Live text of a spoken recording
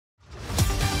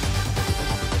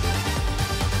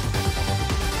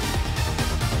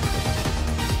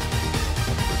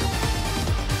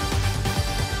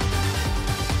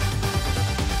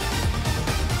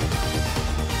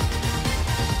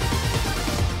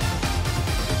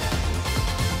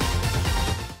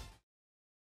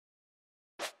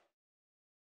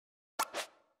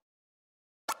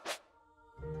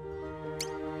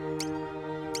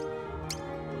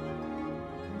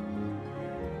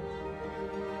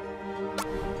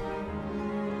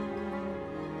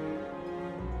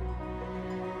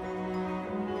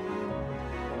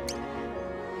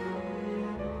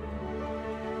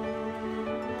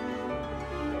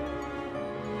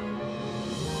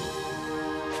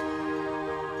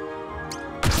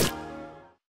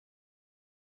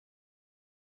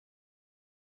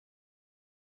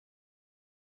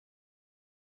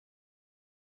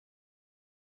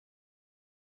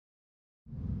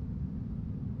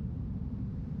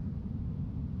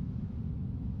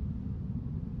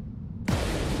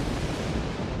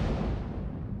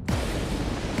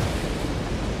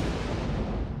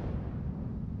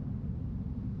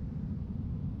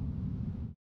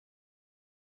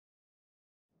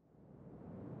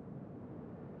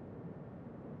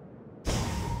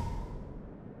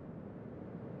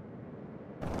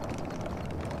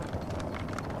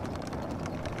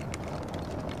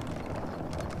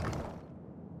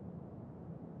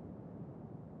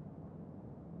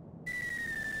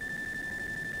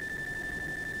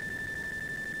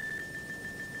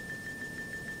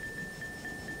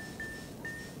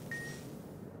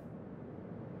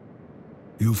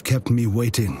You've kept me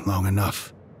waiting long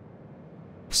enough.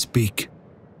 Speak.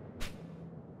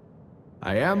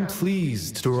 I am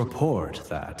pleased to report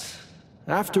that,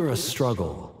 after a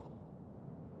struggle,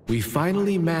 we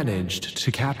finally managed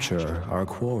to capture our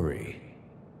quarry.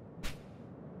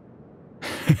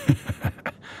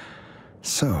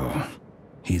 So,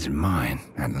 he's mine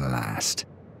at last.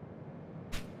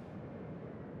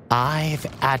 I've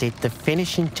added the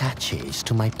finishing touches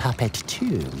to my puppet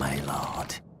too, my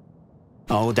lord.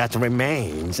 All that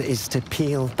remains is to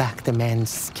peel back the man's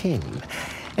skin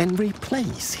and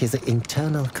replace his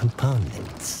internal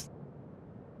components.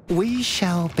 We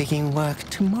shall begin work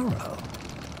tomorrow,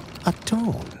 at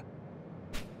dawn.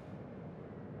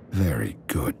 Very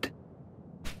good.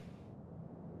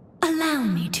 Allow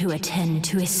me to attend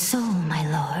to his soul, my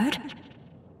lord.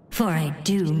 For I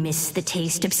do miss the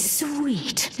taste of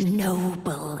sweet,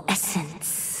 noble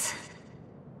essence.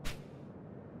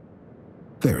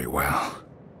 Very well.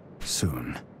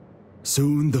 Soon.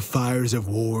 Soon the fires of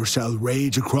war shall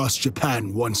rage across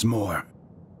Japan once more.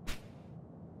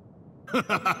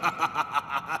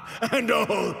 And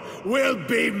all will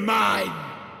be mine!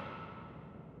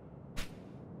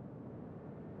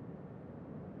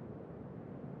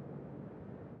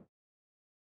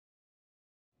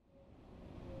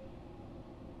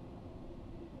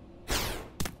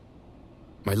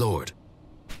 My lord.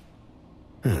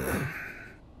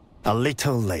 A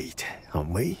little late,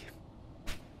 aren't we?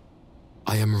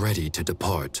 I am ready to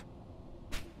depart.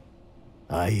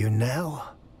 Are you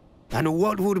now? And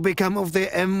what would become of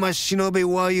the Emma Shinobi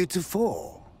were you to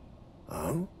fall?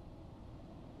 Huh?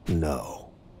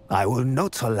 No, I will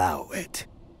not allow it.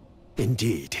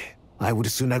 Indeed, I would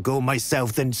sooner go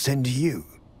myself than send you.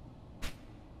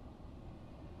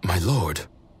 My lord.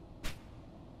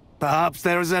 Perhaps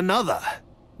there is another,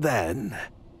 then,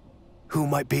 who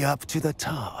might be up to the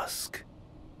task.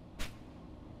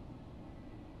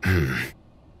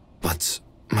 But,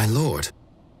 my lord,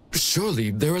 surely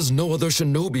there is no other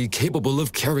shinobi capable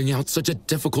of carrying out such a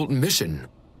difficult mission.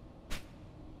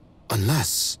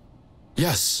 Unless...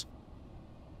 yes,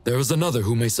 there is another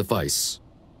who may suffice.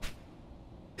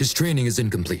 His training is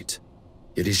incomplete,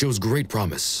 yet he shows great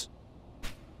promise.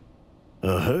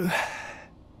 Uh-huh.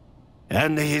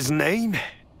 And his name?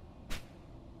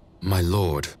 My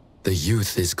lord, the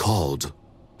youth is called...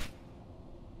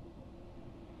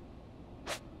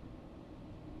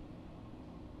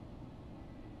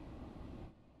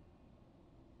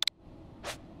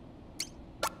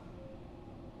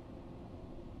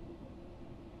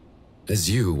 As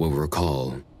you will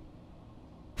recall.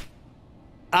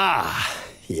 Ah,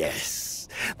 yes.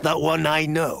 That one I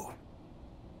know.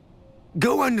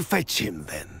 Go and fetch him,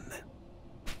 then.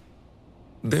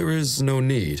 There is no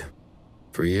need,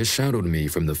 for he has shadowed me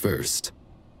from the first.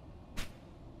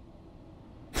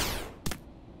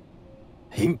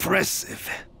 Impressive.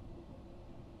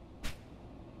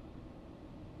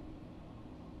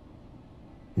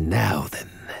 Now then.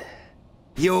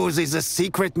 Yours is a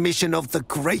secret mission of the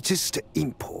greatest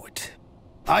import.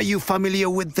 Are you familiar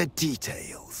with the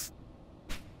details?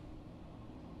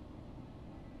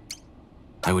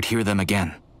 I would hear them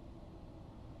again.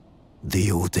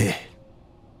 The Ode.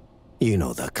 You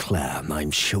know the clan,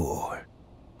 I'm sure.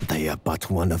 They are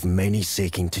but one of many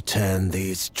seeking to turn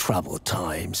these troubled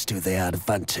times to their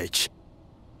advantage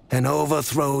and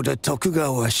overthrow the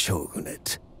Tokugawa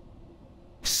shogunate.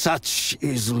 Such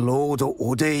is Lord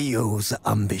Ode Iou's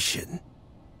ambition.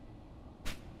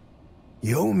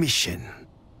 Your mission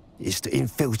is to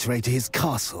infiltrate his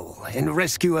castle and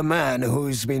rescue a man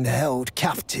who's been held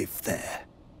captive there.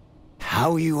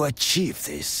 How you achieve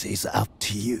this is up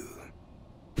to you.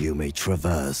 You may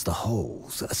traverse the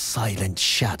halls a silent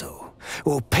shadow,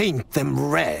 or paint them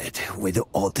red with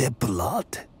Ode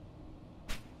blood.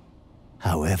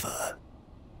 However,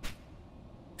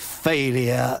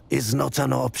 failure is not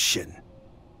an option.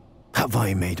 Have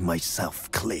I made myself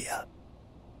clear?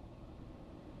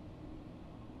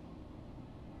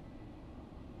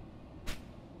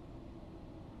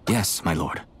 Yes, my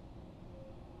lord.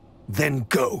 Then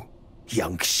go,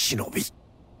 young shinobi.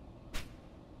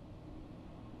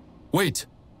 Wait!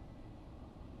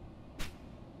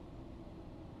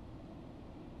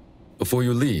 Before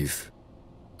you leave,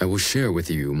 I will share with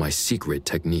you my secret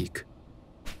technique.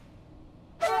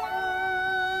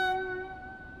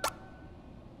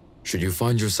 Should you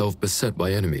find yourself beset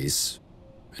by enemies,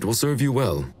 it will serve you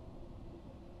well.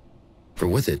 For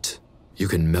with it, you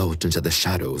can melt into the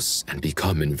shadows and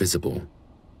become invisible.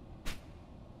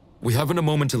 We haven't a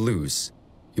moment to lose.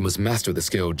 You must master the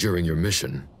skill during your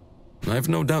mission. I've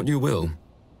no doubt you will.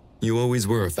 You always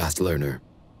were a fast learner.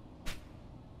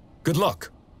 Good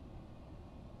luck!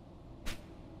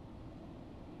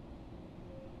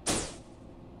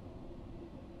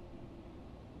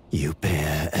 You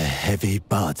bear a heavy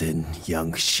burden,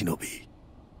 young shinobi.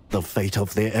 The fate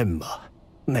of the Emma,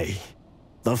 nay,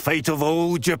 the fate of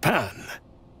all Japan,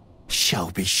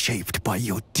 shall be shaped by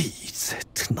your deeds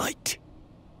tonight.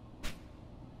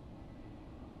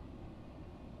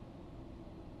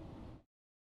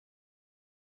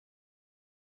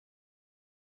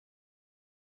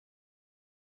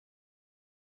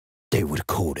 They would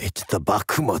call it the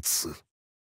Bakumatsu.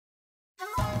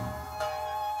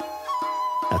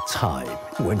 A time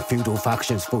when feudal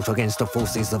factions fought against the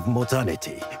forces of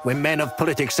modernity, when men of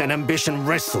politics and ambition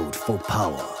wrestled for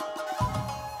power.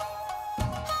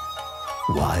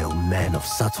 While men of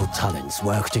subtle talents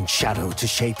worked in shadow to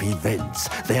shape events,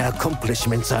 their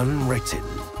accomplishments unwritten.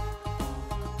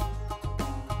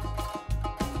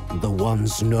 The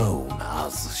ones known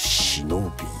as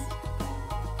shinobi.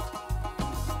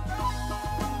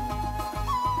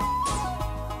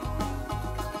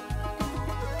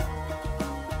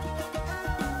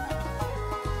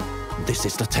 This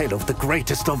is the tale of the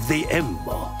greatest of the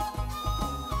Emma.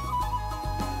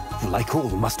 Like all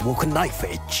must walk a knife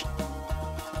edge.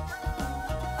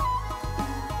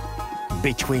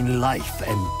 Between life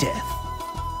and death.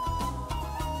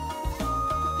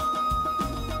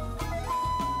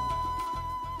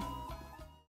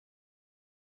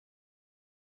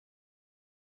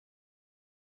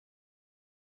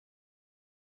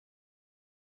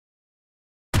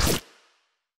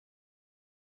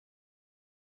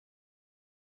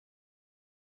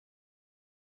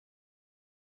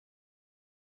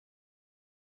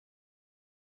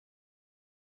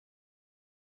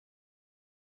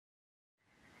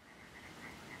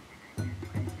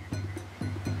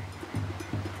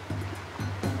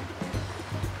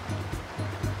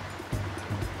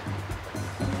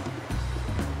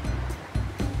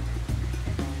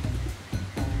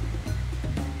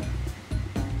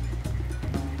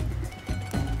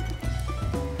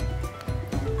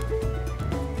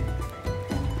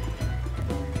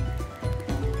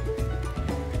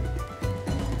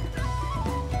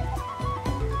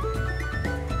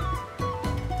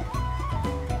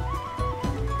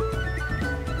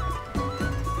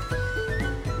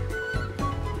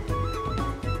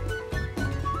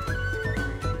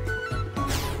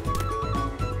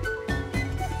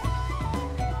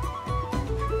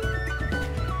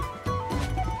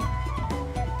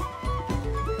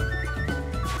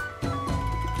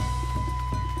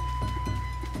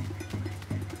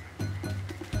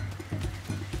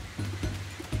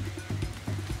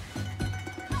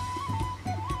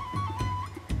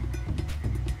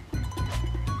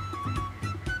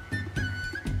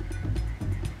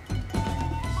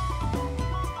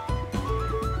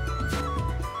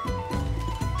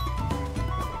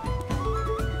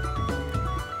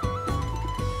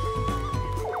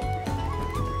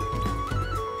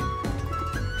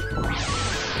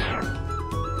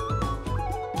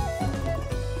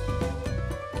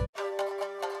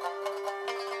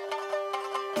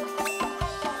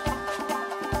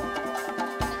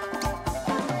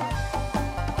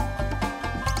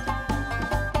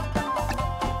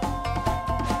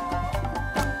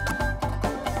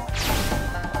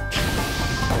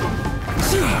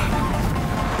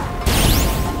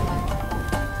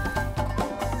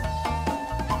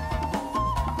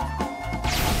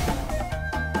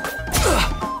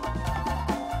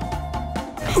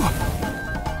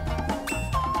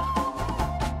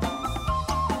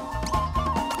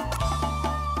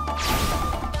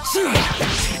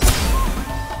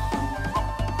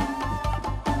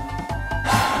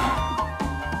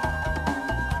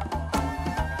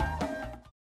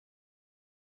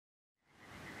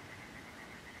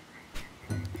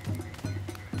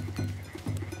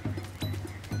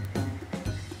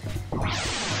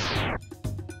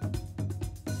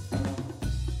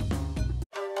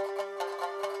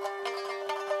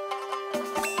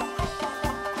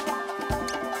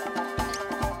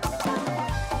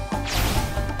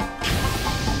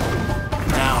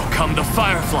 Come the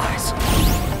fireflies!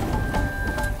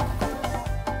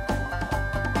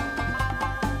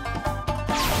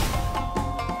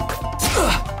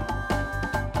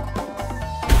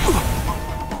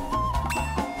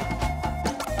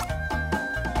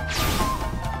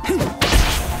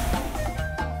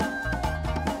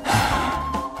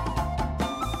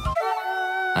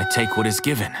 I take what is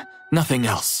given, nothing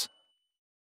else.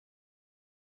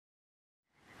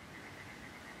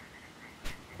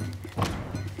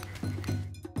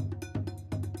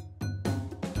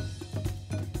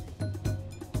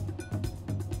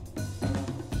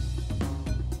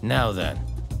 Now then,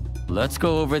 let's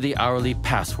go over the hourly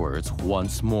passwords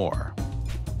once more.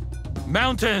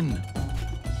 Mountain!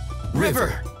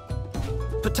 River!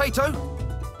 Potato!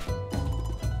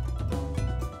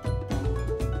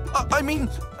 I mean,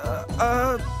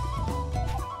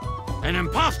 An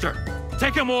imposter!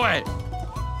 Take him away!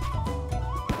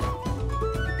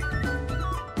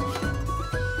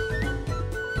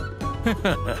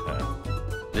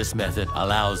 This method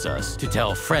allows us to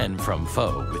tell friend from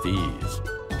foe with ease.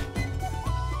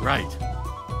 Right.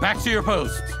 Back to your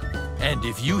posts. And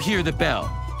if you hear the bell,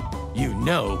 you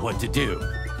know what to do.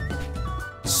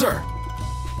 Sir!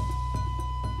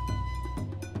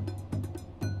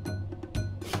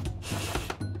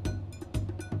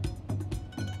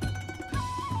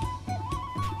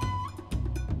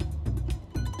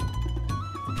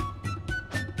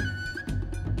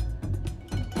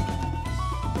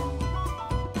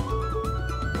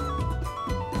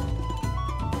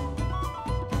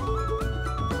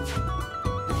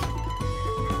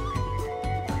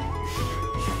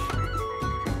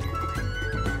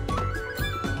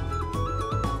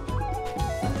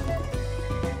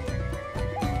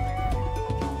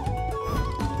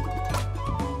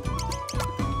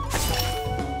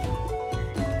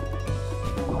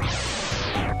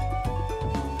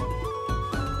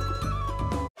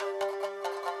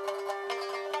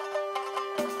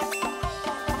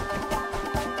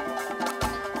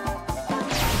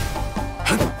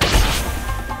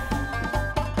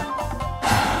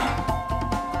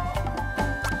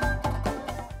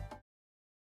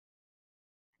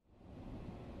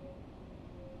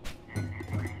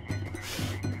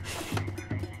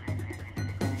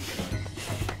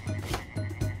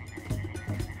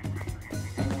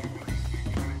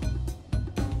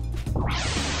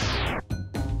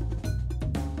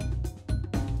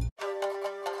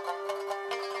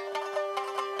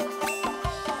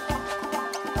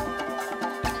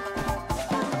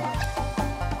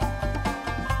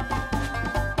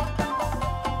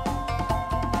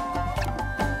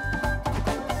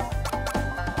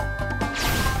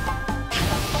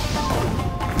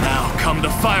 come the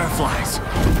fireflies.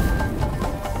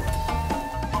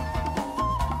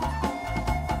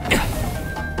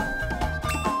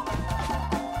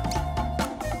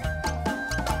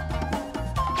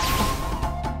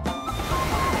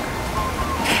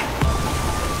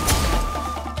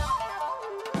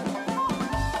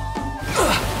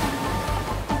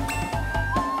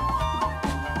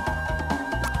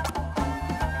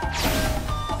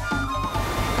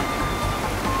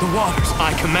 The waters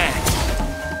I command.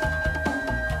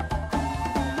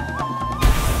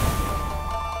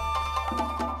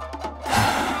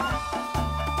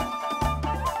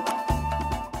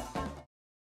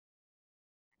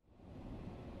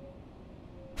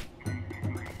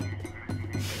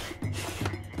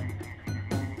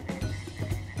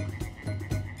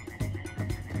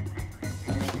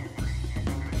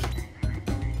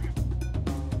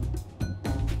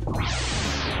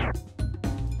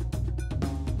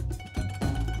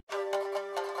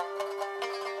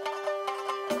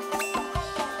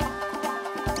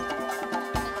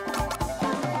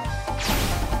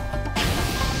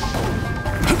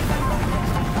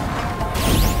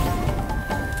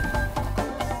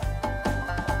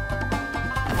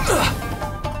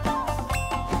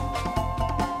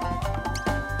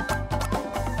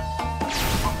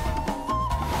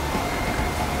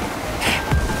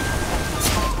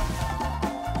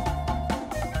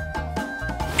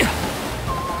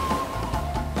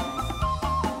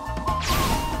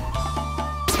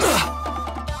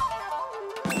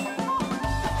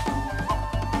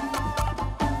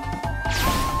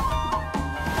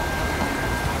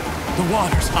 The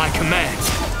waters I command.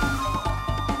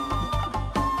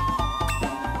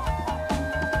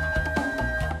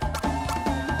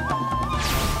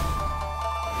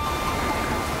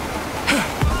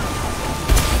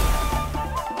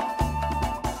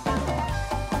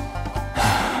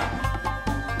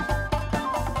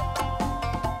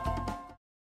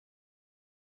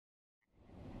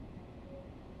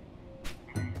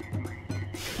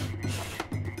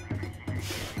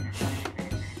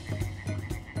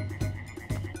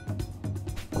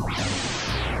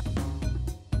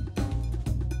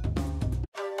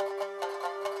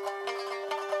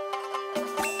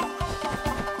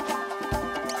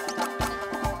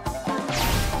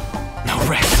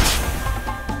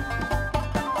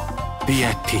 Be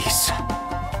at peace.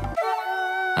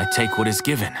 I take what is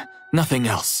given, nothing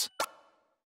else.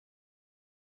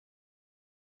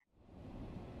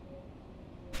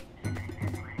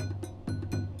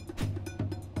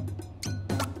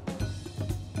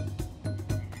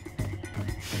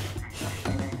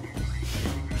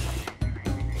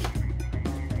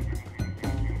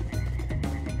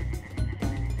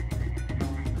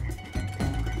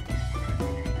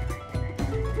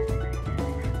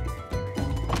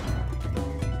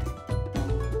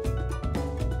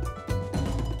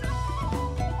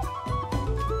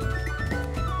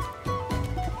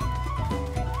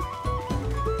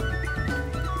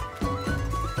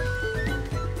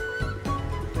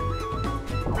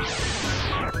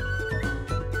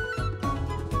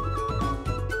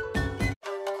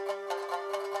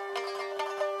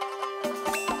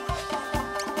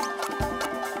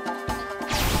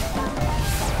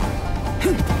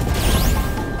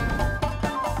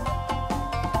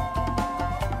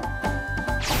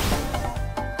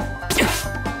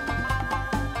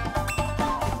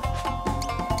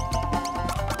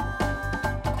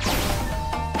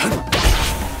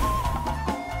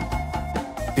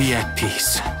 Be at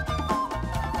peace.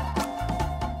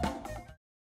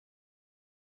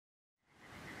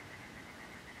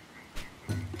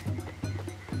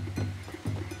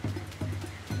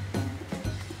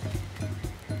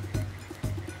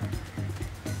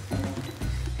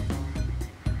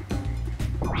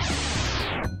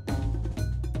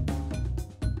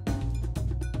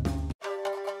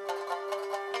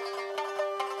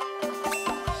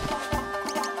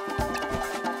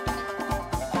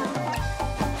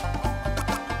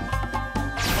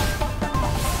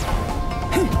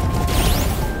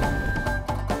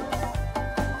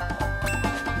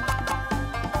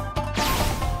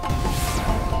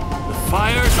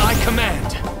 Fires I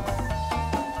command.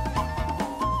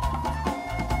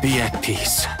 Be at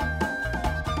peace.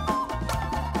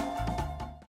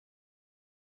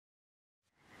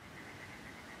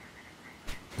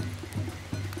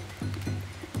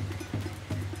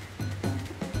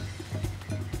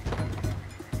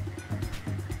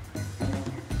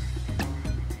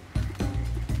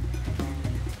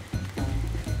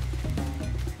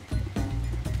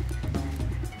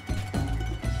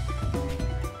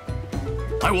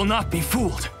 I will not be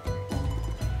fooled.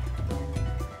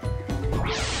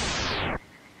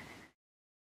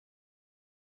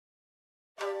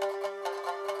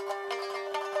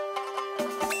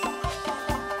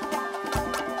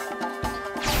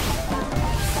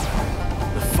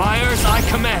 The fires I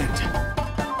command.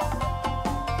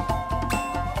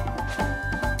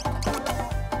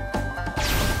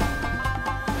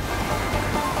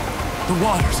 The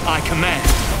waters I command.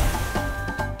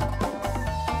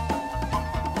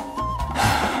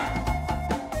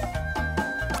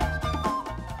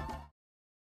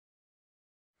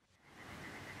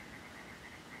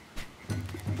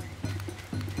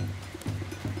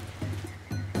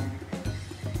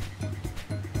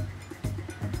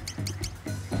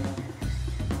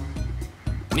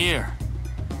 Near.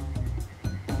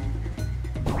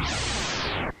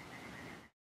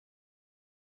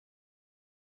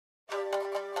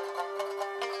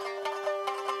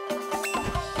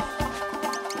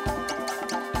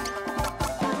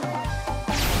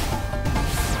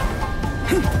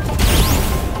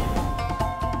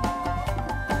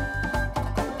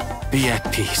 Be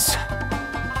at peace.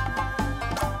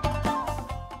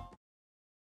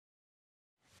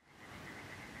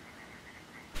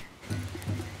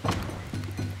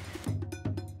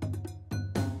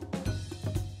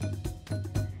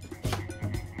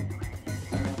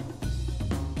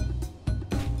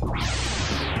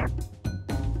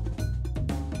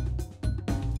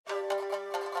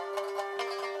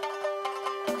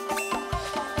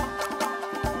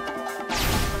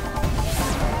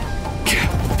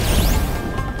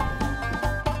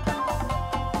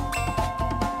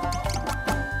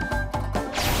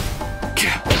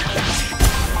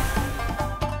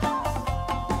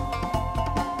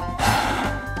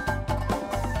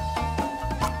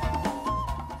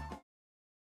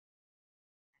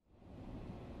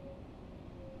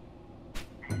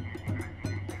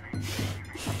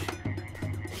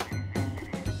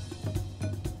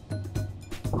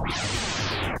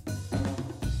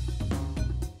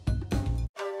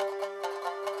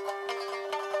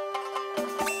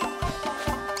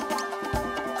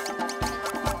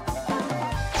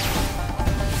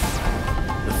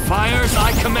 Fires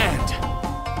I command.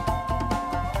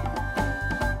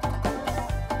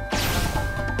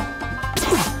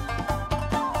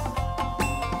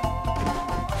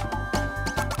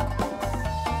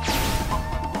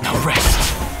 No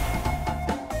rest.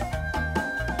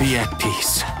 Be at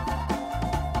peace.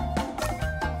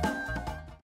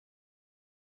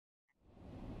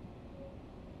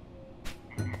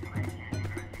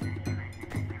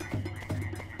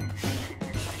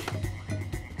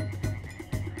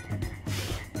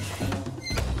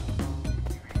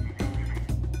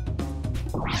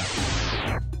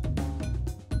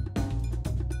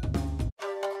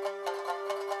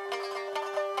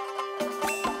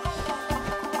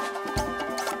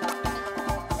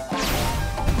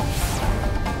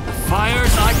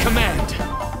 Fires I command.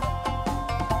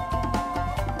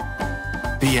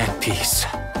 Be at peace.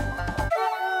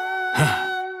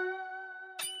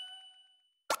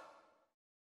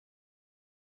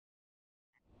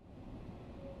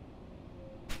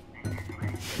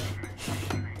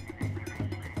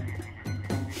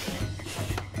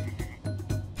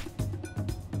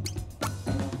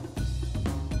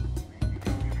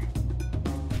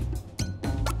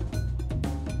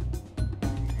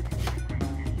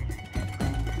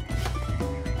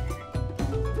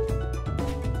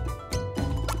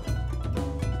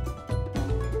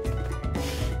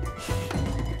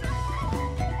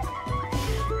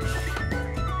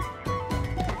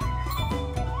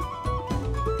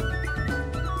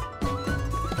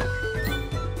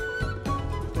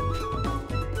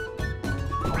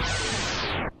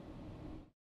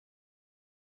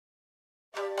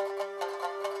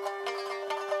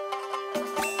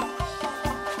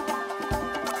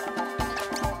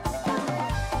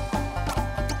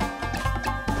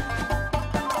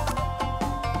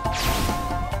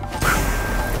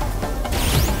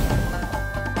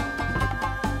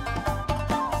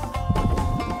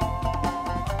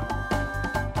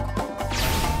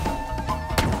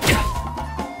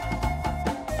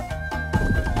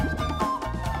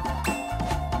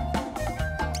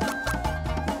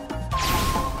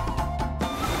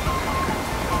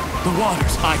 The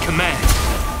waters I command.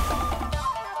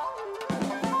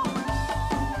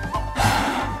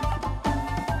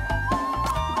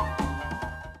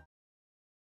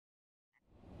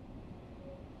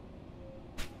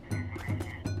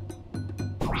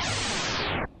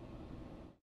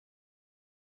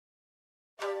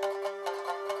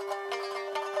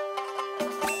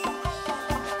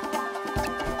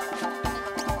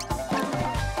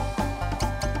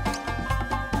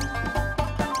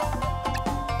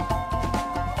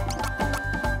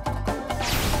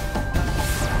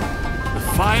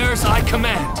 Fires I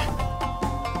command.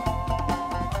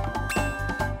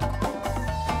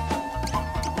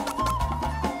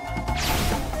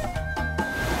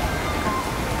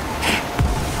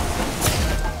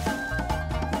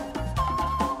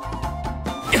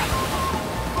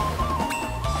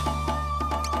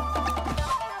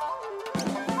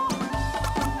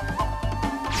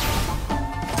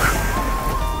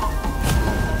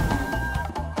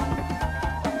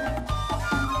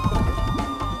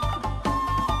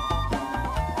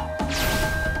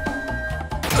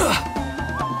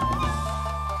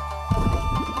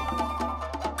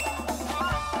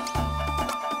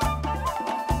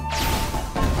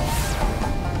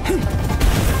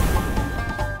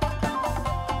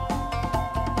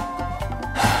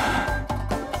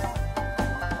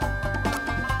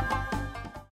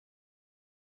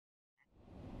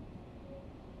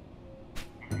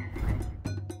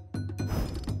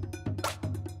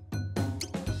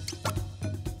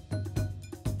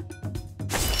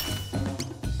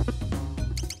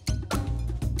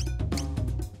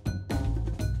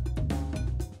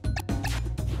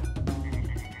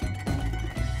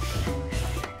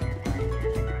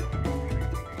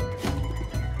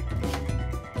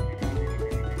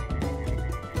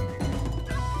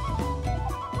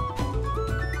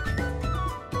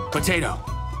 Potato.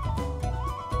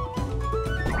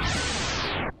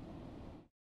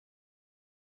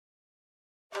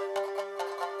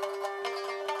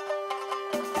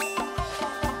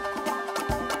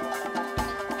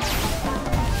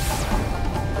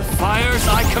 The fires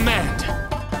I command.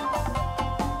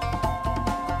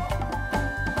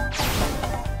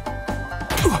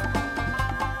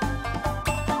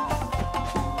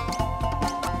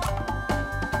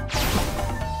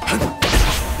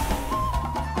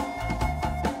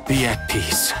 Be at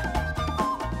peace.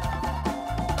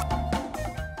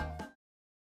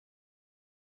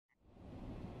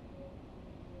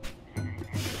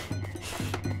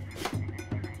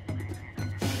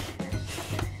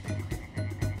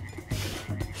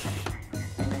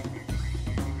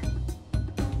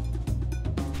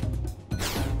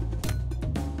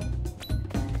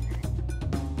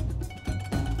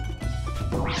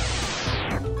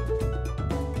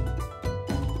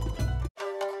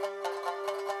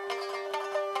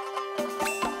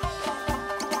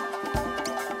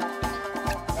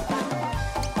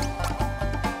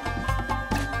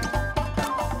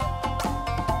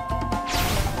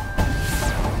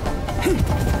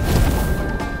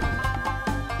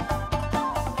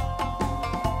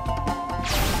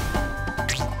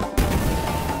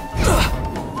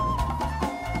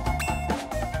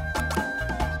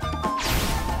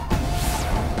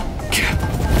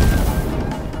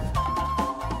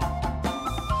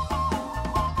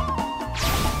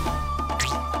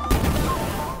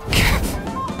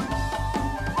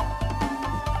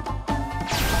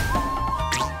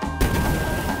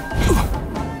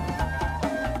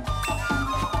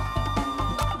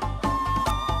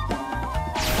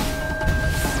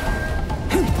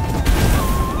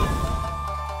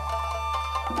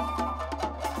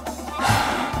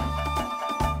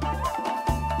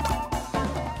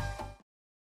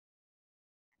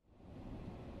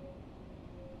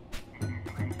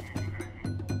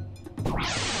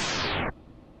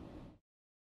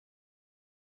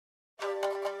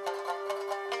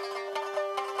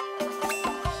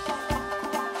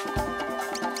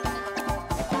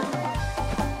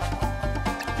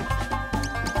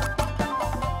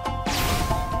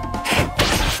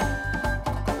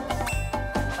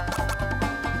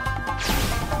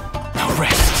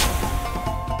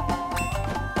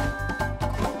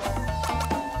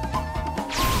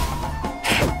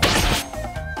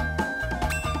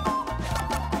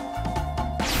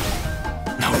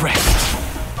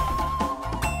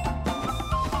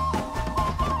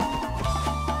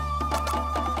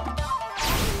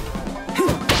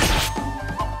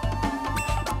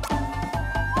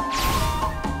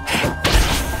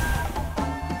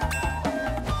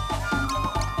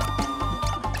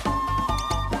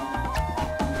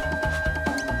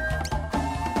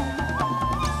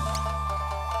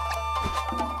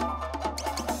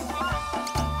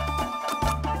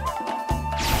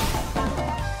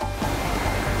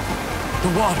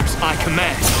 The waters I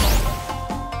command.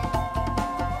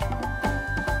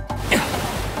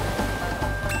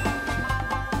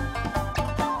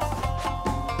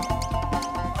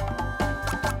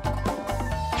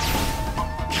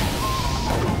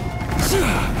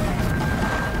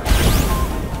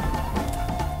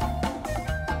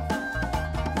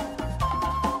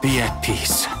 Be at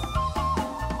peace.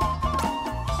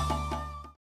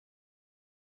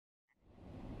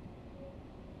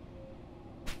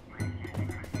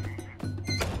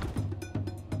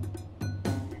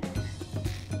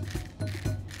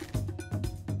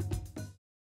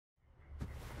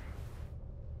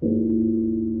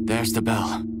 There's the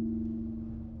bell.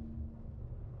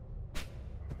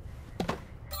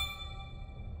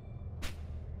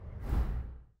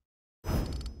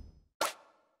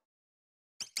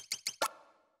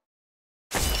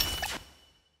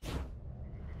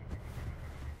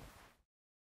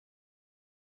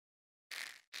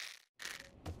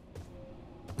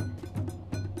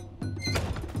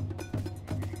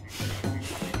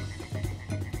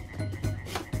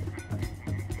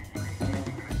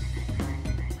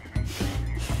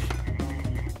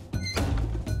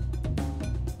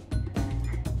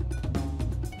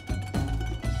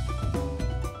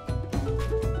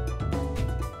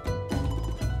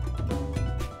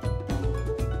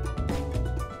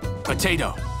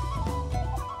 Potato.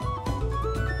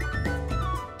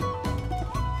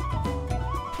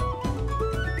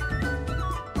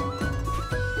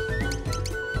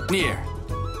 Near.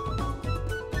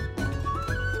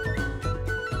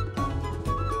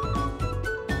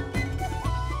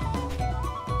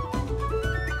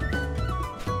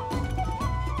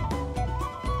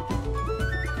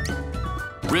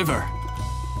 River.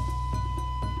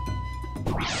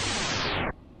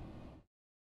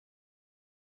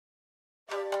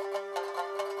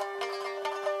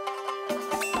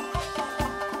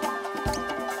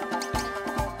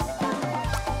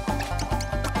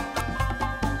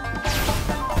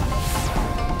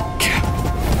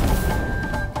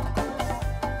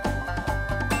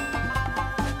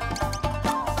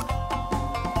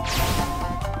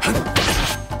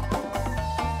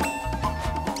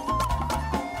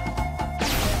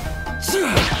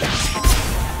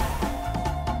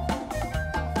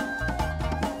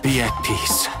 Be at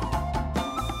peace.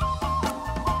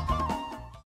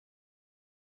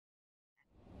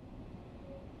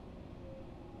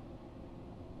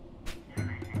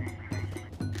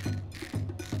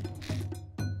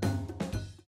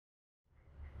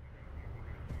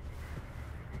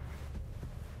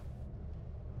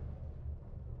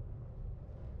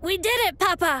 We did it,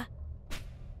 Papa!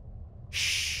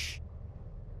 Shh.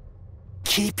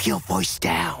 Keep your voice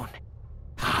down.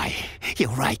 Aye, you're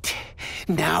right.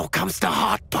 Now comes the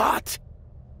hard part.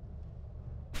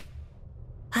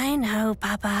 I know,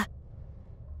 Papa.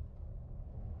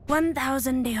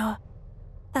 1,000 ryo.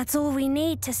 That's all we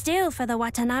need to steal for the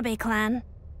Watanabe clan.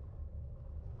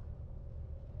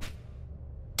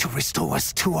 To restore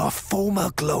us to our former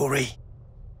glory.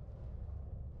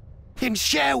 And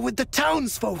share with the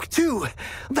townsfolk, too.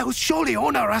 They'll surely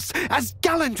honor us as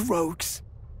gallant rogues.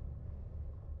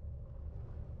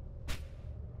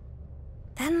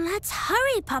 Then let's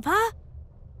hurry, Papa.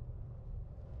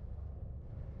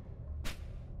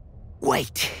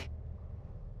 Wait.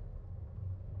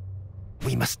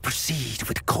 We must proceed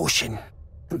with caution.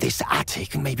 This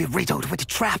attic may be riddled with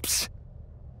traps.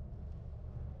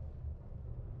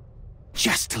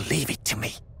 Just leave it to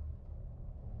me.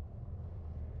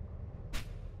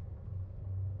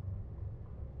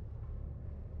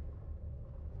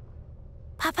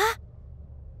 Papa?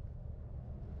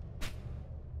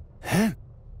 Huh?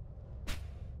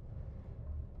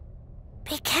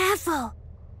 Be careful.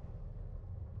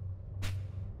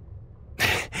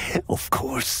 Of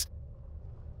course.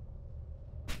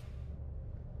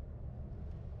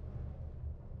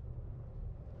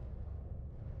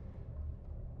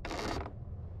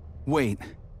 Wait.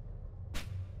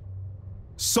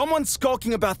 Someone's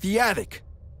skulking about the attic.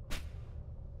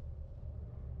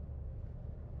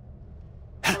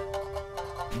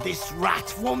 This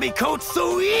rat won't be caught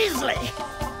so easily!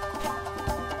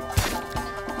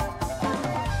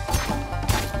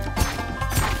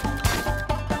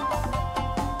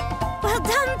 Well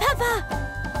done, Papa!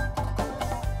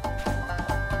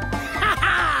 Ha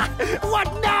ha!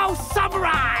 What now,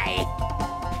 samurai?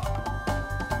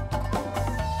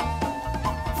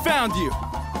 Found you!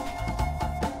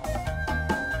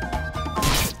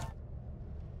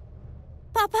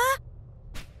 Papa?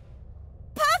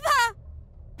 Papa!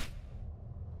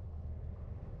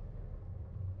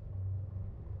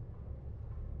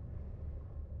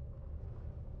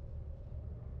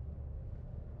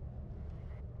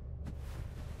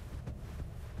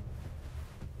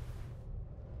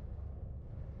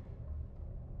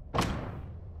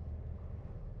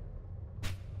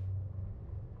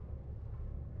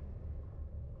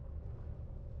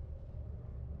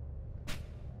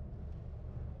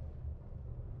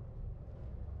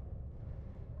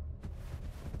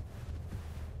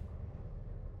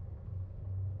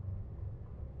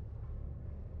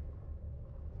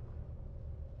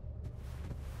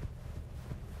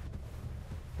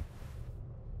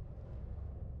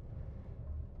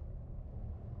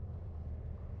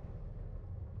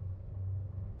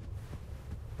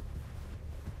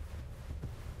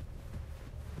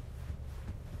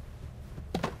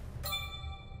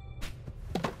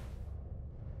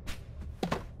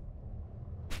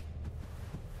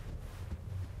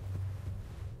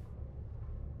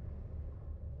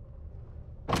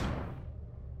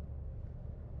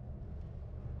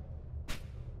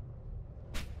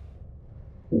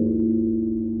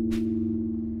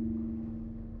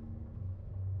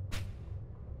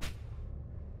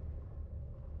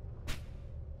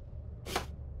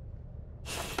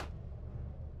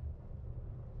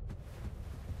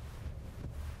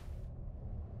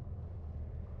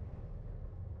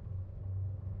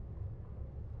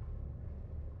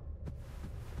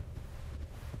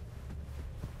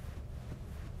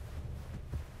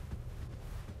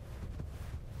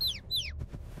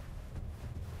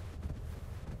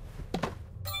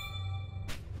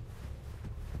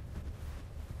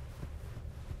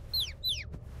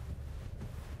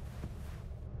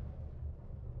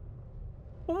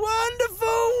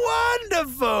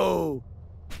 Careful!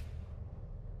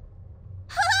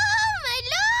 Oh, my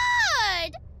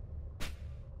lord!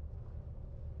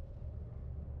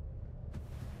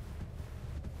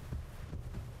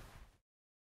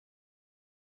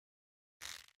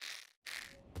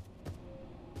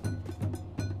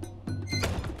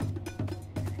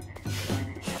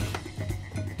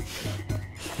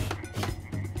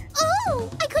 Oh,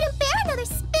 I couldn't bear another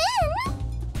spin!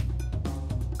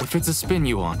 If it's a spin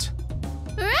you want.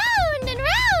 Round and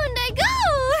round I go!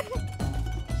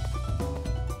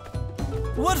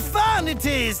 What fun it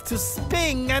is to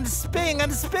spin and spin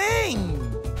and spin!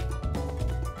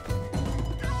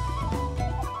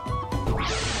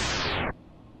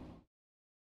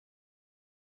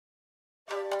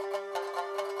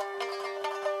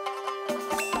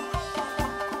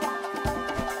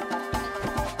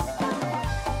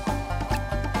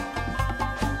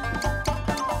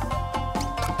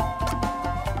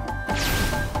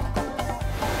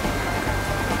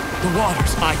 The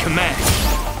waters I command.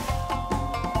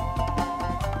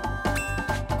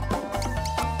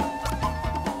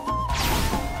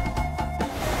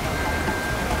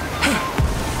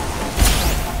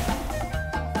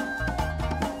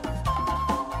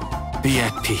 Be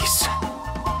at peace.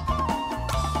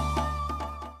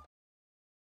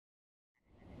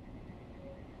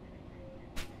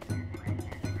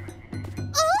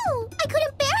 Oh, I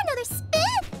couldn't bear another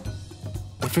spin!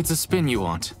 If it's a spin you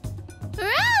want.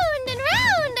 Round and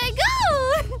round I go!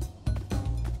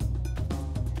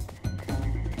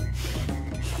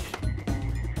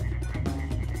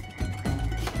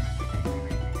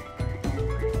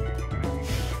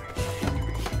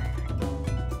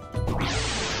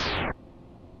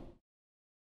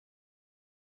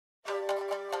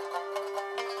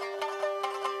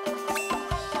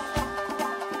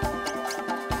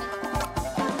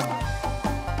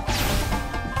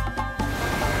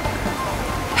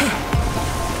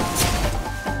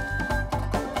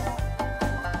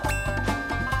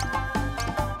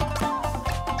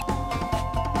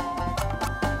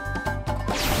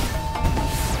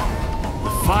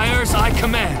 Fires I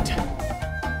command.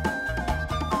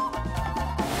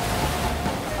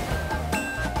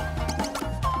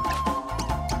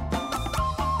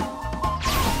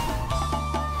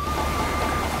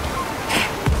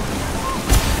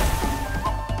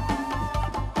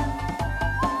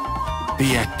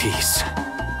 Be at peace.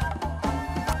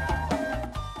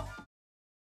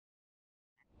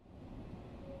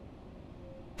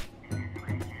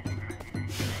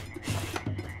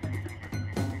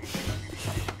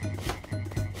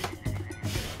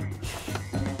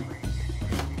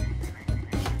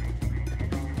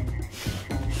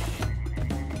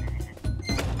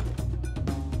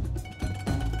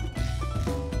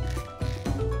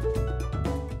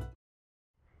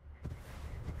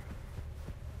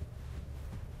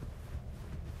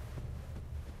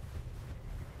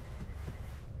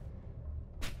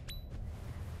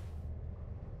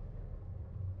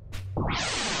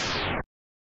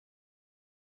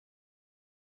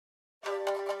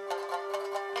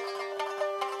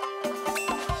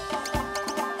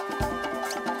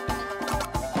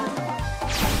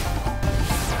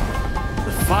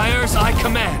 Fires I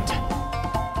command.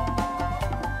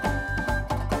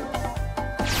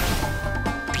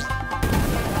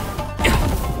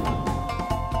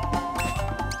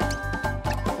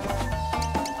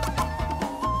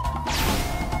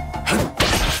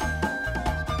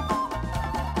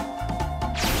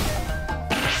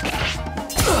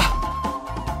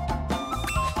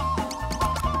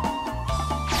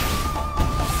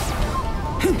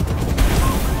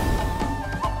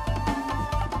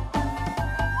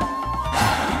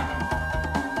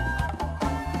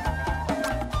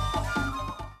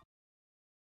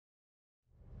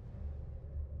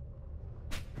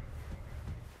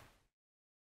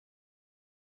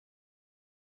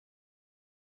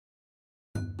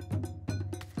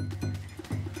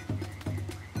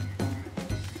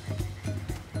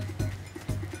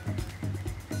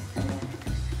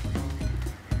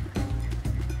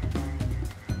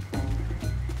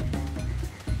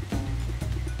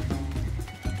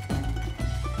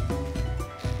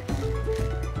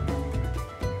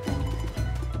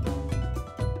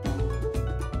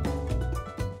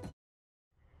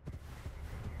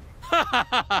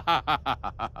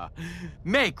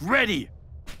 Make ready!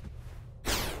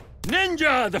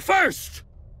 Ninja the first!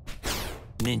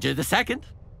 Ninja the second!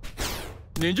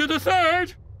 Ninja the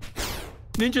third!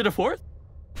 Ninja the fourth!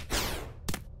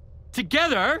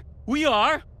 Together, we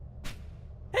are...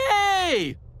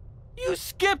 Hey! You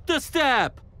skipped a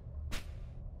step!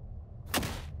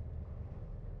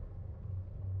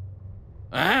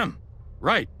 Ahem.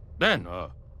 Right, then,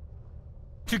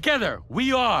 Together,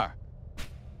 we are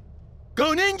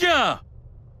Go-Nin-Ja!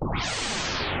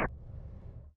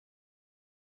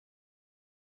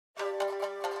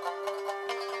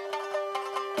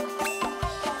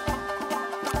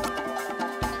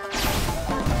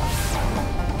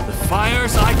 The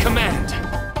fires I command.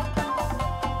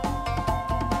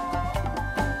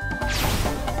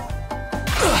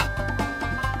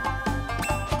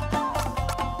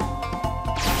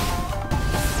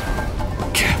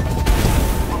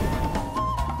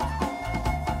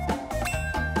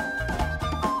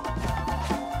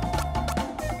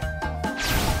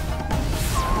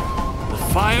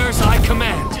 Fires I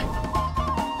command.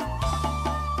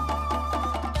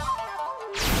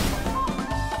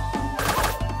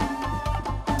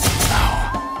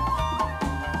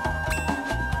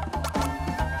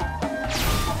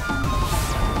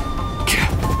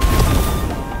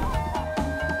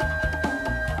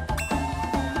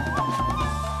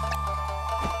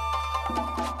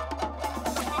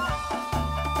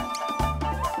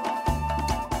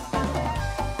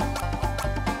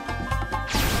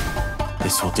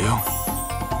 This will do.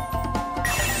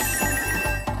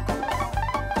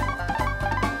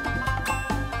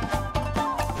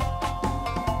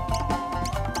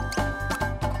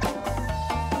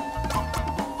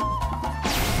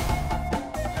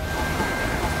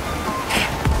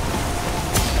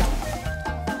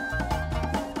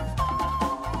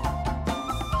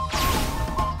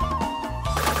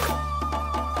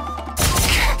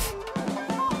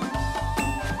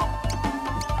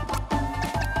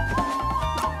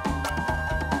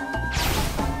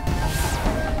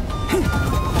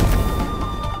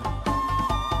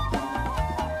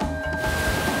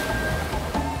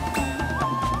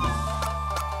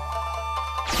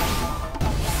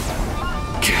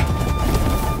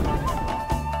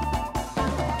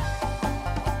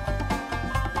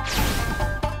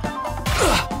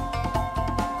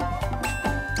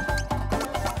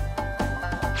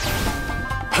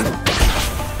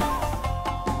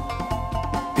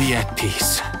 Be at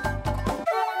peace.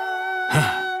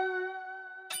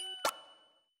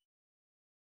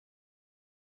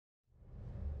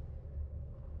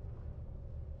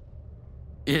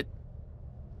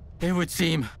 It would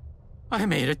seem I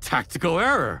made a tactical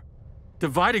error,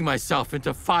 dividing myself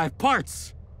into 5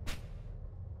 parts.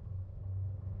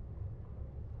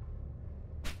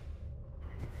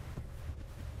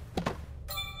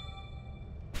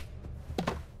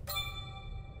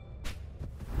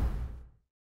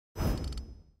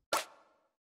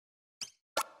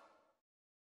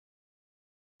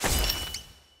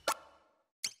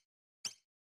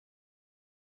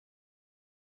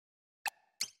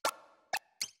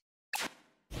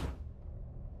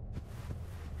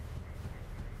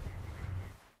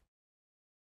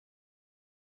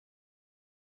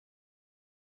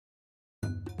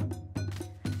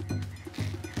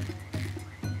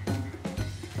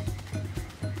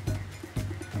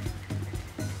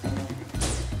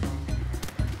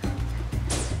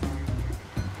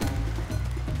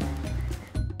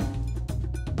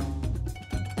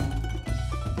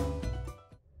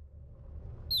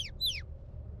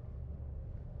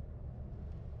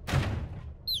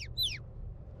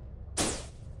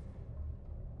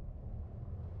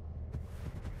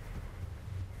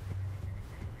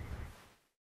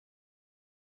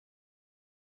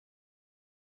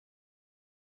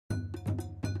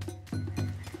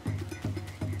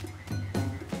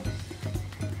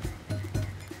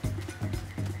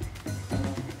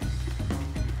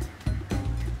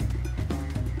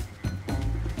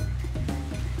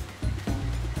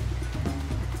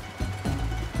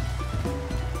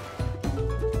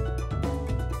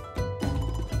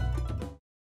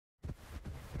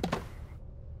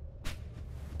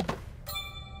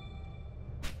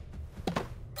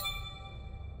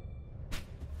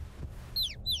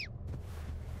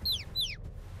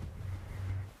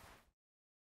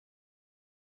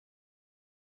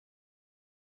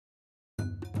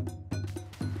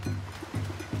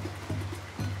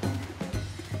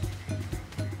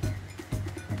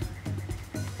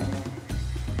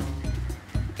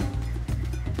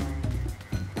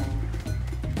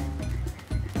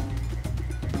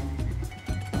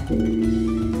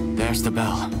 There's the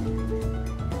bell.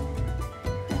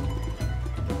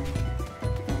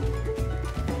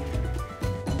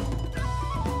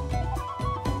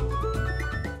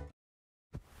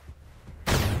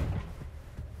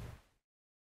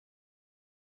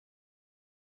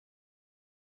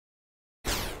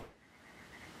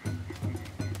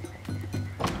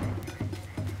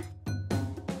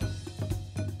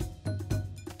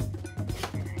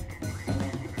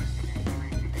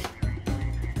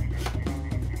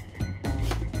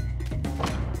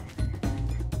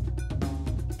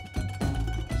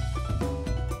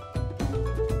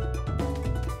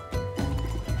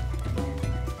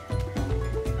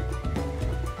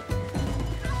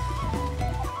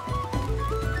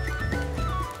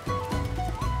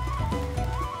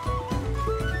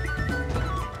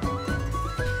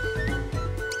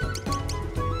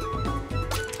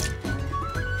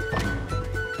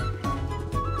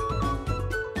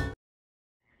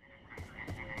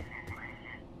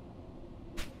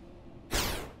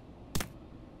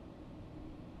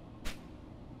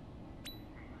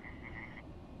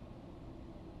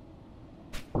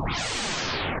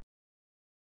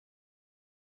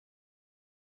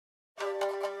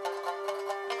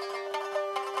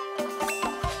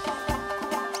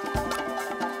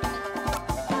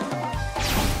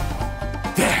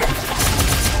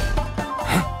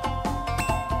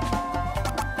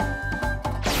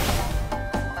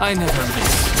 I never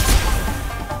miss.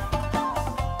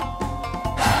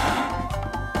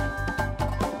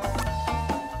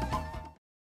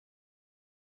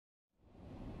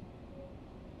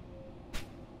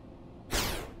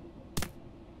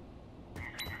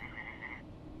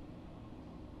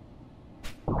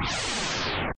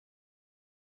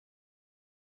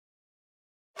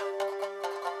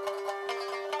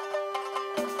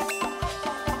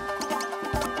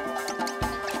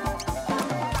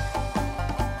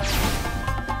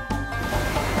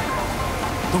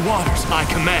 The waters I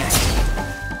command.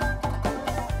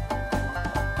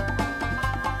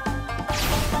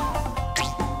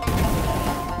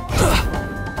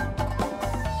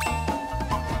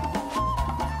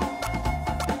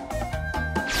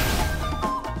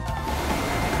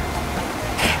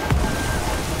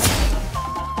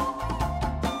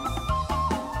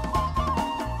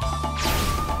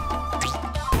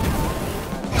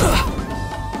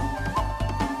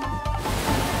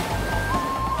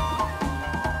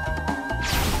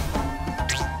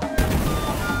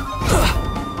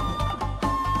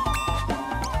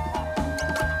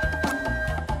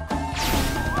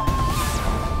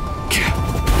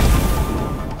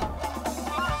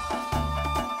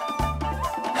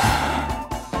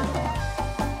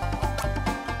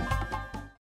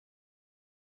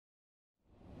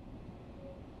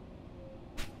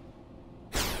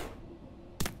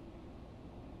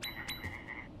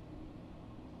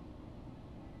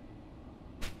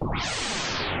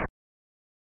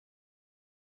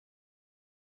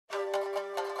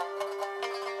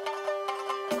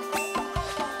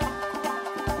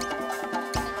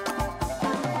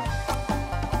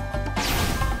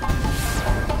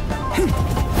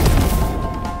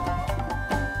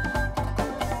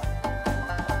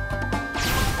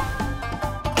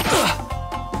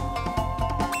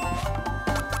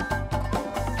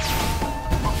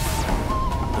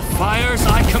 Fires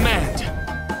I command.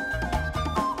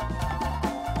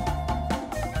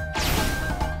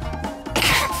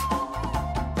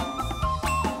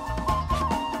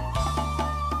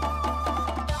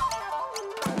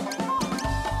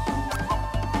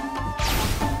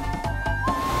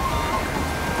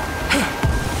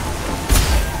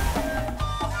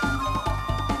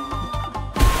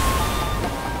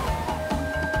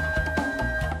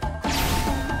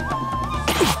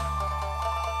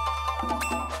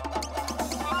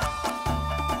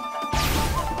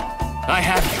 I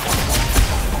have you.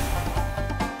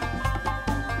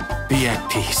 Be at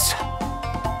peace.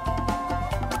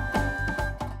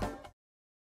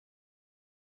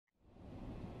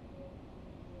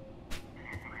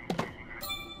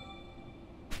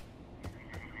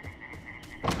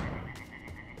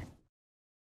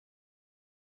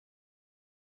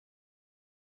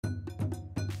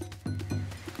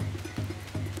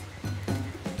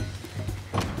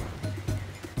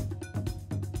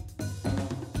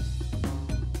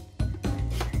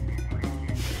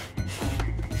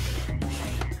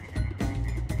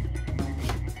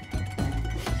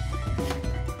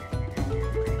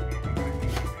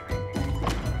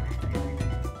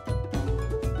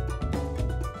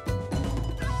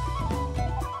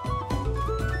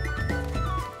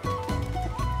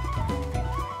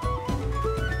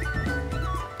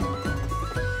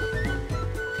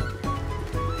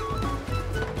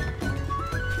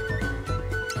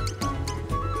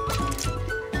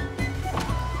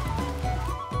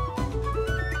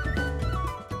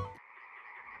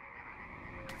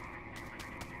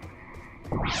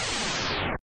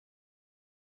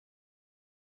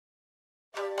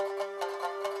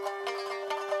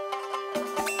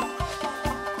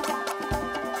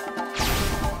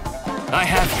 I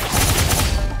have you.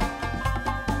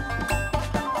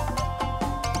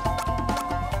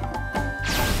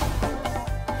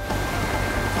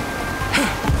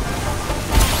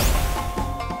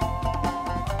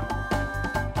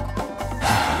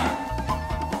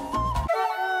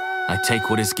 I take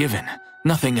what is given,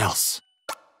 nothing else.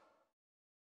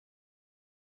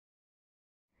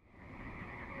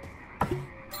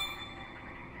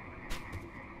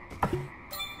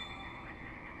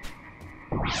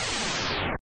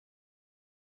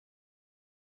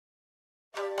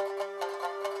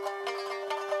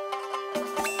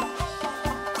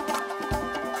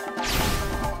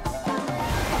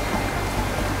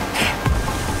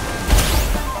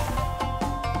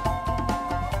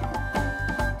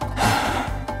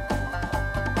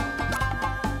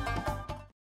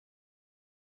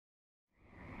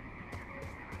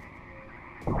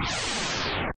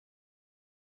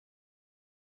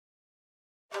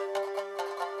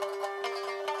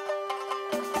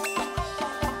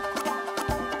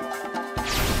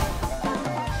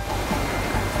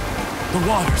 The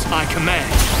waters I command.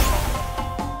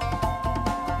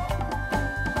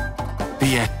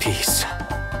 Be at peace.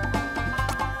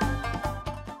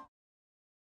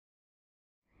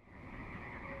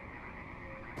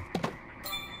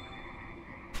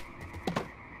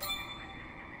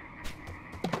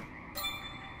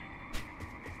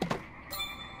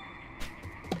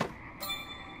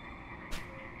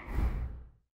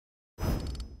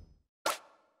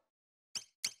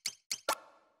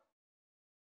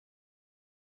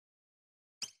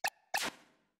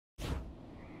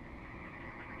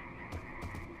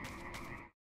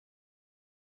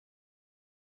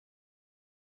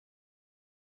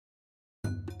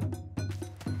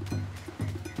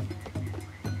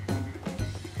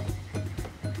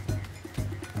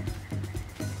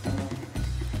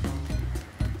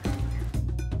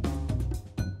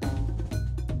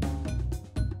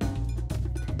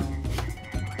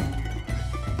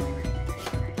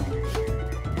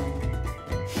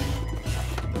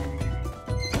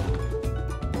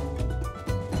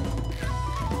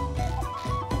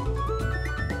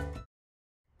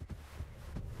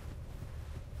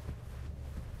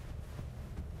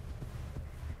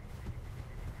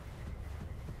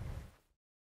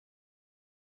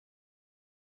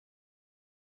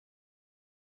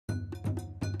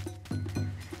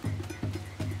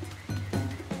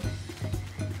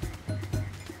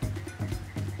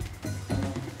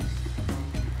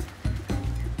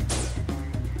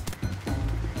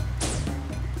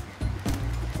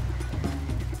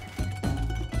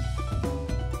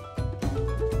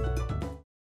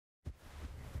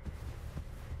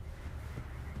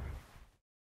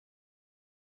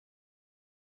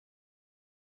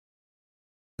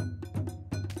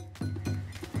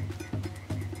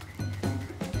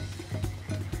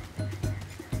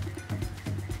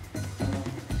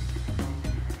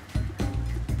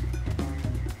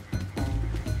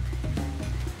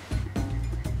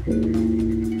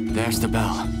 There's the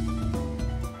bell.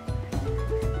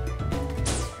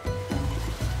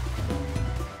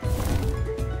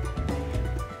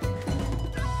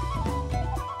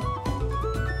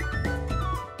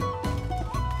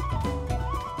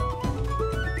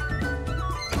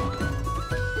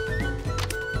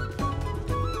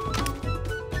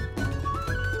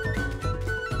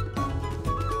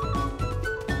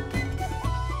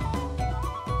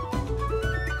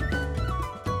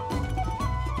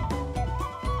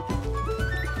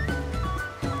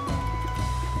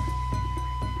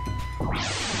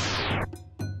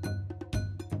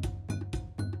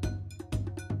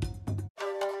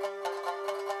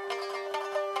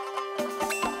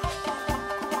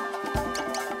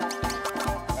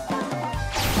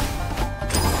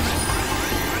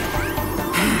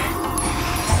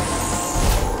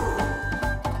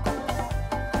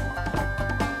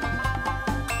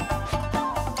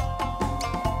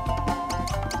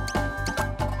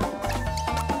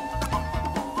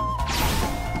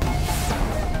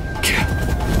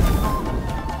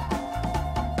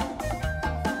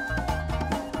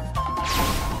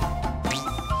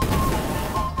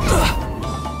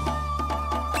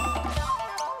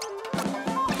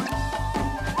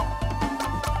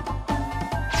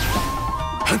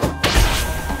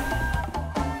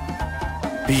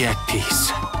 Be at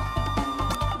peace.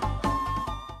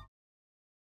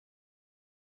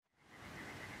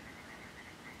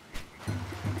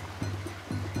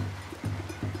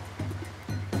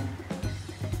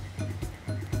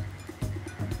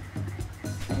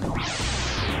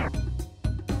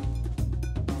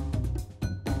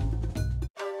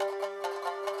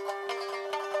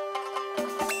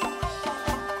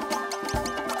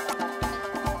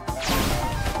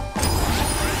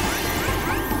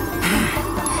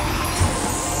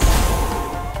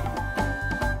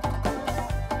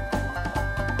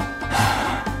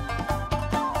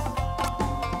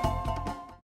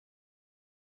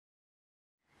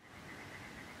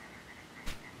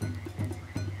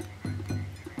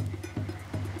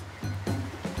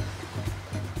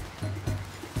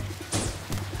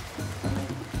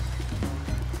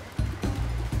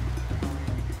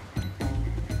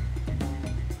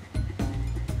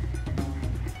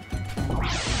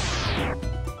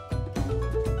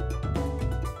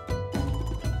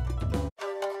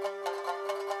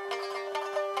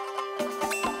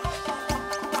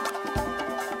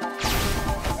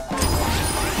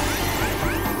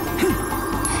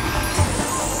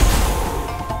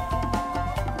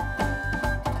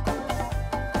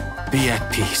 Be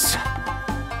at peace.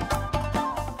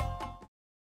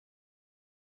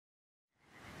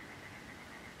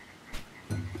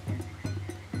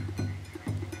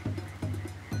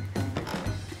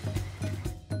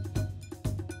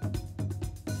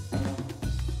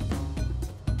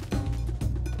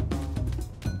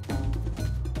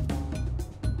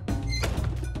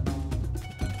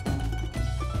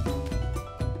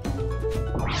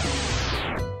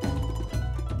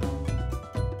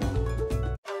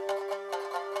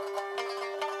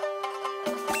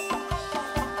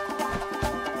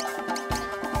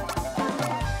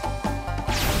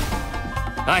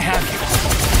 I have you.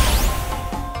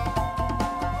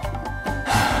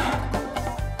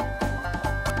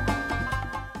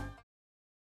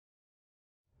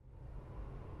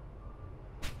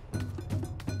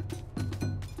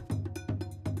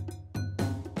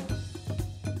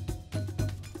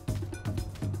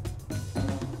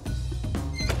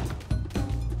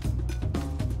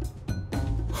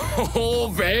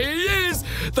 Oh, there he is!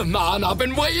 The man I've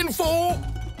been waiting for!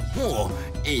 Oh,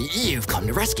 you've come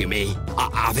to rescue me,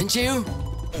 haven't you?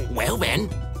 Well then,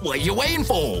 what are you waiting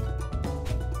for?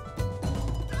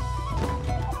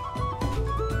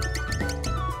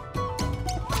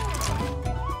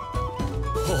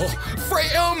 Oh,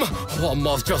 freedom! I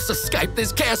must just escape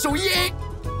this castle yet!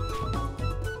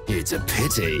 It's a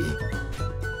pity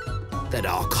that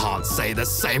I can't say the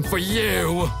same for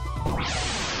you!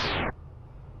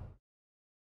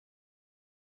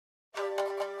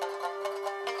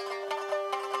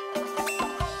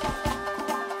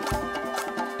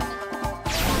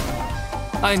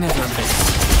 I never miss.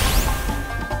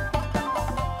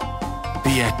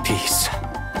 Be at peace.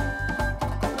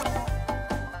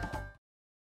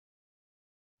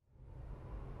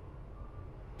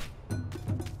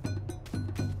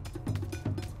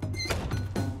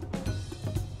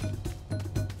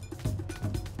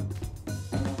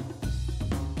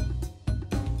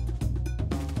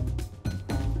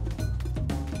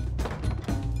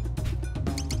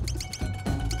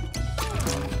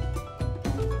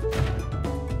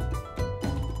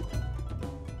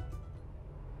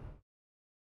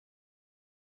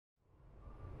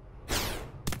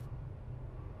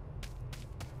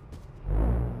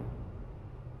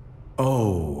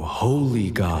 Oh, holy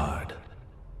God,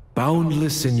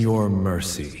 boundless in your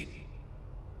mercy,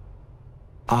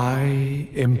 I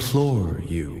implore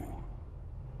you.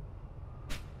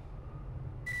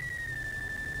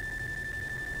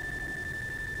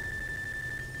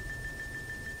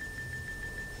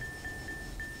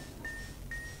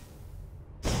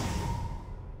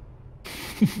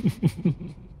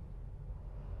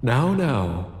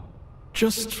 Now,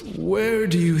 just where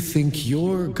do you think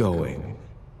you're going?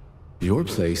 Your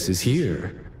place is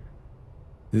here.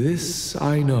 This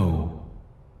I know.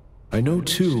 I know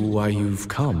too why you've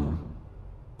come,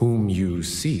 whom you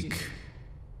seek.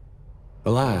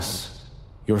 Alas,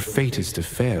 your fate is to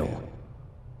fail.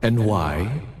 And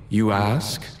why, you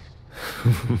ask?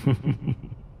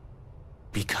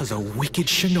 Because a wicked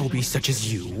shinobi such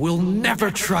as you will never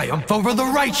triumph over the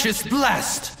righteous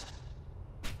blessed!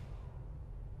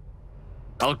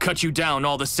 I'll cut you down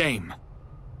all the same.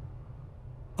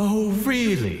 Oh,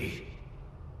 really?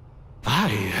 I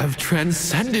have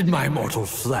transcended my mortal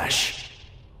flesh.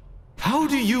 How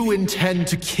do you intend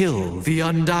to kill the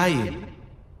Undying?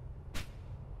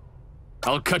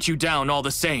 I'll cut you down all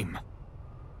the same.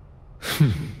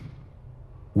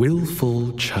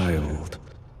 Willful child.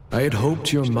 I had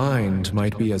hoped your mind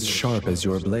might be as sharp as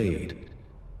your blade.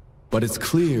 But it's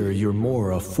clear you're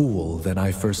more a fool than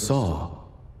I first saw.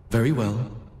 Very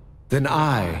well. Then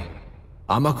I,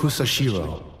 Amakusa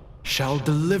Shiro, shall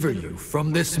deliver you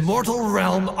from this mortal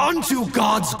realm unto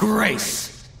God's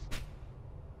grace.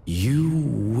 You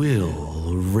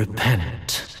will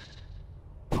repent.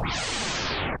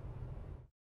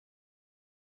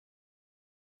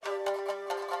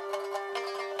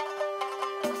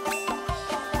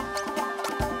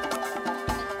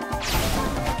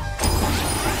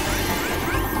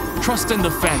 Trust in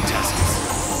the phantasms.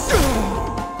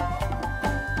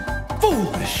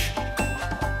 Foolish!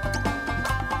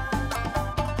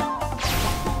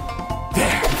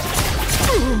 There!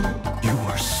 You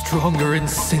are stronger in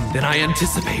sin than I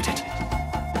anticipated.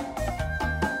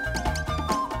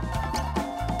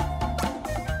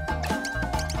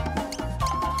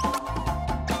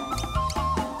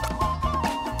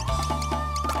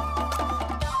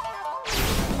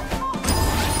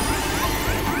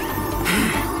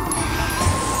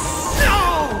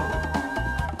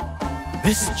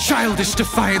 This childish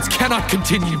defiance cannot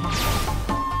continue.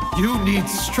 You need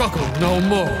struggle no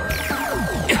more.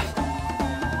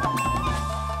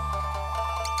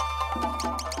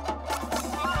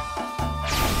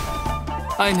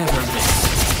 I never miss.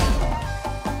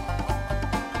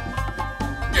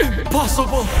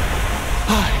 Impossible!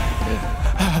 I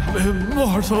am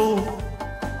immortal.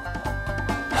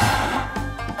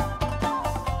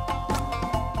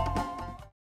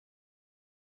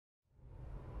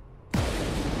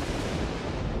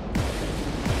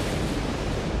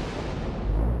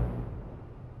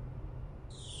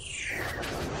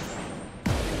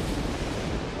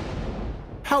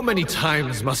 How many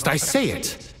times must I say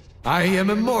it? I am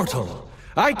immortal.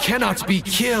 I cannot be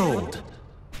killed.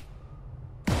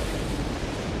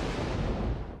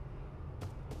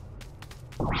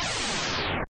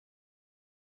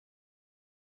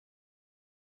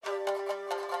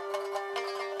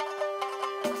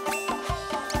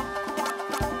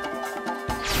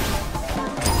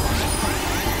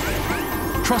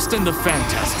 Trust in the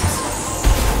phantasms.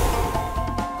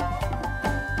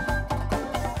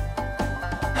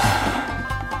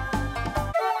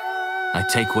 I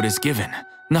take what is given,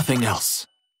 nothing else.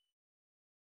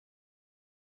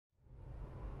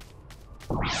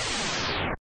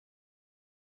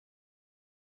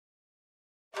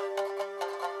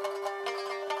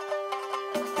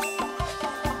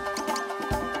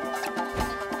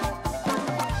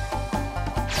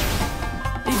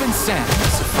 Even sand will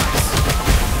suffice.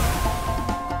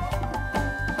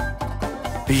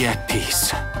 Be at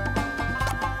peace.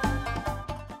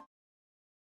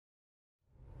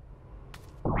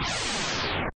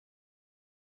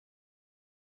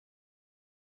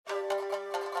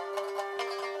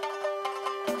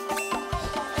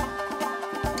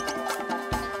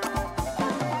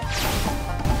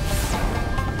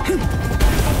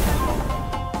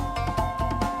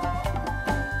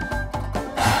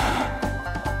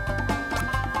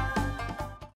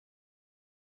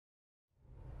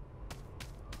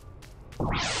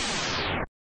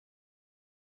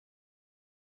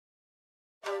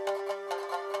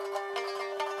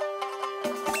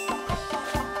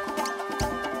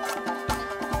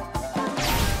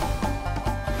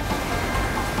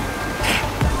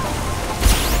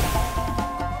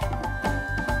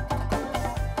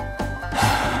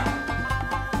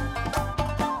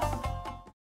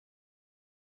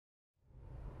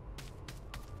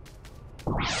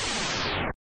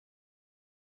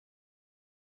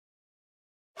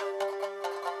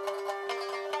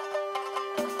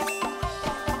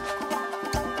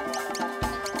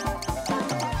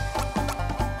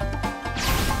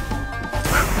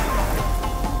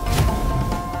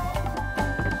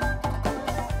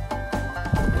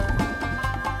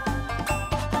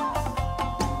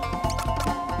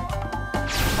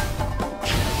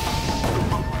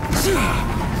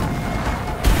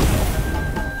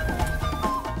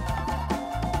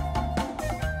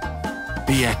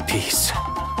 Be at peace.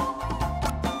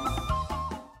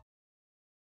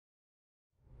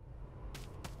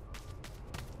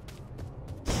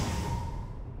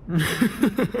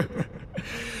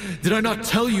 Did I not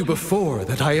tell you before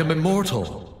that I am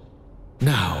immortal?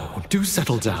 Now, do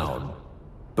settle down,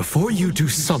 before you do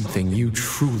something you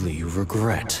truly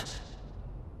regret.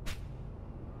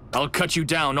 I'll cut you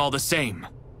down all the same.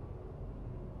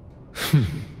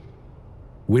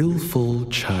 Willful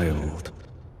child.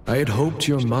 I had hoped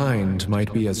your mind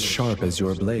might be as sharp as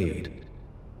your blade.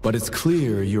 But it's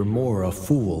clear you're more a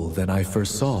fool than I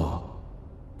first saw.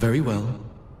 Very well.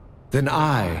 Then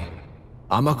I,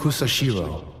 Amakusa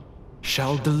Shiro,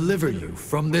 shall deliver you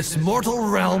from this mortal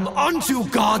realm unto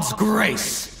God's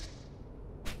grace.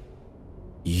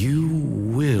 You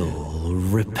will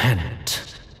repent.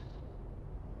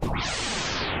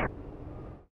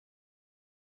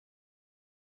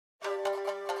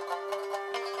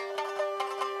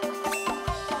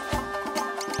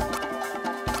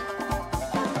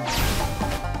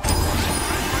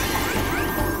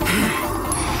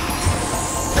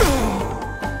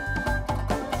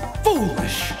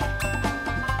 Foolish!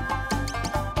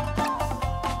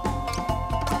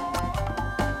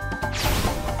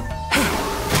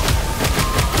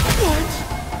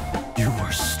 What? You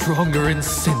are stronger in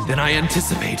sin than I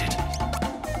anticipated.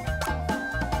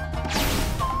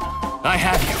 I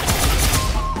have you.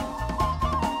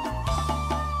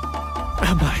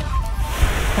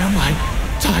 Am I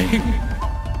dying?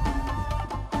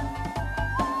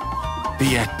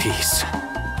 Be at peace.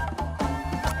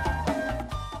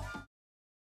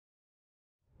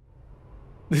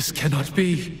 This cannot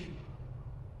be.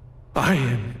 I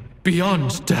am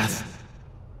beyond death.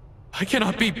 I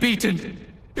cannot be beaten.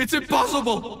 It's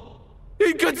impossible.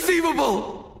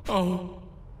 Inconceivable.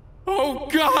 Oh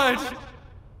God!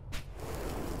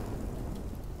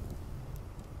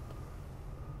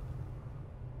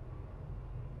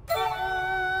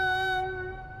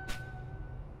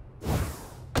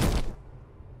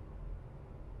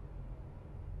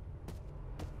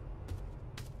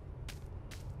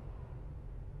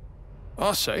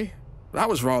 I say, that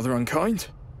was rather unkind.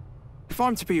 If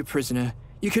I'm to be a prisoner,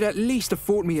 you could at least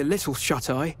afford me a little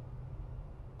shut-eye.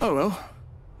 Oh well,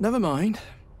 never mind.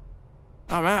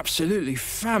 I'm absolutely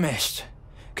famished.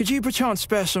 Could you perchance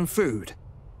spare some food?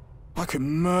 I could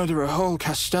murder a whole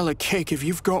castella cake if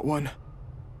you've got one.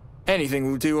 Anything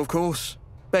will do, of course.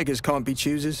 Beggars can't be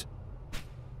choosers.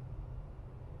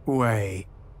 Wait,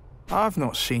 I've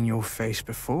not seen your face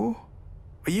before.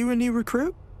 Are you a new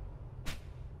recruit?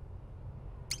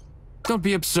 Don't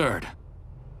be absurd.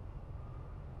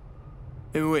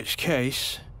 In which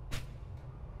case,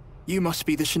 you must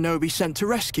be the shinobi sent to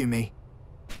rescue me.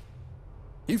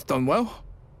 You've done well.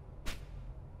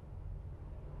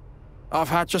 I've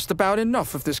had just about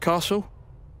enough of this castle.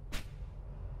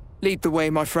 Lead the way,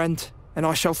 my friend, and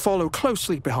I shall follow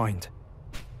closely behind.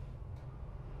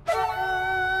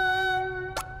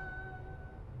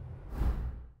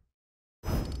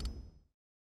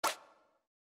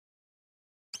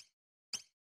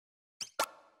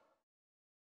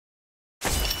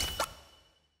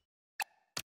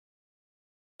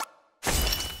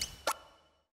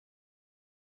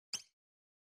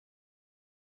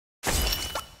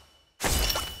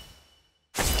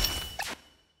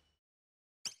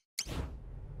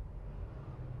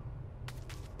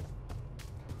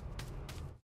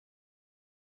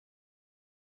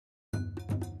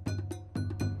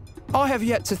 I have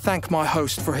yet to thank my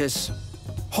host for his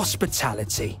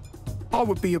hospitality. I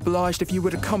would be obliged if you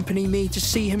would accompany me to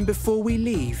see him before we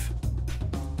leave.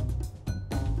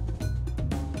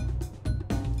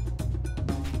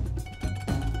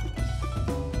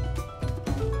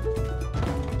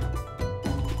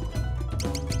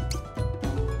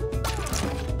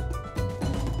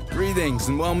 Greetings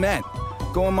and well met.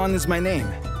 Goemon is my name.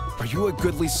 Are you a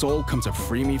goodly soul come to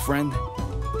free me, friend?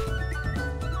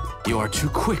 You are too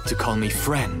quick to call me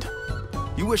friend.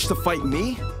 You wish to fight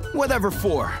me? Whatever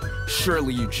for?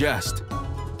 Surely you jest.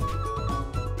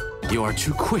 You are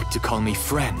too quick to call me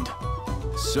friend.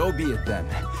 So be it then.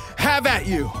 Have at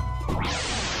you!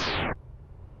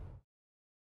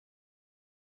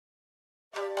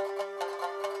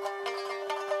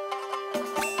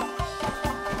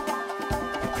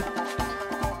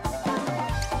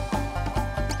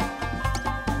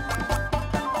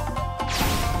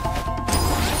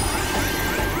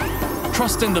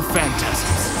 Trust in the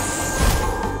phantasms.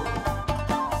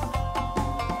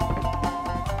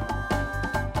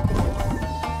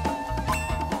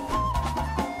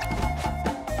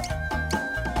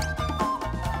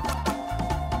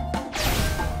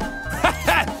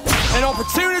 An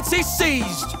opportunity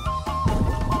seized!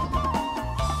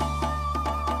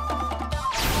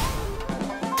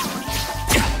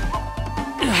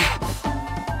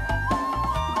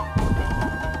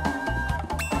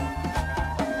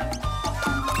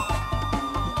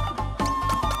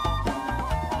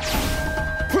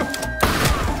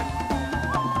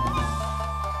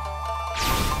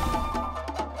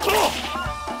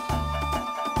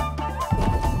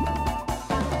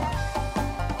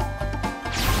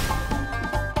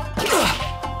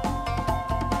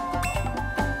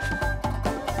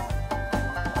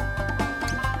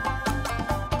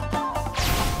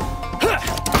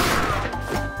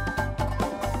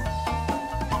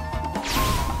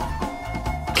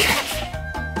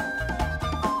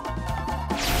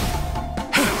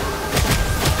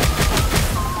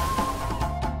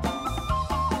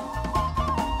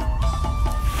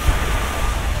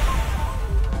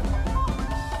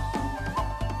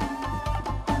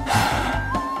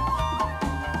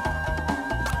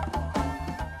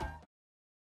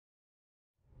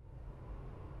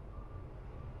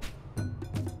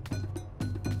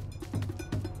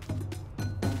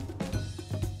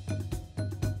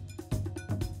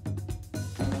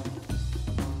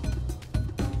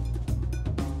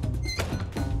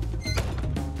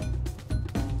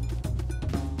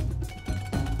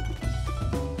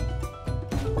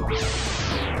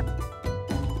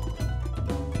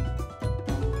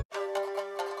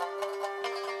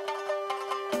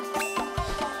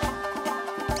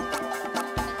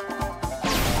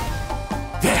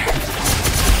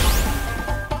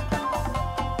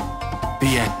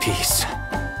 Be at peace.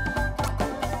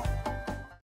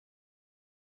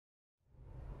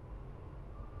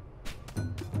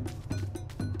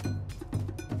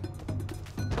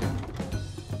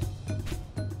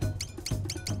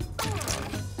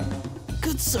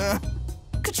 Good sir,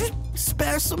 could you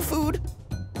spare some food?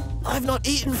 I've not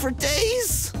eaten for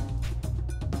days.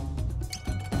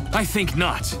 I think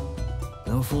not.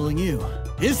 No fooling you,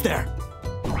 is there?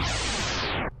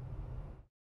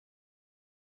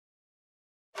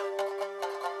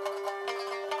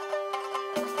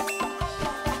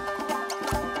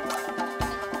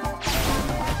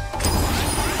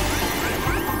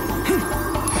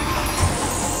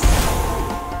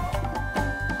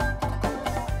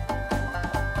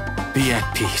 Be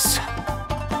at peace.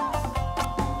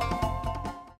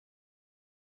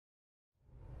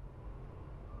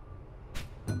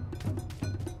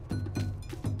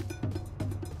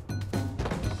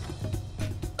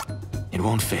 It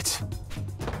won't fit.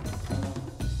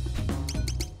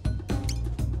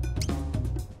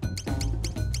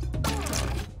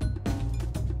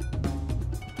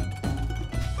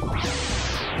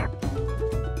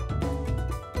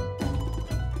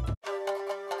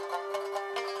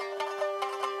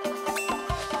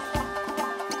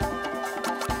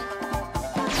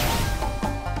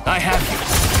 I have you.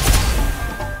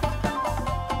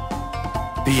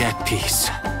 Be at peace.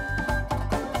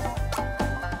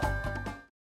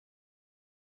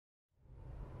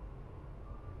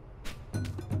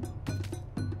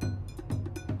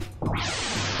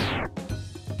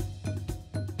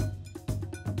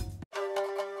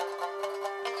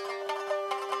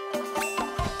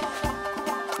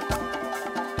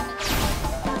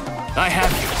 I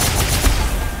have you.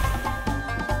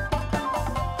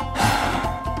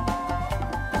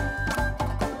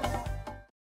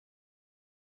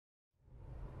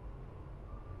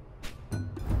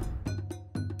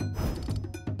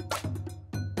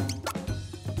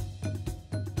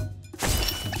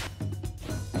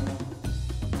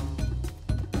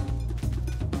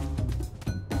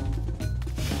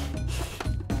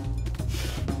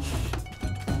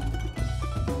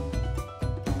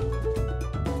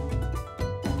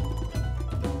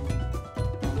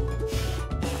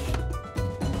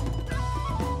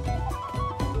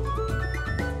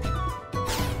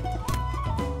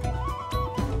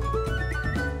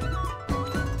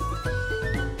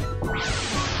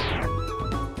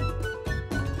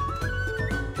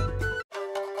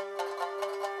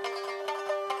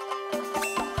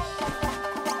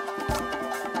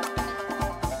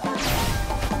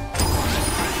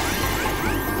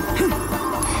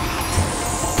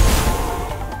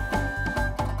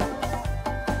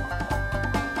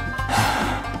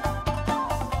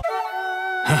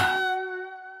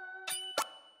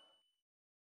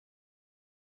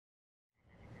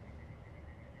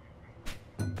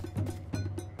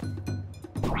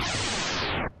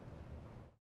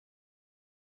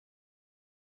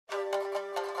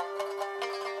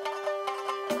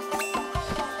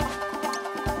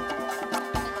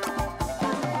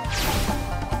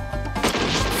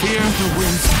 Fear the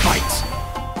wind's bite.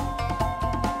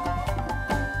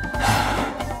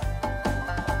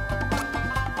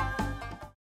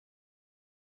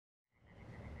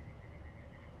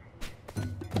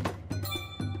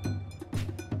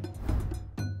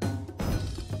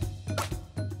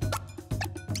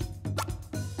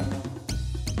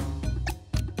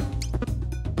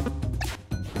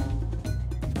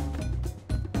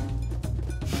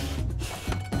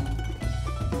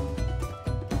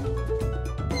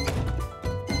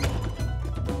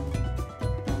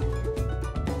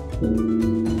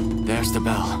 There's the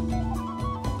bell.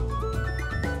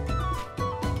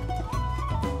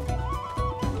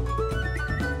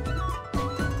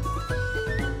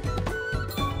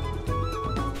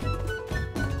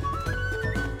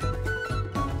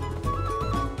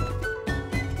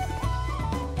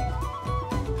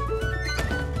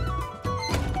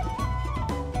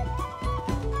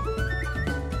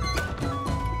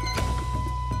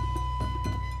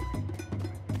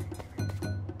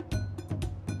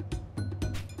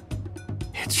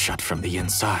 It's shut from the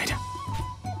inside.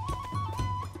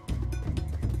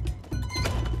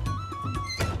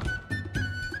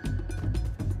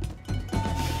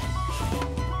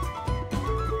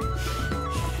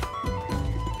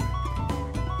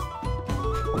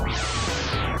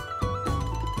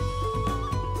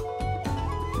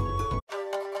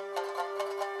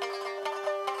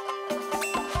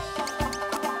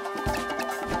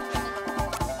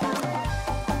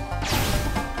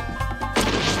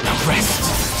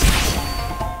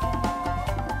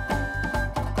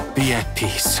 Be at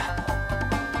peace.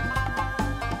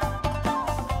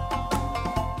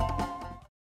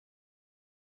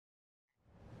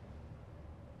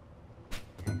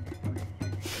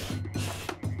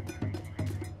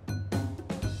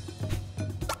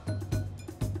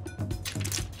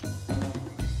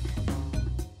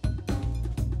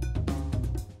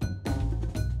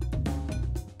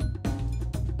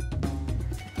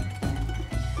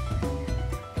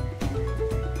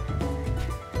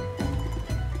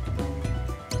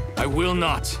 I will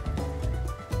not.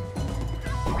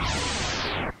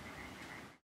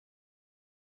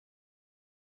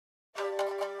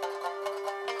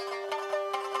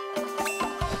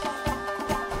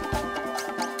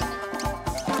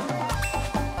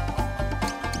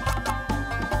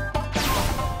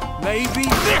 Maybe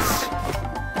this!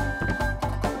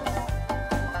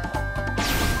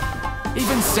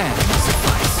 Even sand will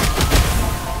suffice.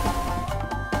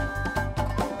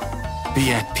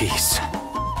 Be at peace.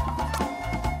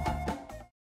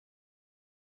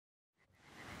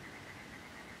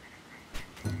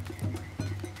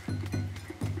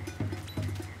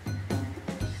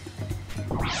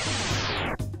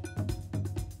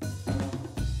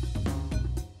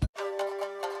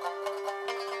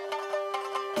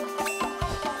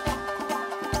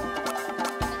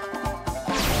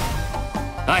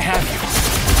 I have you.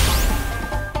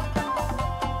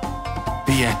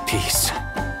 Be at peace.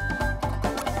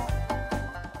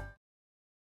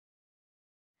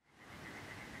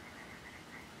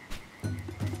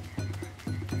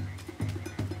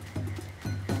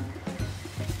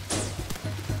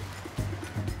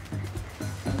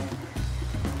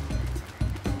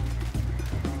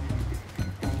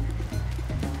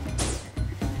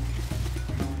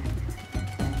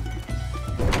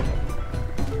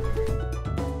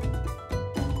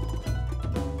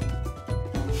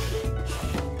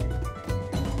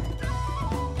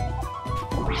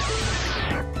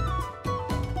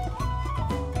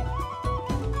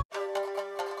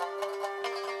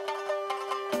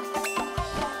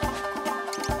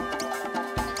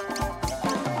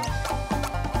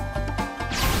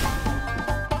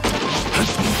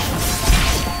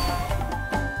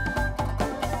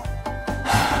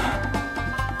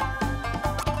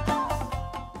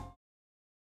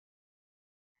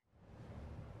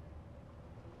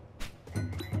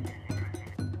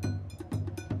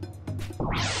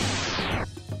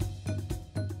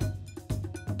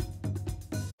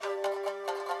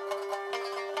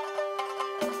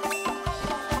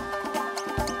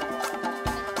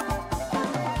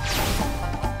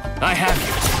 I have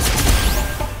you.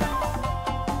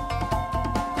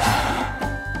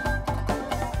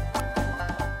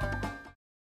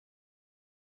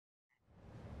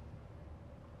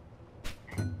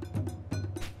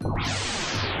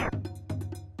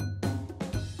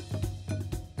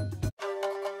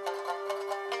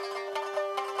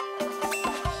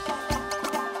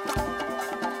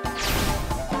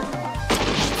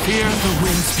 Fear the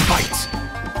wind's bite.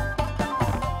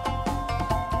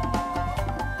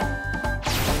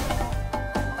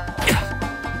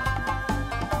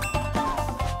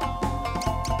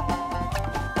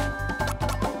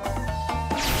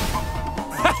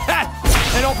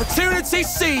 An opportunity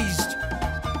seized!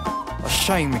 A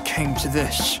shame it came to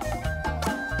this.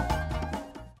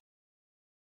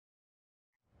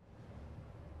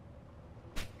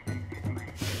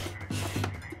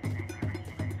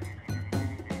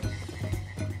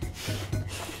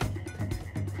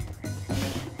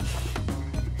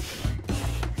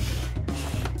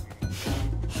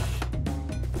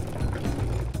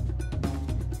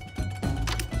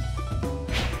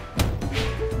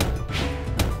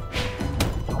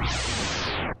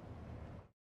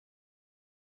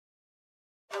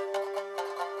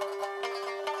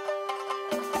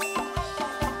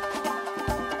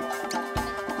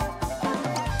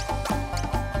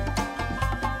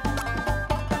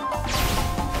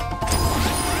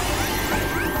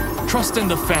 Trust in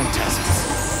the phantasms.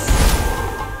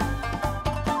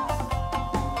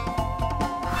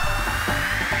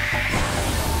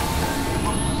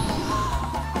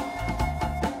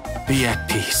 Be at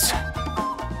peace.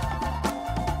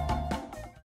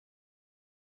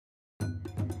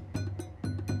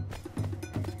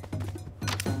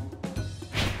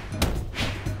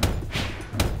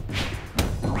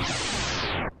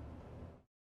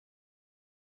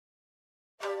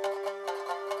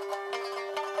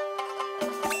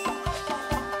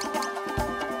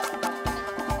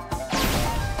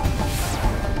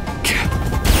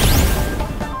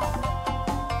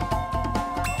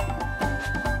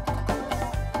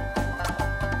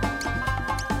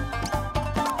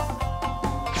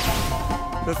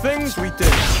 The things we do.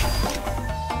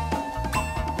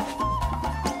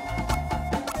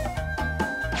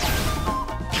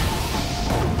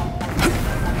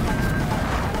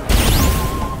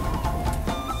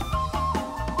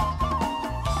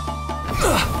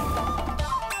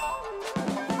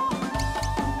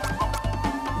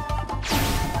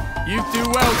 You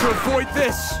do well to avoid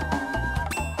this.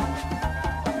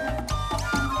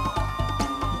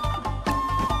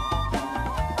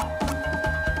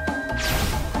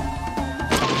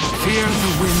 Fear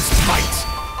the wind's bite.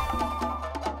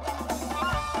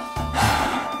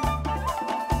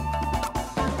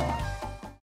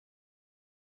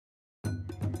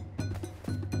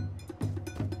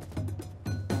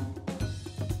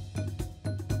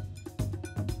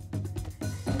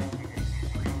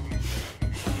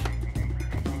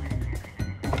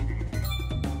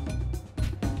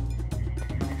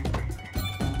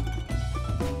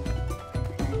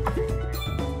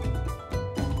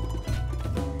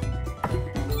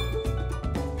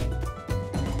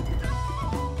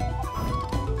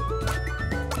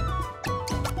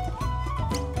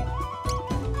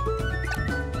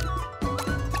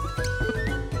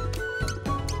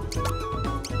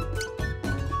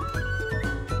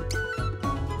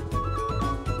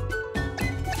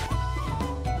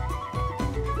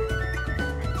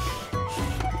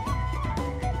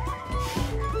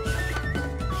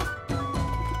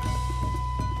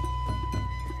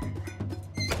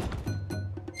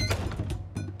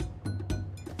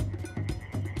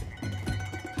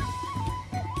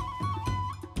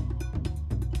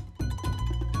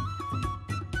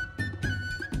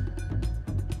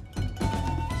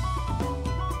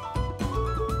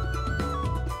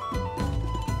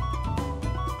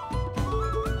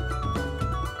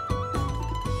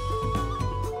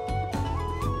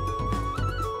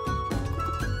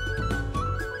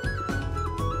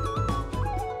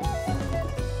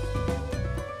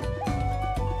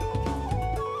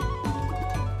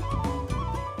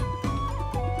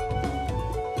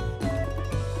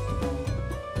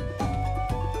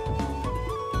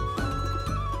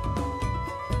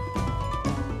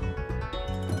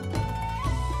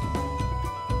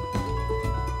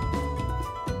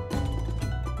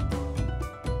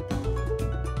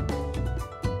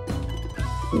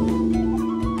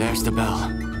 There's the bell.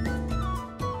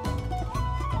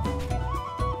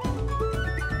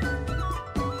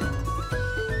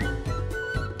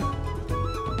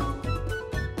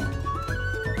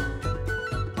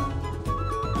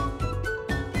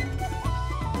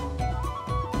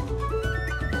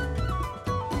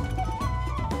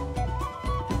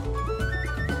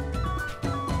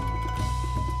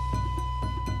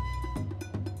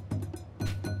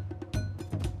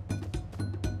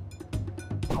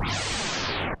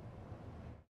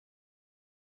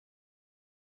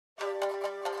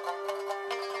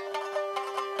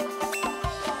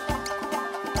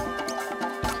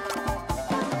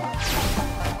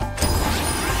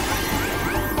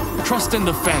 Trust in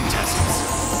the phantasms.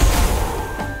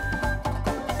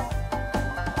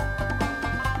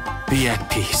 Be at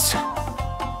peace.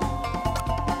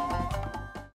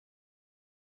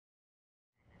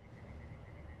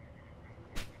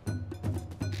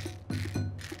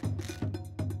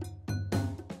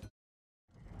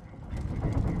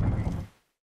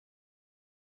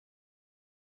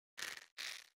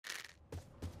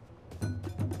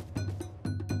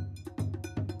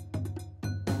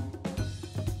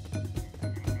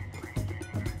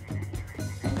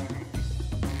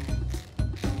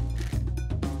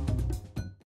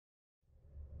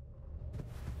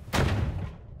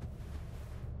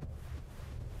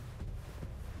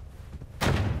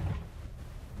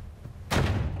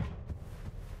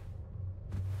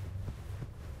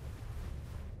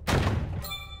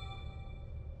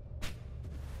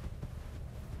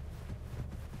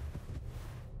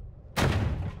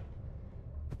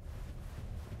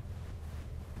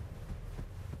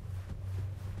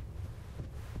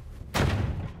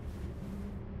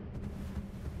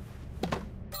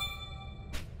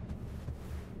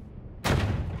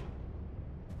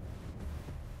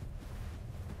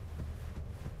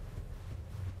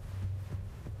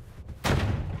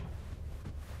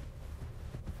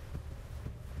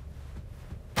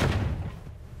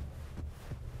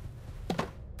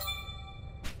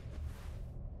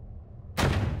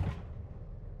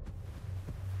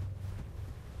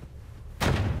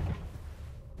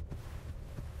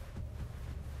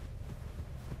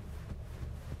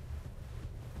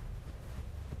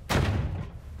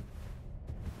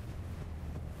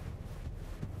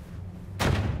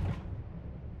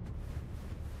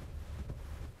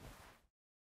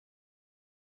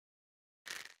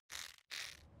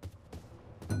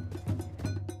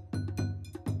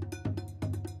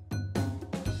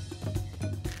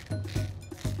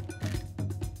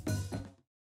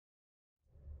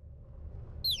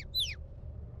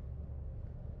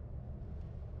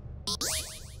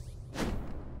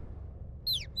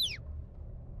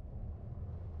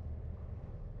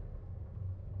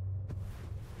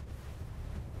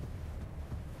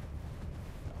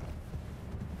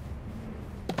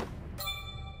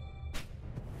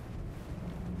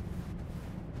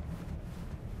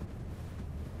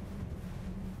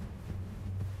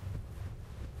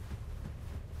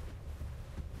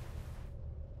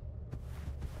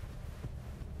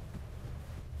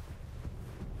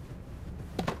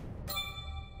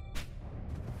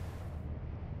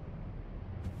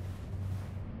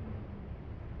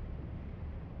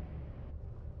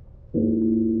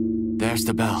 There's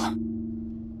the bell.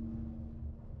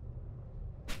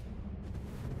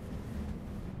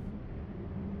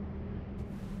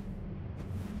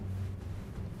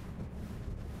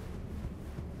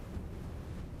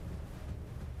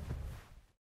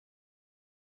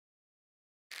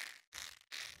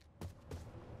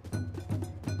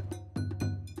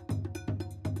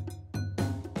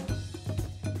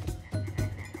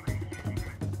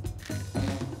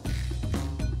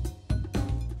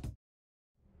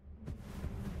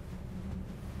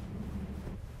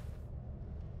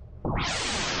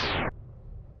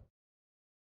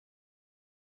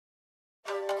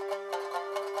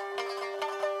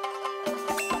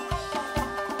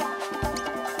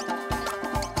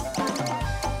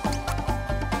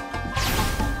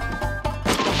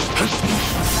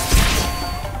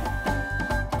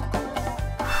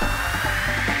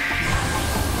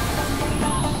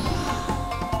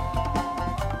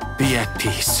 Be at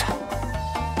peace.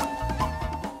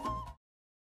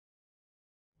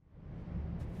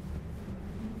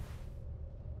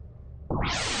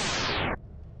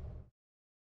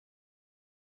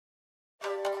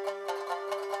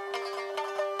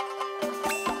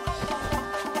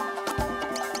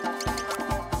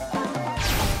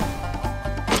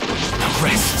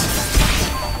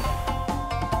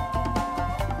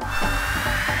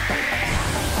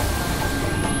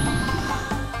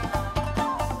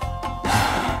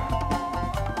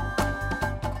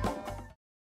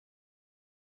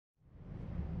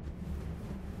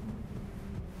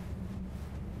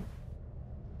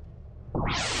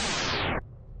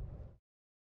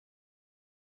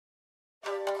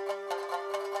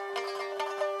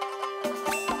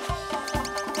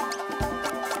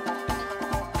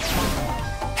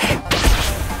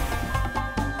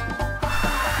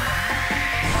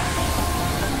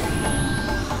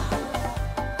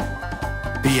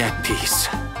 Be at peace.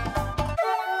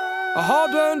 A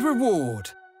hard-earned reward.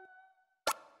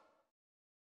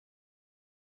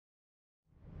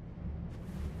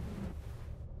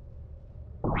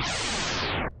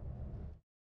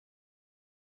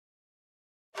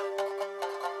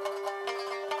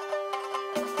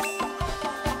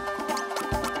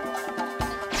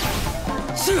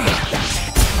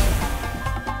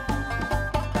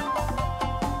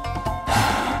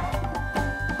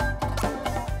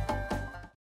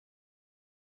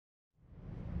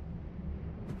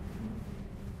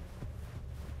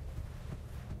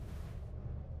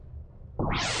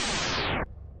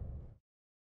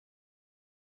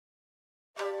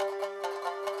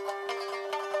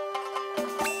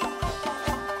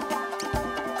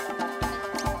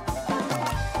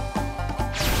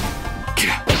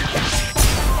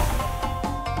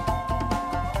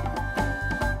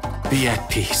 Be at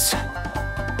peace.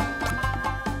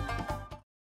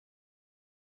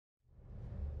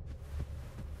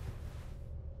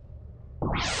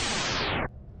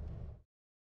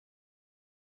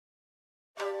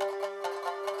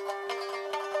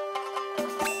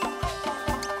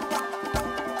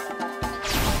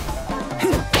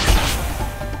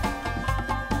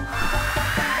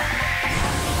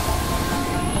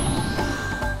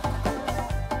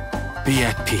 Be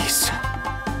at peace.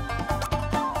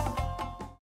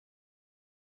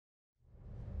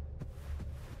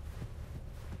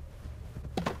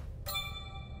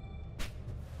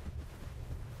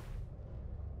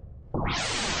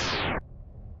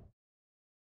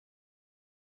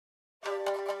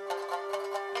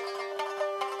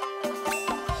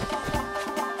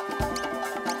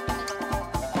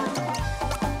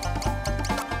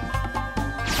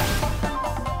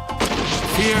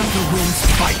 Fear the wind's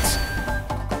fight.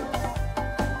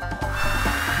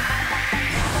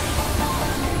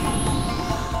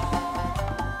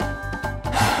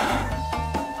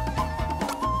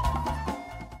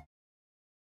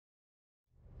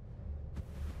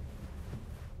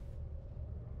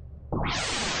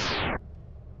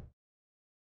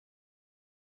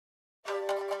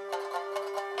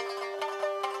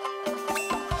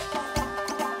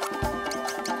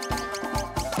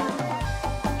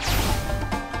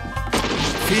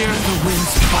 Fear the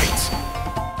wind's fight.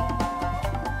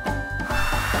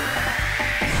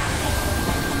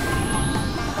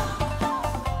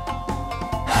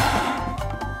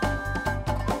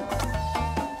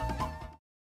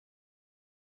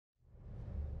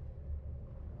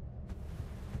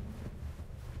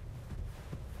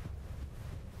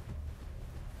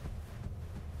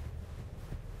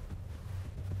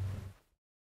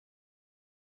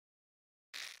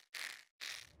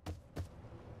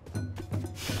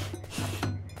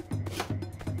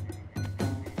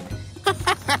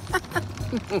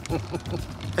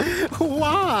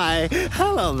 Why,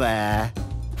 hello there.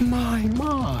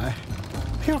 My.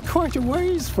 You're quite a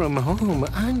ways from home,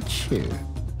 aren't you?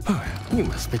 Oh, you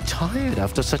must be tired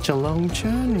after such a long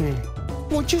journey.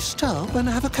 Would you stop and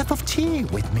have a cup of tea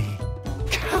with me?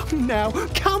 Come now,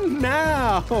 come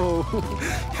now.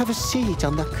 Have a seat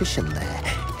on the cushion there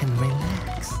and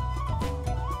relax.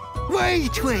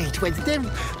 Wait.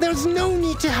 There's no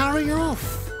need to hurry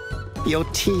off. Your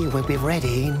tea will be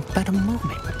ready in but a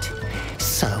moment.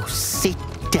 So sit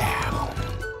down.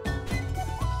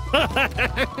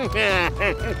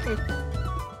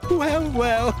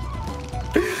 Well.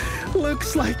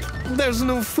 Looks like there's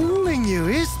no fooling you,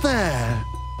 is there?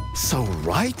 So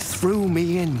right threw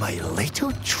me in my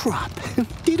little trap,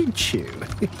 didn't you?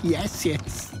 Yes.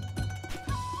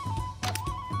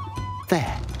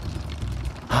 There.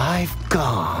 I've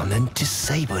gone and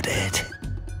disabled it.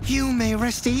 You may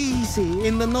rest easy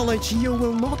in the knowledge you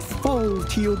will not fall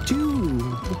to your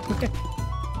doom.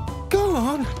 Go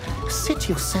on, sit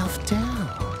yourself down.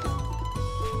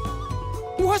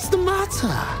 What's the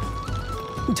matter?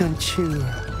 Don't you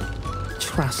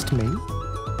trust me?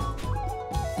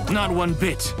 Not one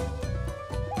bit.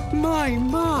 My,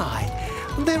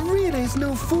 there really is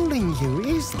no fooling you,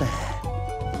 is there?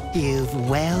 You've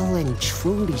well and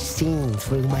truly seen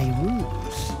through my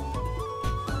ruse.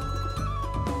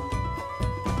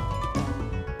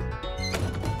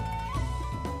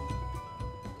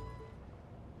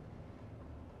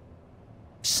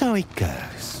 So it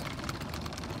goes.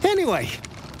 Anyway,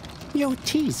 your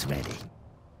tea's ready.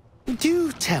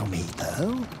 Do tell me,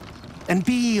 though, and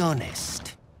be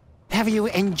honest. Have you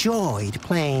enjoyed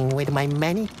playing with my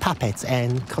many puppets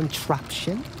and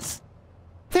contraptions?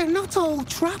 They're not all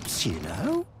traps, you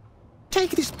know.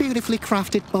 Take this beautifully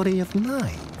crafted body of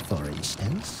mine, for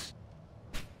instance.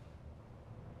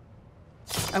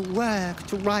 a work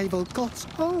to rival God's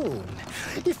own,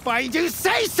 if I do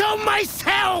say so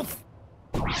myself!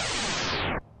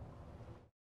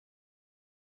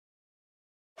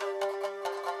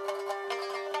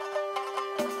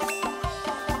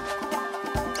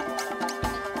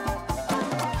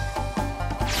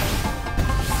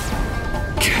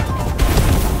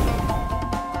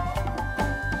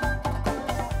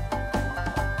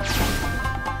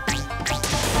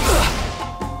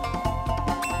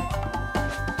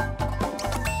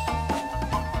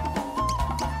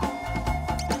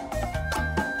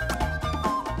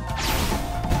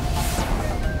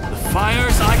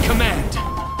 Fires I command.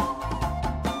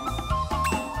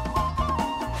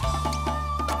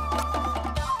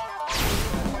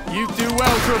 You do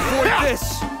well to avoid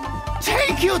this.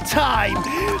 Take your time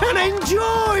and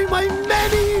enjoy my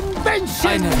many inventions!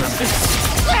 I never...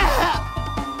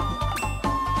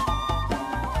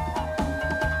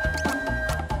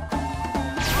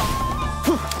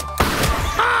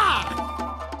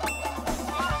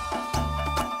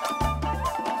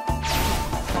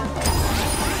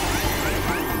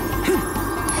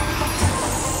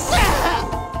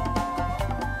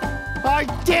 I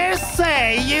dare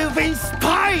say you've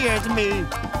inspired me!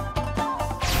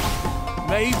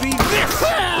 Maybe this!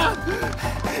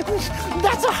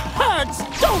 That's a hurt,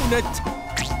 don't it?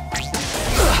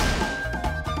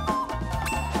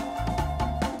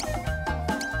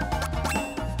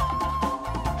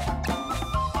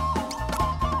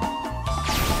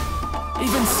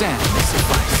 Even sand may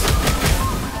suffice.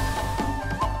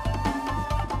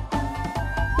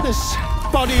 This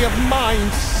body of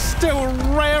mine's still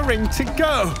raring to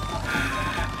go.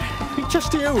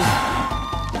 Just you.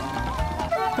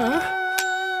 Huh?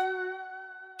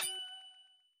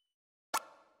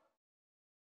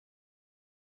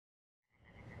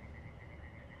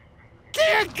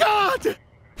 Dear God!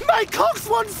 My cogs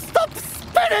won't stop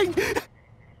spinning!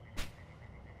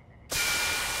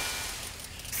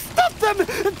 Stop them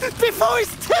before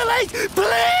it's too late,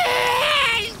 please!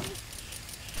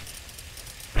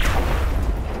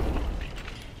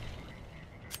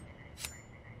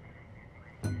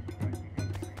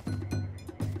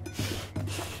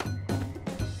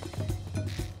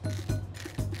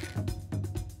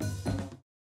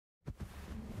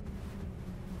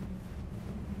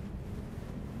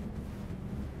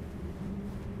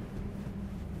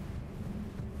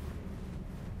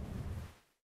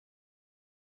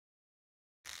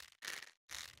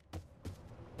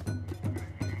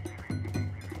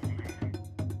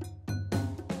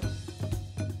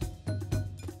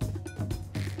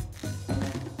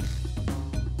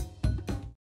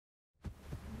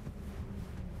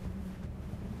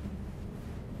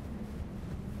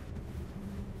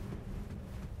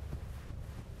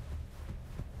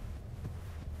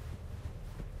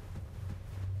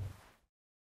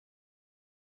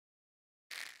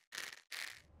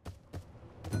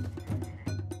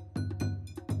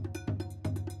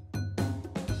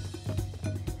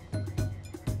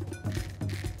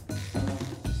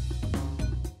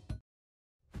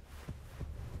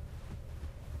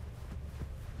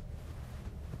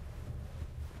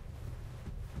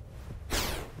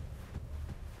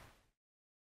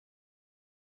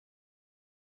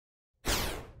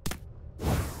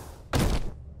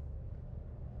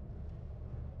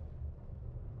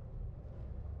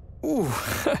 Ooh,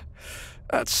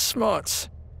 that's smart.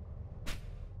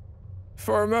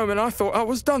 For a moment, I thought I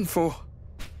was done for.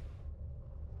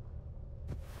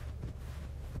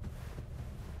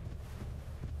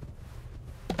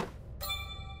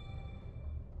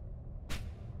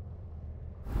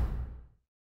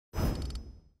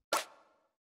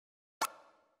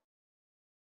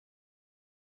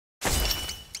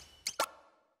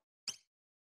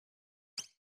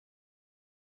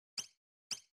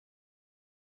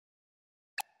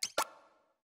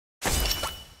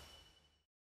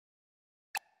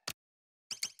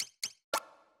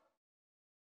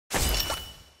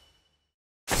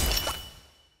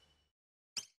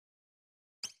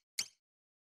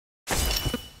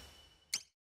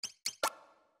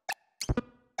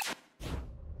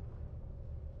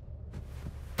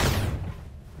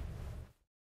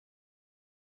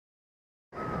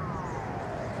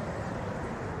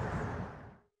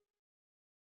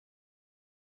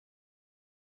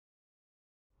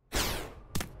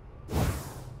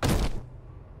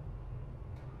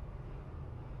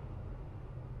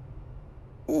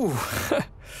 Ooh,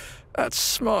 that's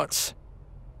smart.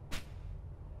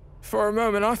 For a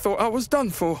moment, I thought I was done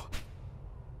for.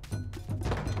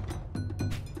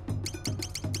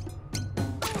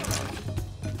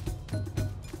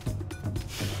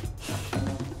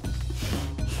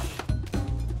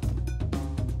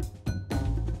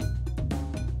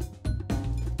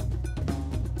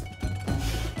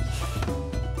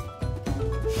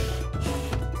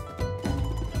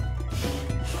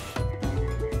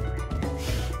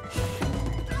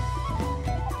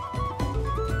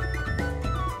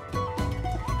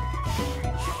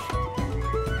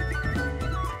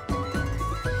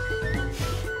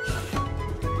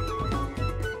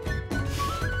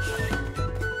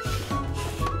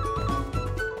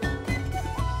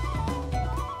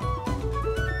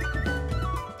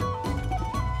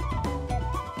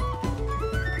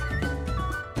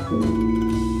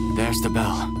 There's the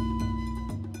bell.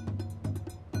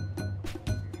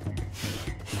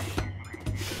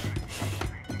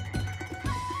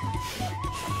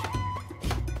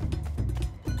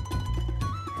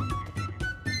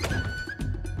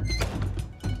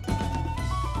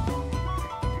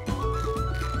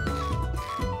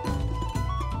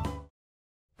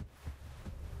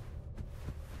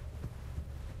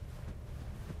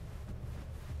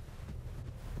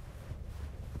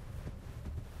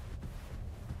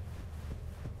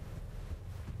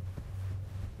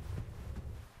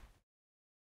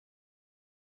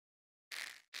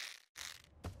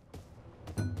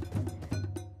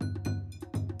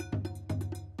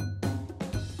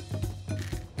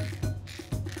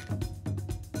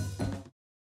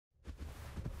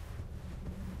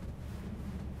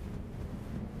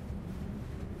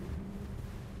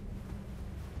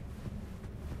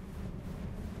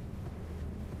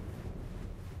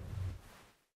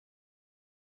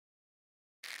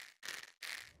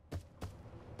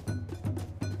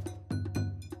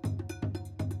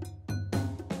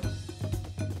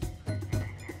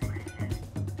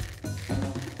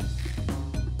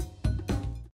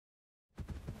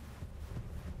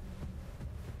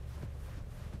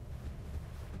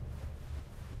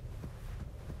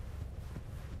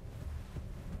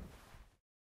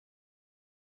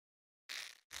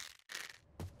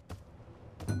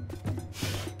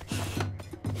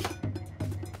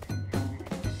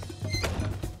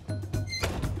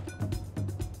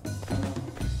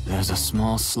 There's a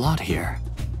small slot here.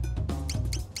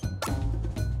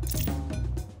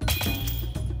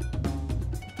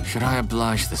 Should I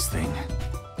oblige this thing?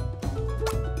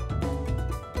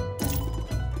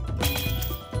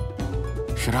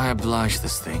 Should I oblige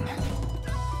this thing?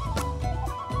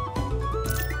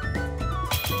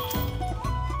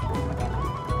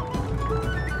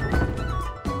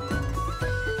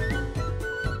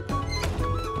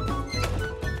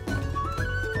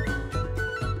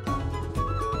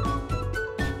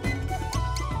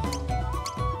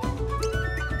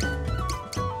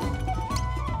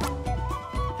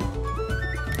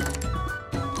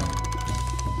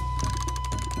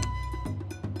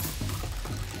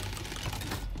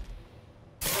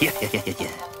 Yeah.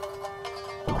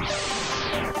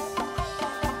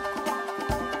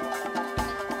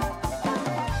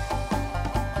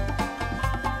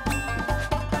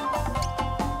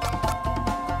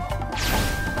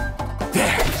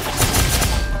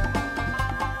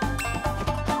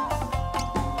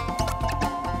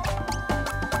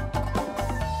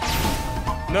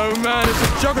 No man is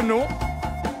a juggernaut.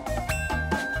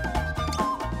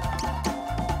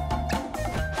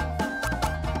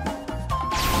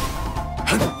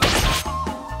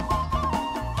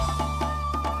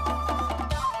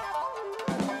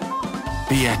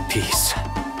 Be at peace.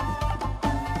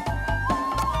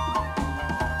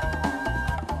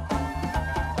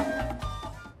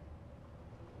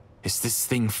 Is this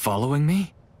thing following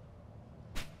me?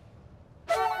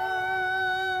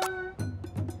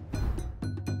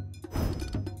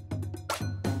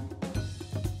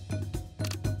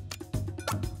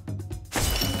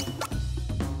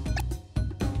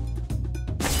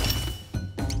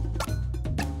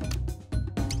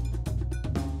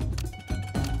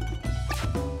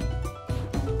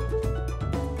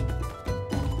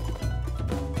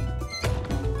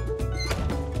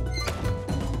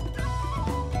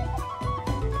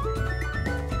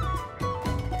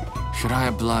 Should I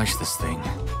oblige this thing?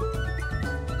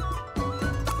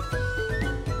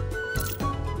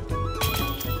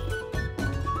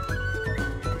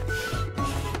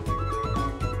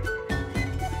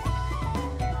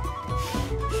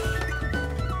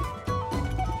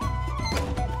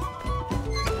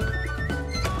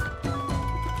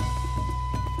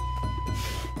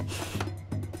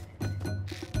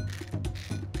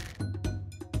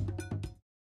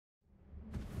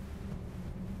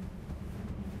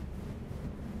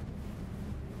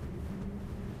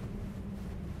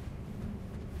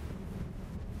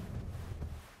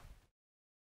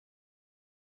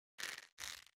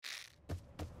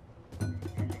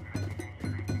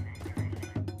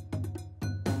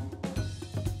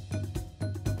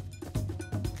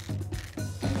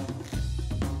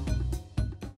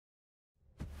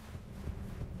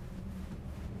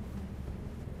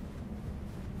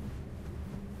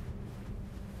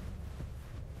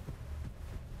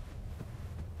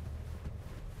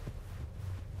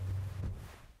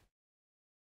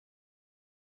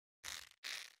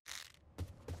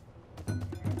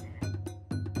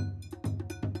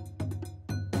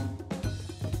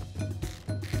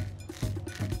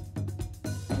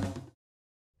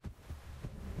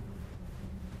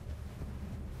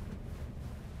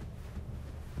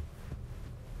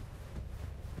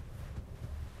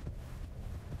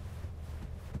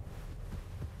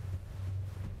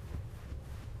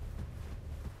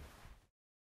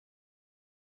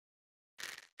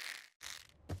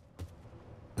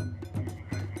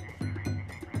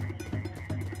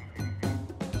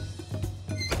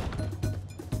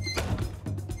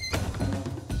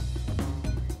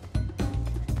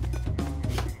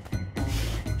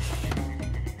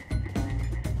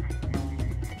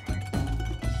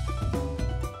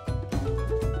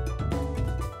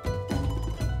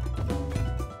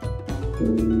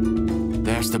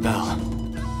 There's the bell.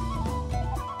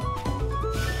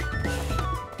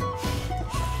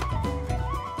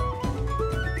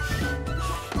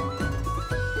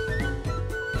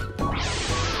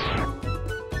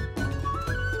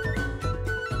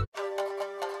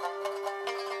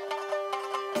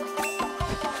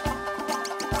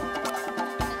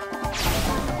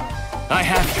 I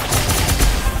have you.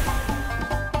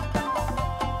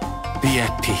 Be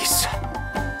at peace.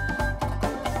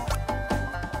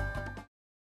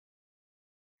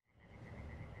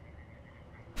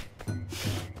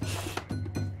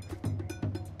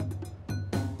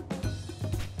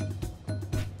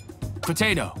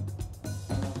 Potato.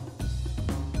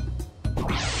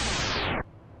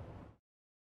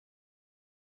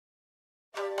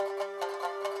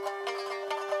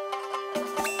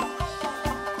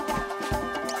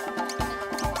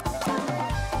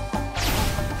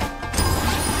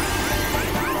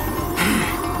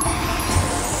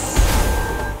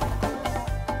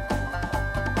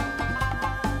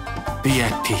 Be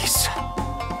at peace.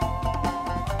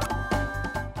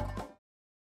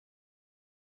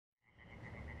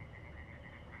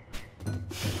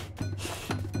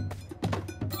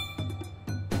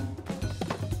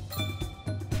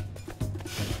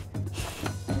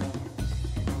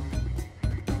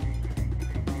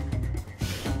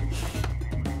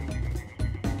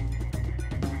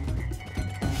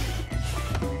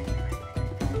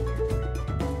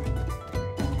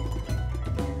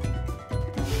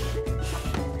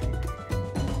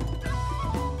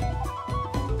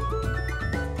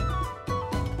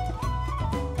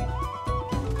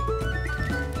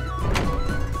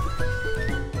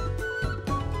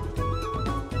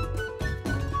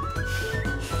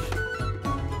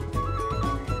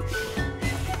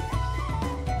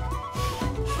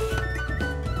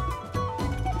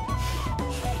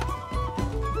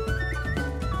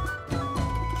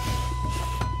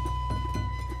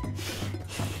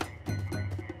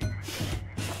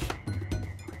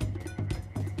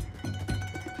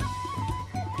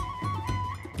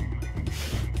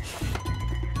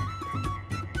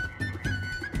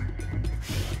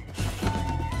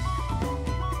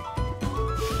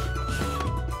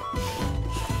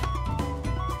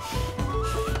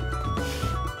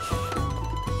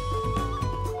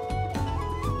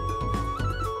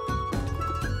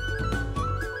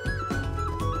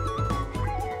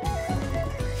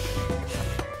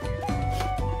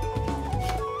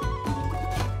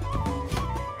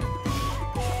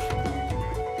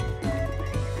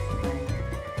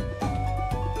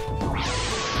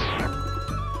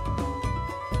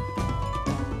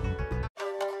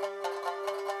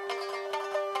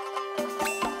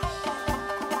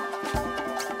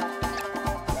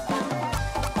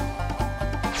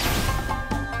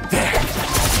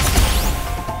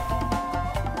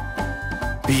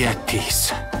 Be at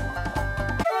peace.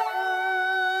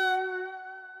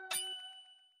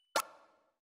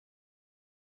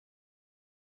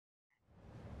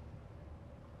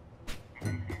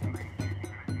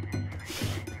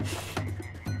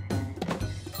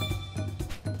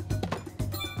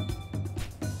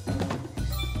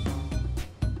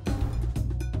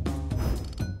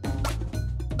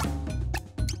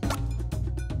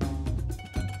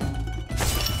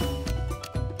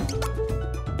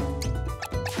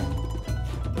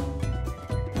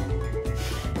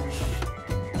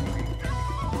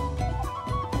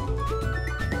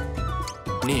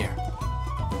 Near.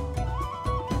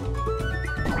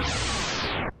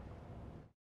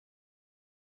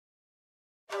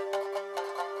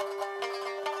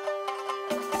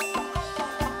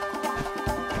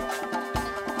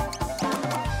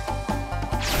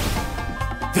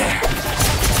 There.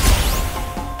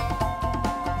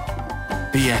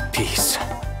 Be at peace.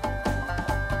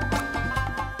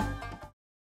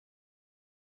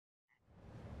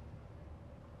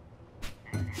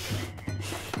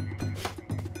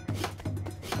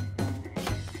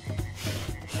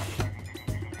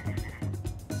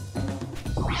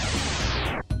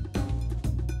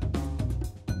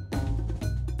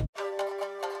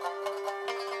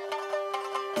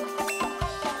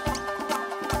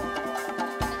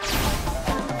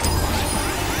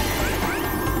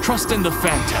 Trust in the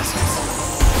phantasms.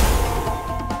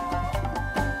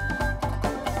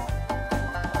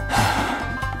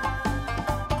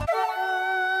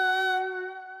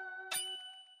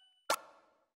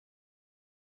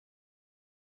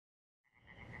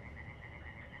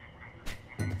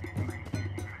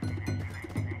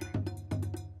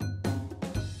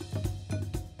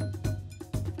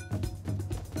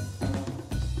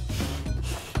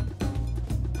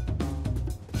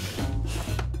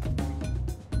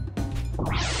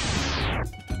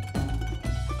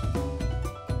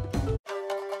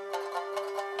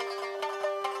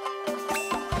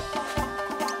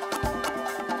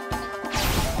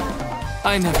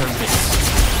 I never miss.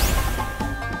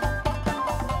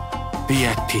 Be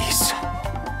at peace.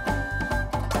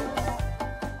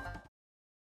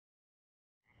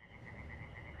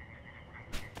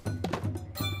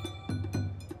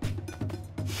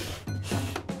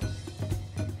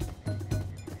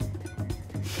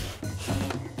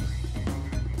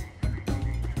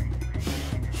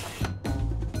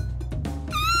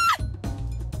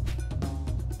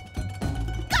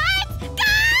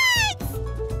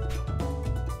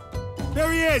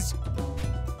 There he is!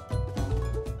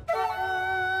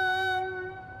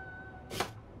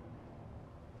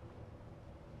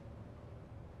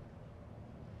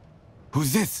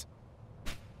 Who's this?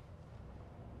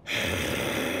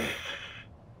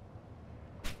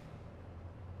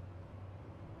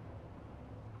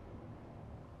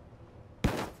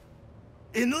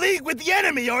 In league with the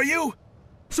enemy, are you?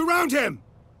 Surround him!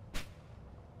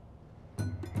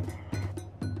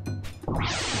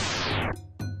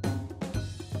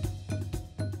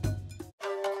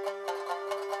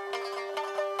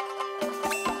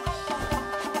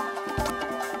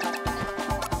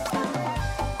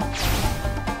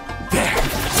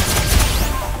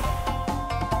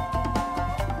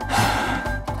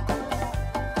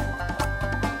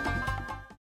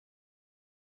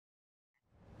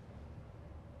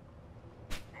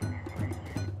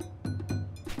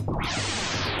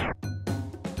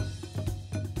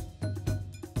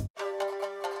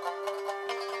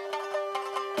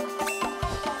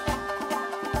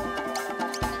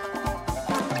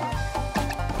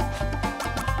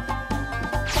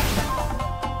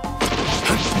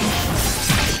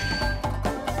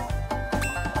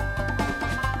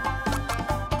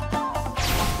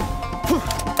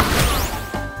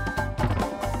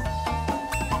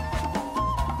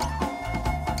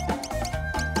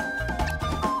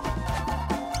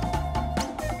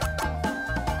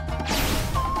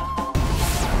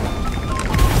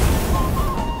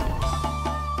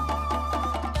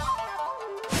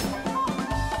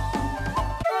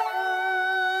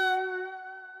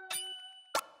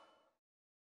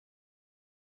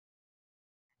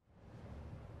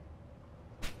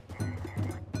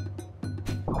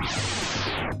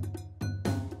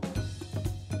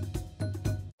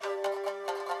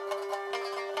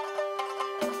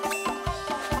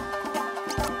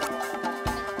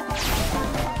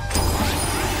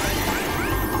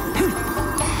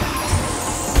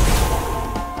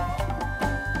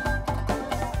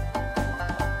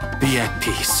 Be at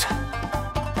peace.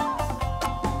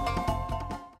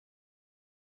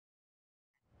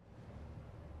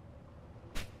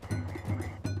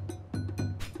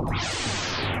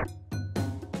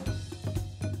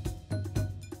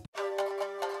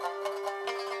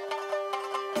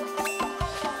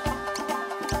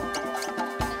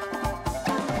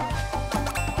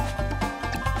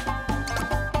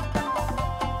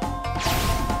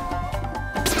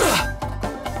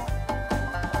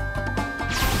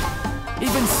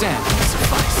 Even sand can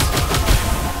suffice.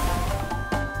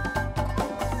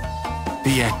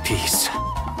 Be at peace.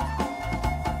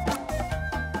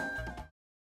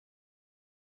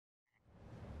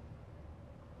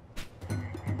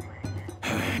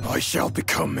 I shall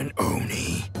become an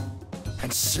Oni,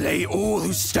 and slay all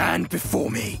who stand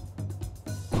before me.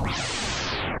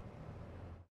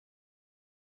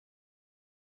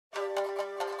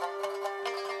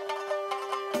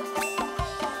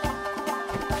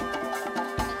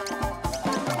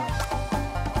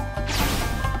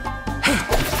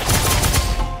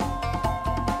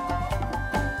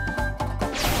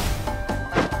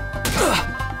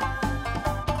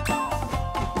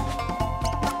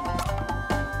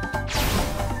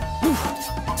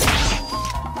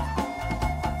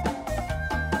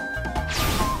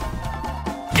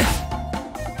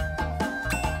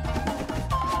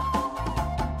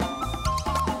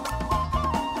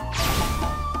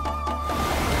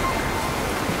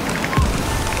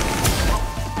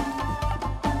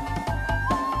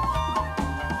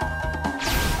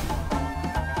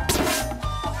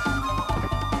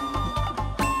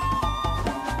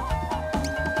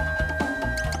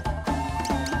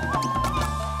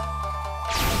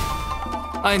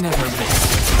 I never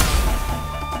miss.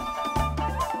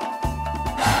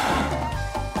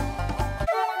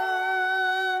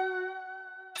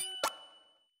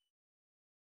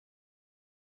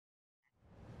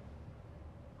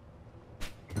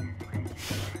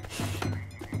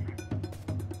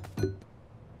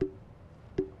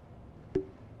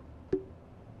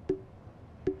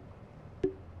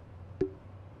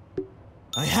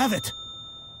 I have it!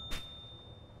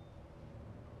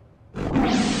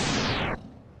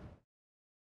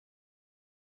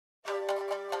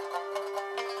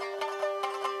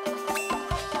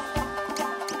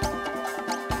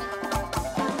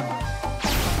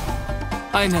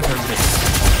 I never miss.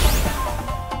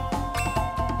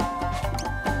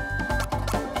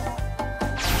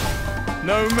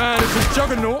 No man is a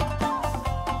juggernaut.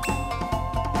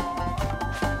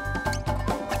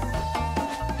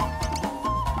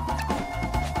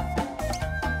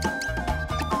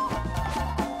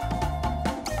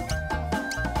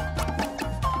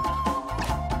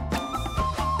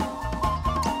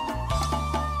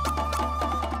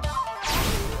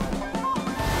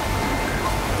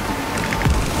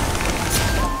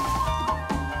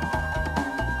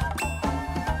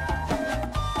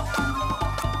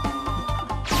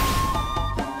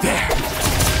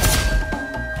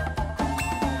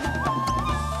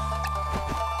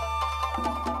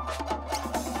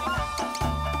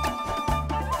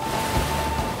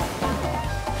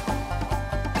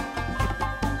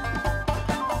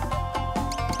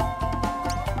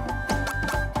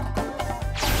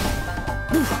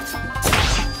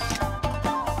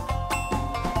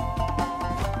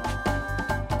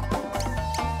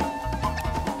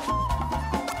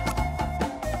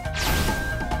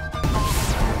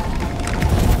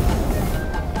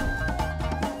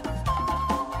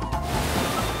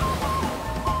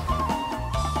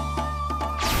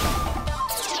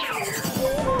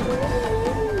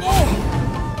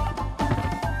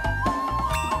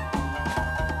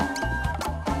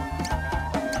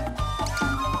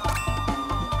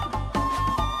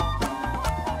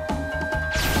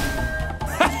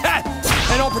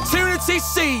 Opportunity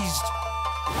seized!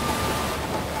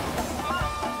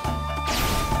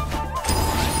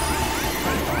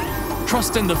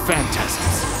 Trust in the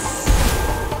phantasms.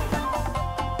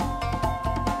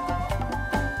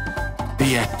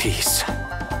 Be at peace.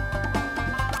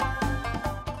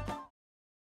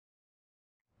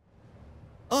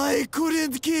 I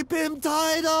couldn't keep him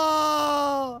tied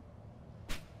up!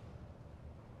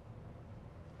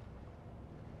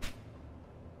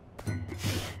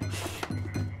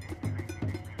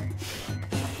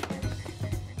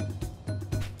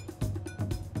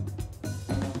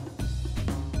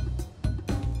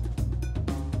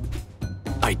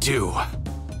 I do.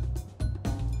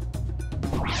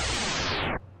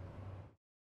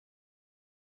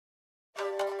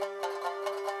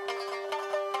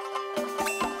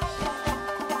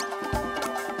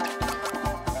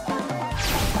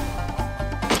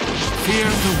 Fear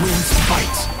the wind's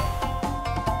fight.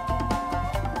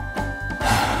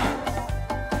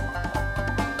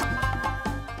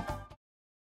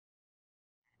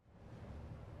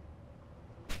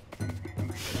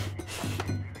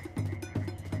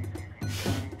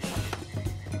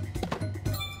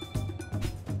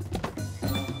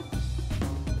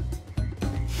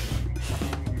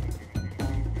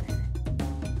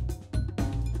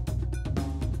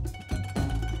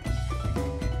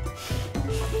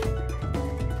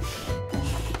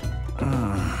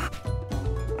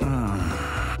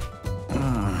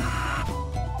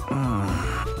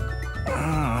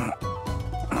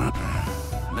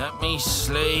 Let me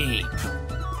sleep.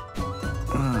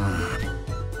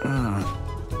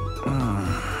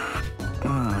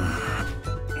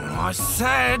 I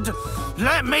said,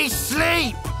 let me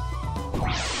sleep!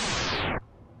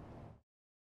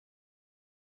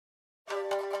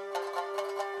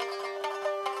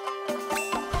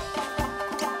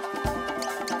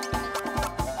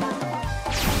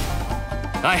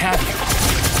 I have you.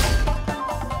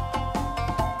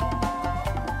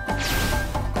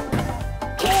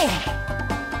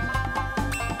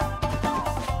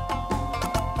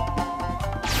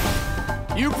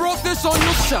 You brought this on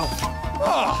yourself!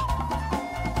 Ah.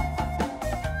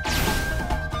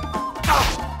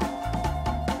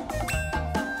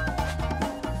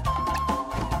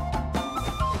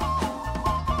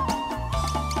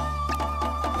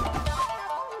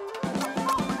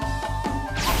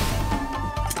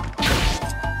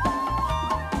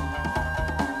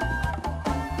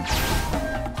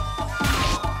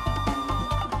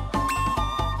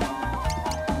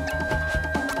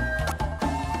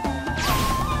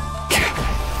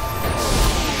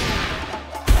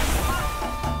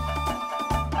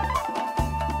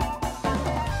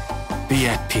 Be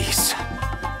at peace.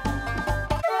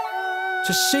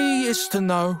 To see is to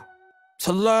know,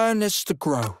 to learn is to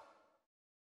grow.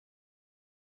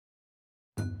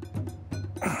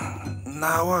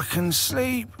 Now I can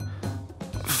sleep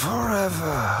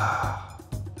forever.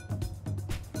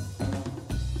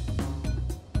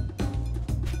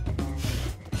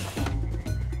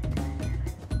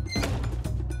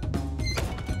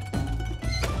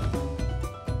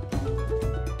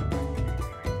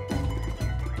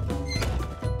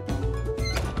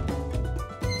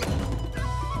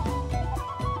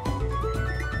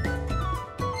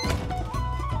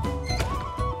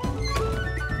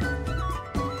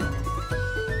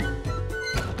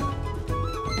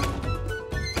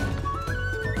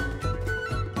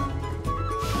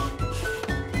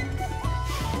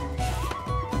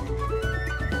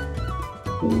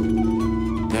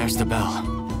 There's the bell.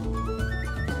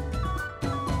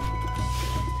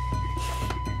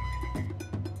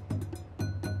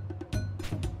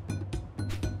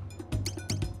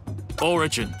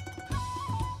 Origin.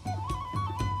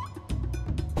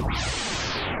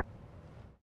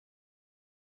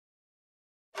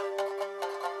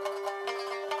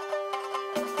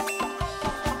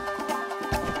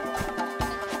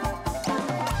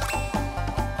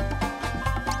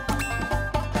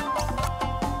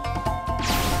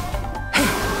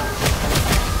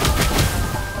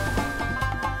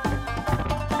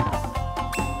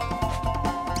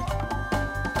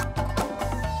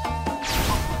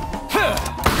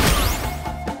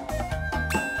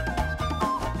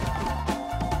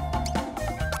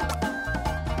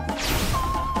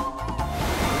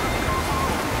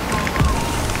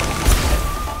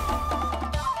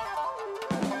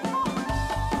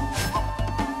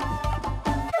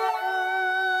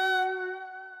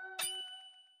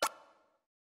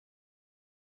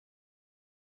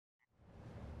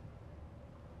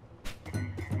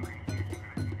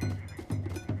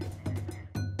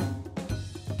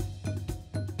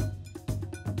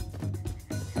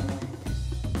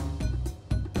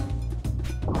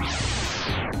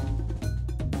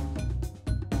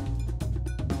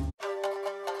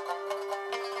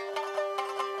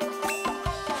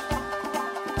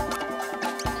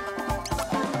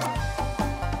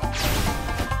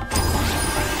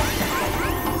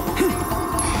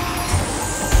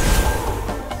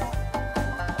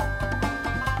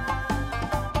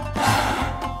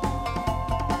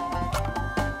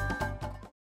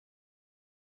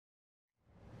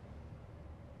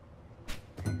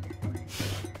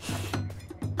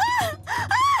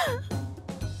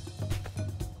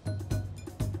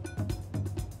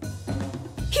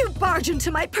 You barge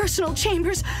into my personal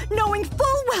chambers, knowing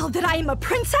full well that I am a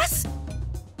princess?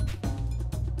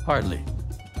 Hardly.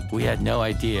 We had no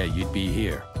idea you'd be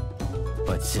here.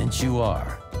 But since you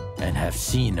are, and have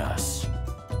seen us,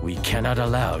 we cannot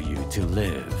allow you to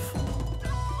live.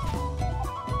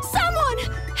 Someone!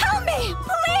 Help me!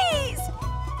 Please!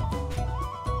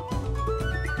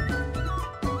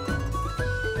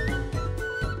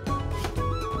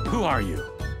 Who are you?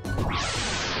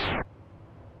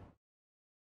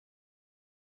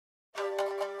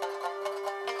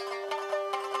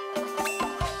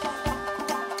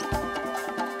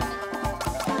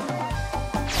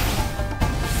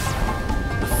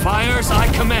 Fires I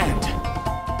command!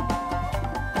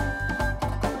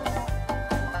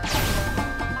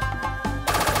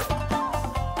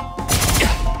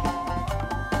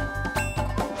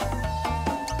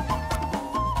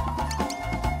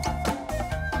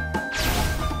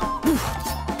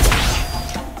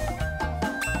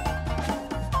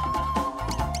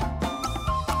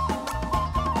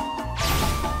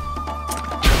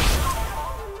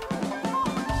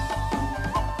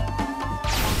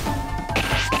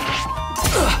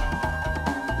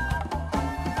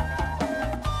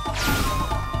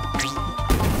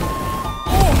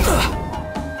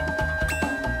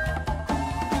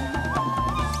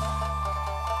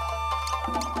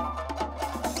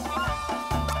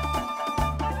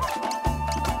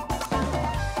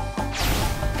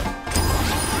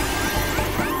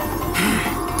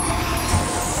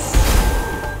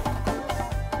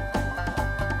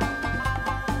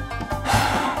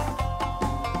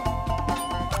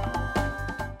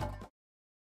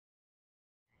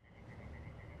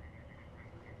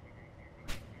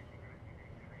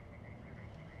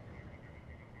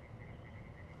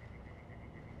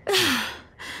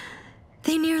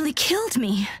 They nearly killed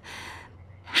me.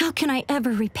 How can I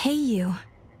ever repay you?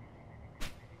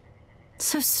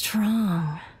 So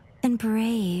strong and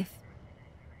brave.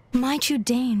 Might you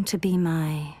deign to be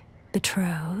my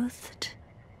betrothed?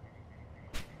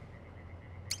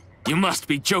 You must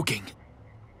be joking.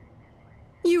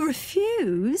 You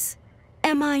refuse?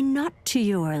 Am I not to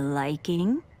your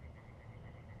liking?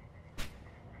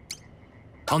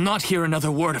 I'll not hear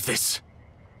another word of this.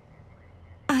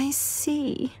 I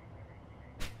see.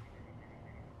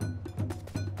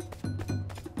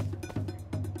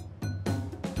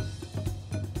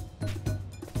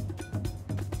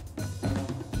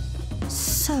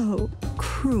 So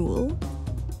cruel.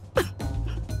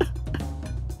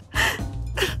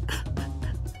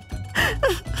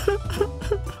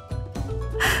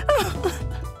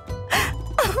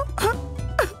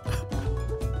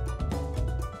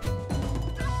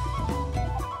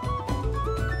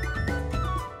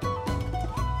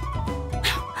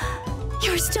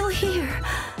 You're still here.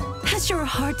 Has your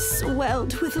heart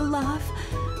swelled with love?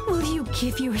 Will you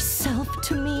give yourself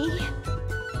to me?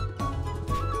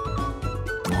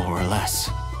 More or less.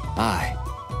 Aye.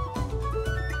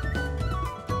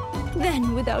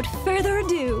 Then, without further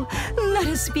ado, let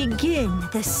us begin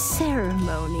the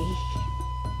ceremony.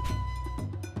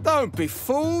 Don't be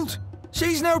fooled.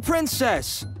 She's no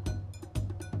princess.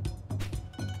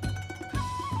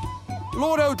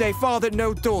 Lord Ode fathered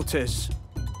no daughters.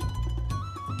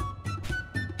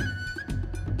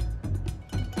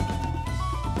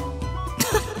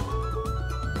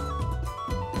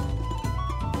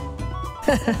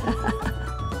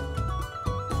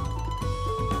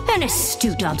 An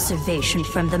astute observation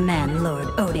from the man Lord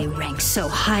Ode ranks so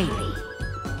highly.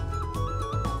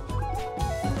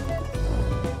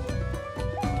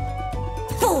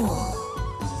 Fool!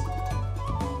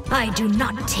 I do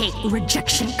not take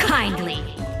rejection kindly.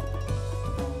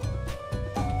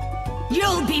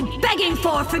 You'll be begging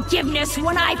for forgiveness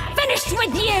when I finish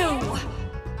with you!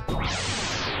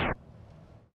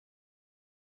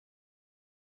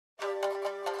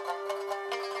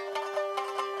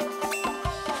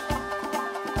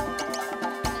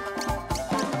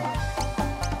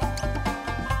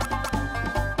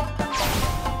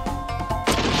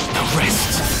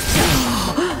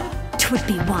 Twould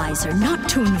be wiser not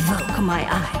to invoke my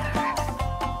ire.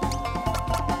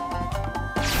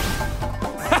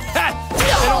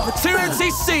 An opportunity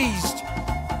seized!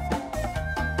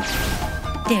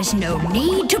 There's no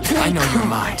need to play I know coy. your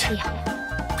mind.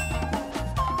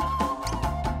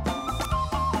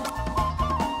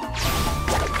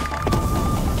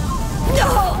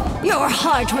 No! Your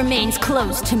heart remains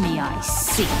closed to me, I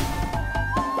see.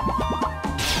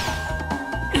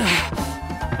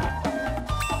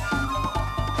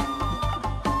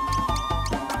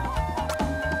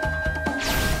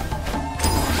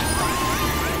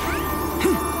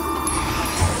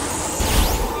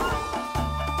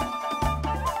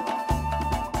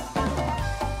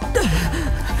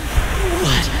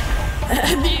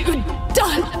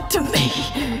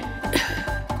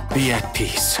 Be at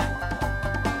peace.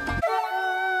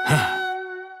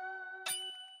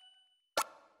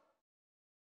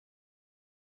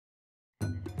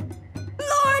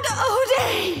 Lord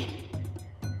Ode!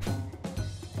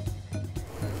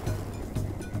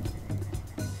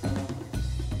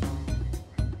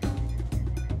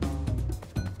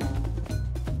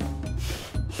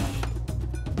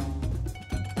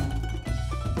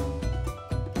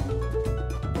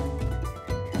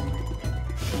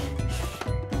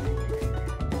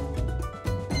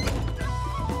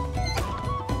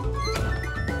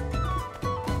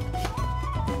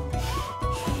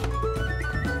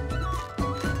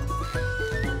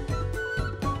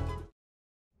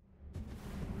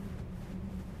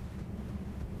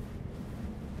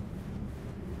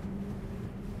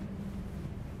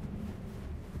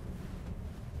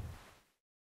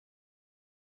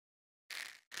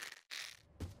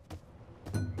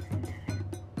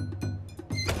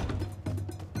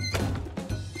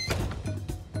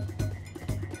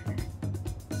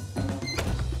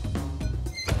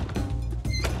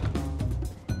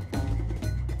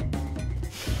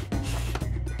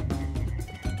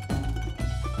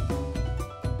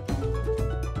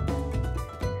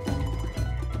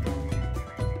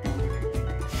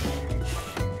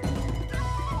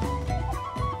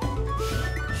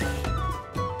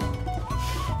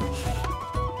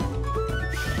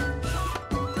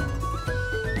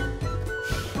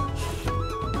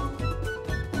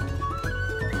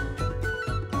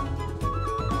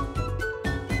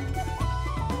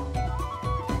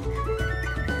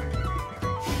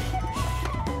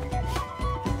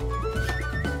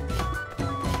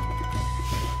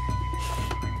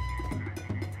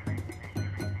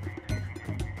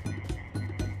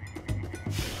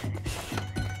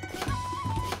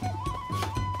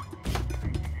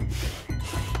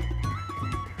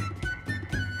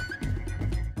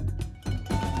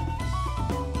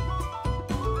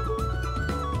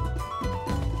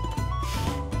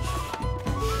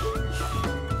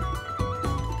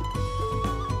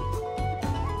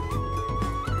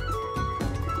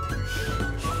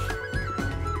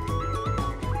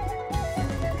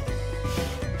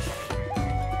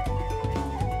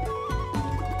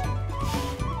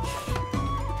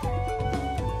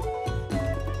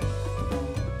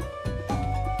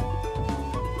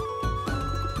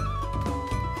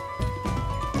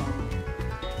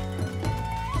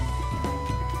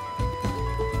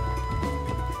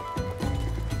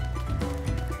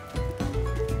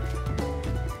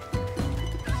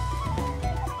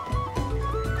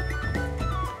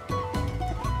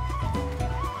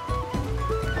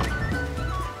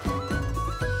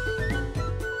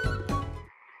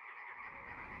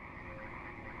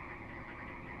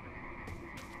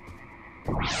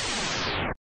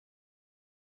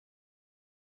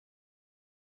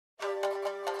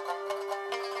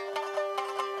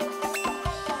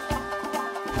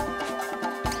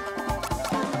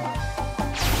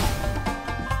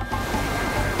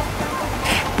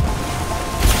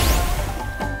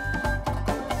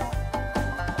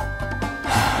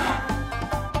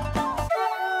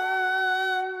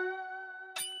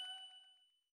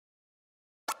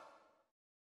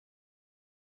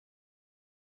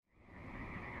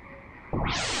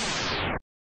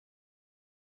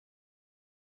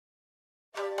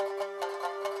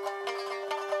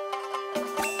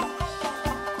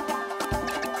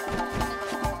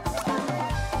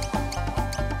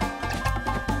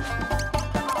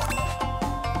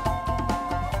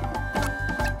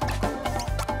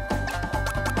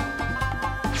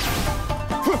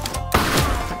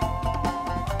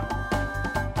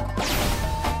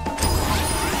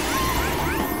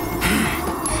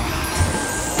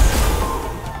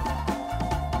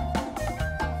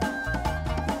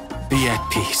 Be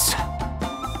at peace.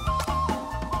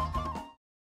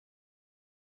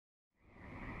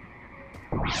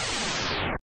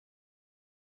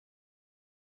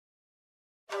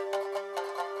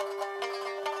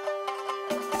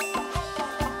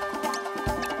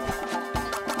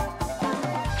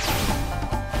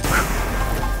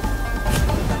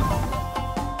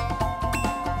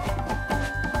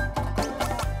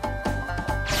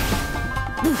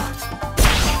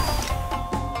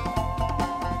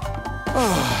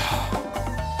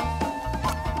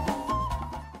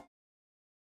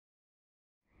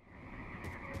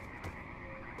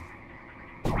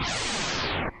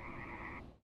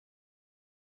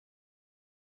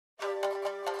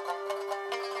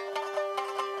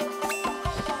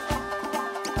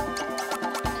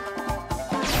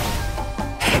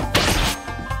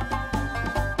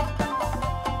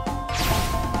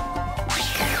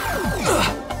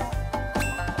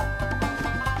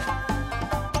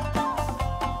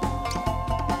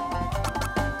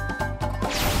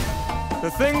 The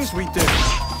things we do.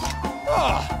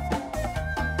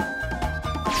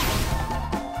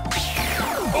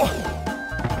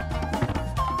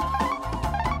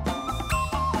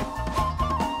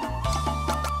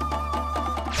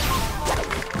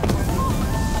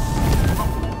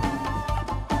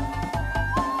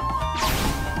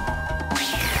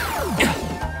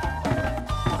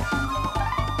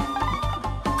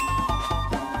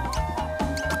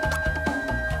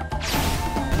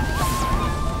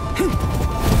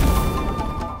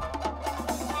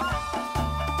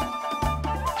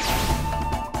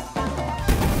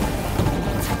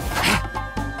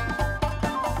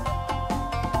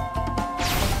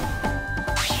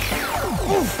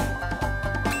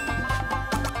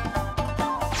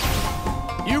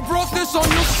 You brought this on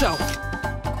yourself!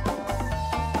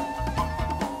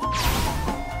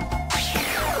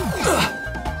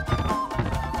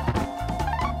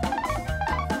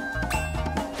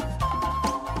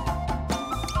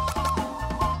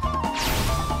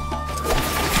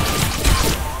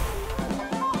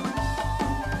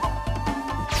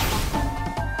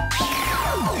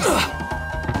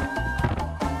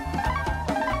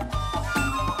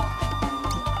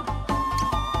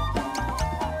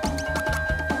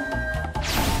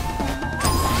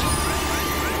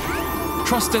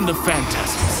 Trust in the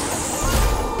phantasms.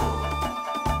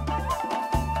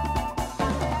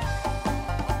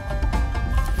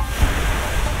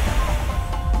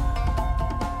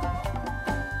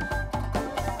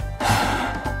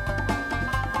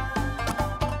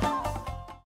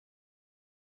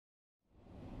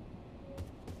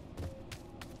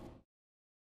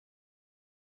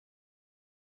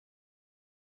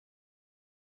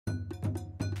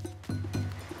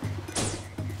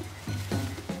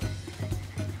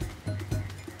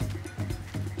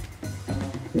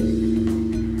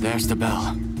 There's the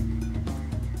bell.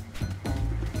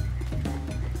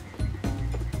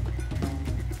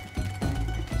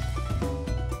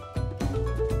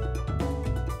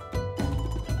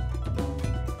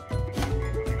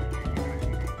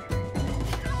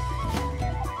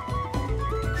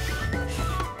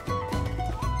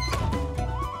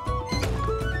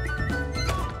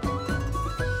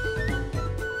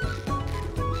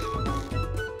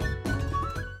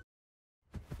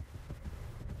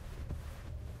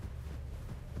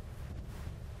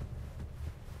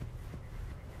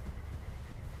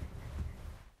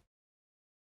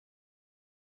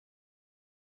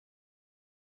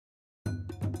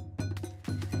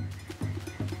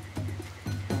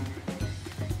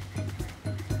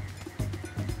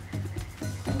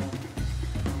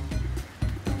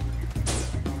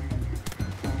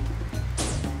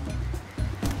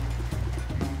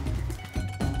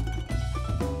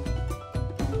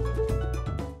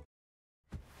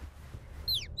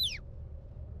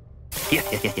 Yeah.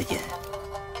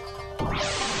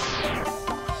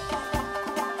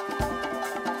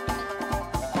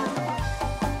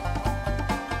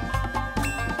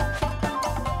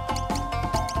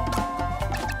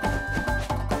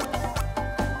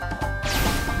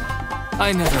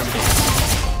 I never miss.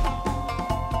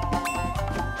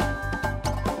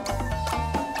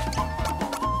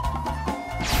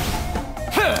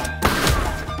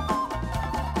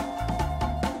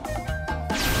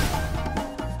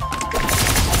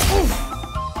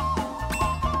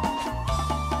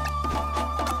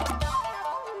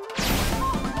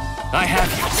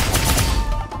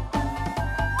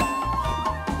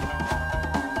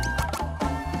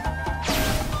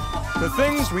 The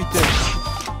things we did.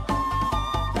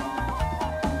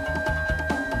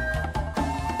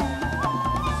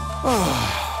 Oh.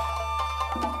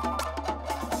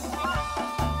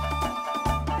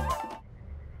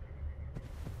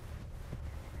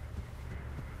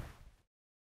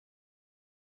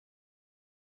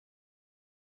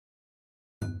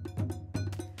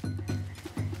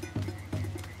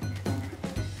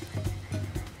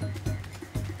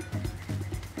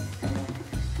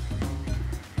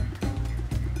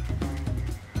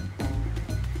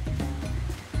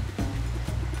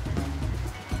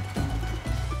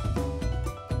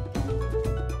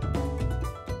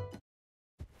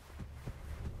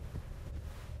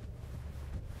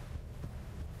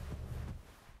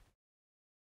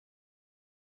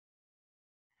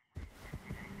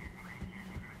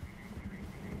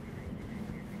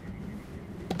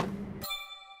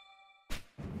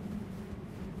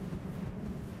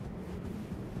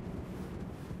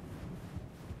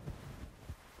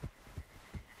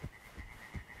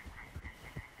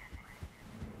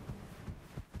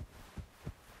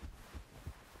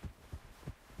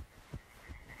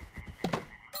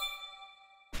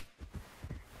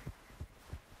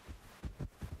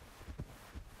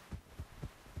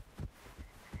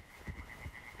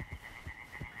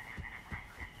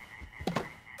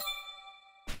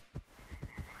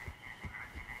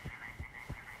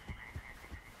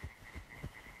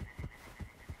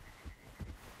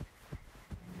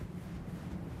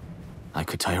 I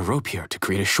could tie a rope here to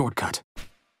create a shortcut.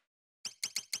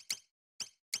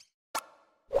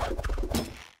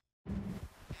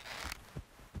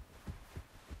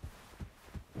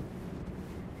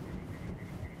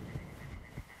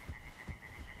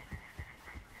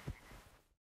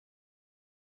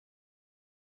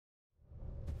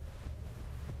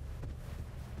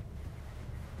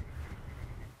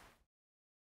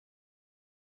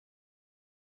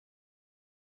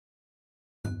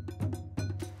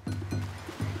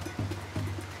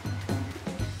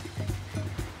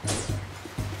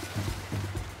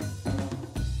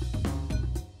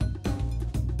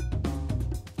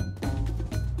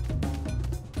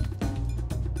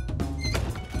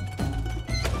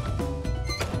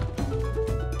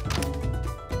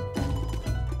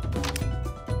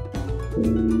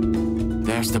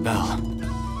 There's the bell.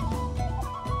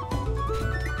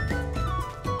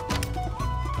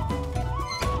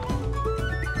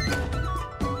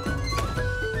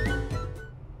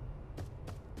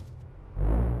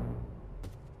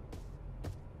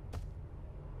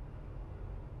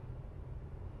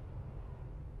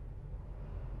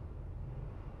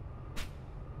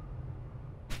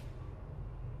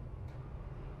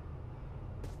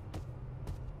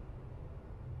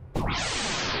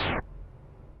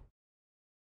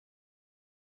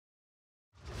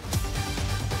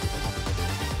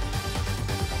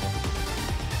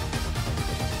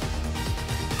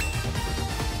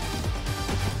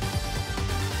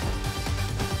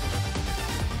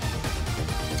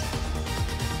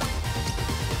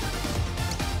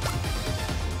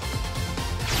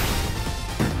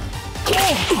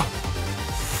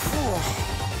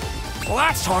 Well,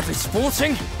 that's hardly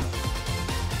sporting.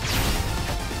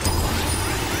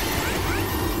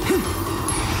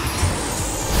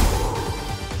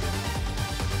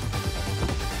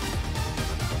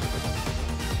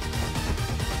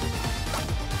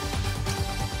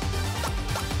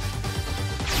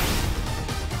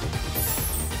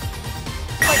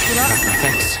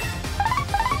 Thanks.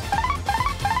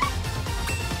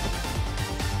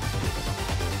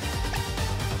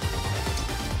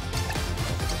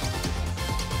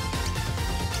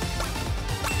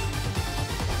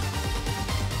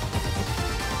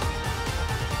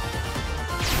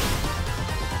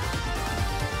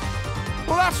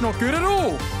 Well, that's not good at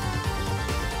all.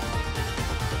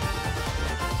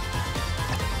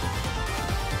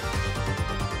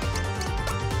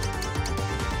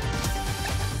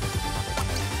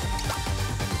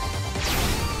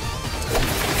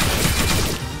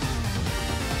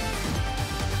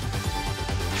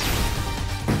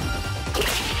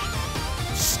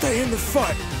 Stay in the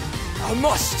fight. I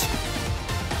must.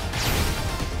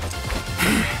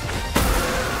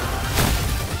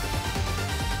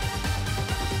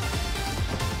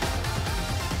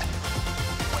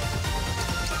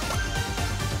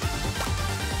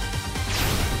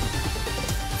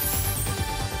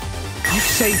 You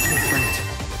saved me, friend.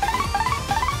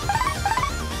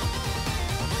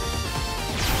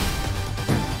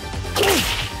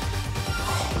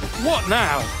 What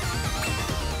now?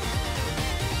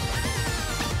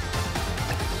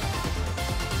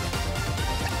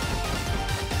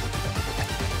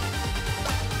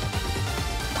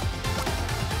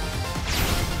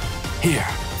 Here.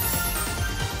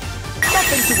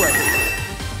 Nothing to worry.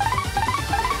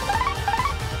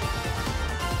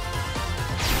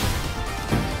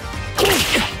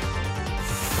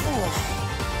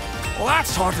 Well,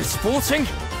 that's hardly sporting.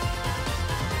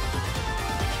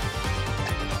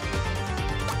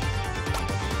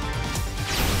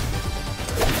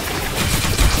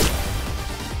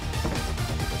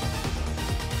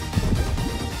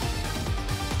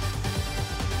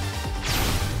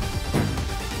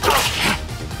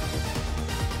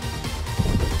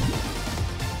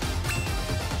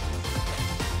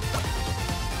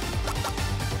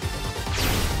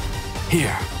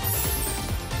 Here.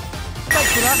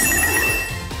 Thanks for that.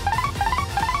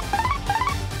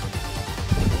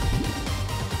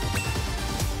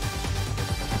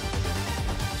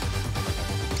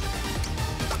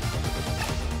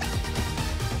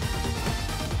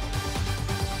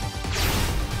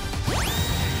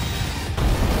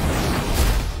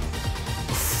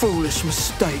 A foolish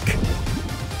mistake.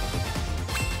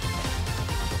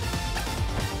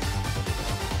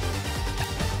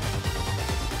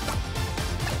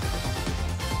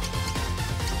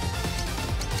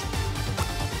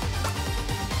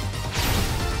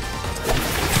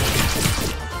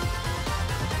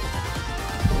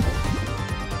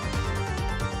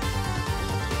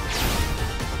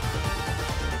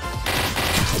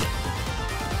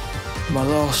 My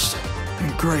last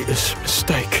and greatest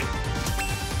mistake.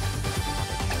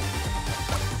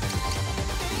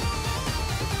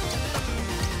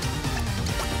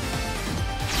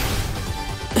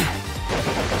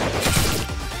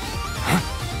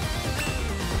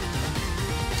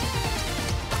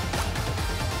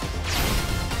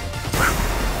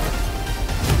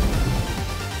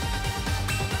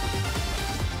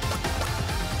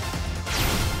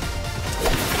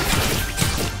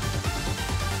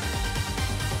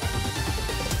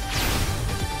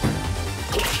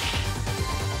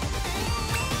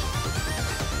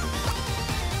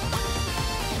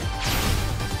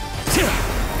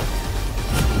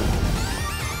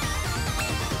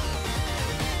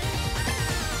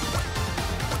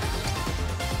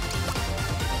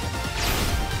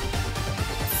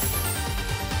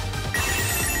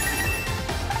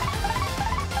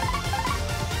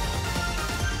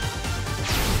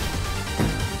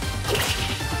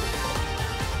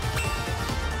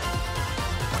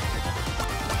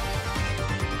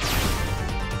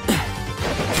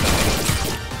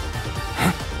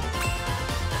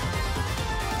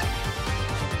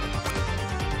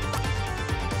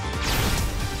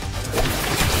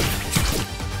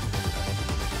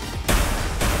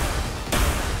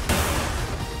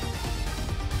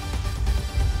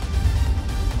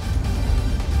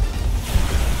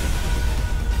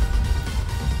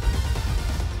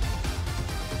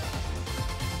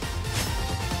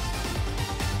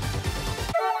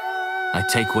 I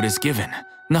take what is given,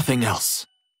 nothing else.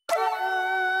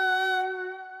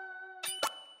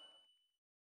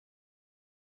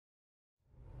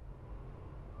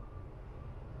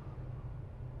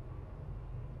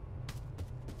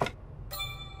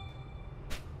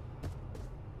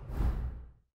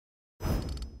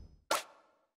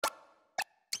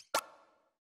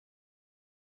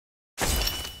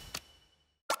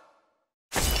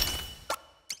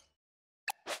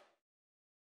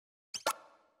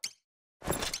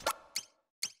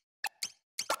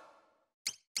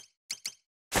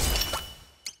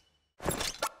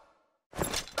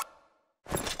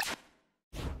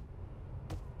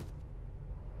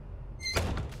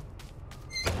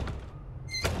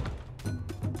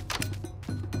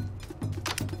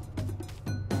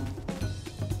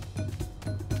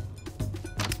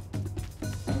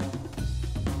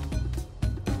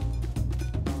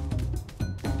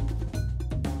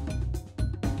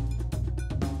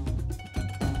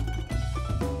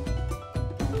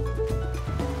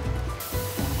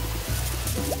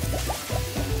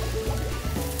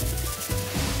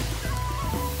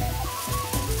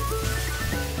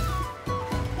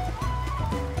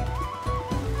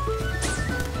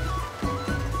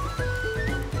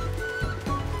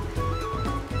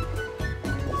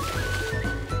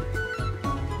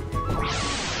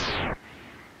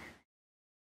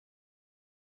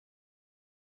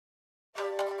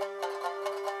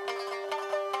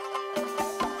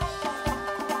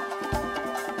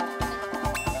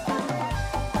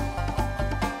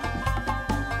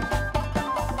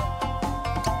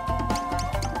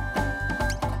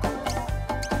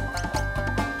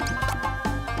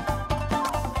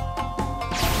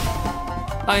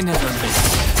 I never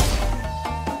miss.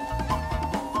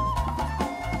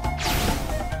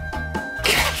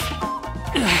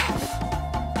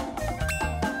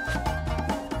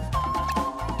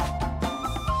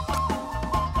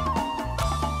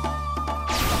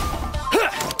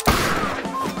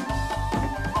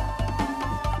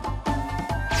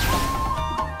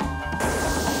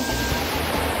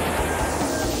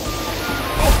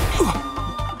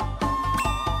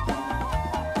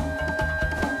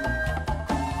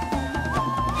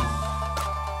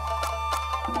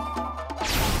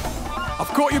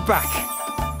 got your back.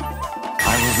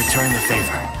 I will return the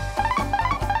favor.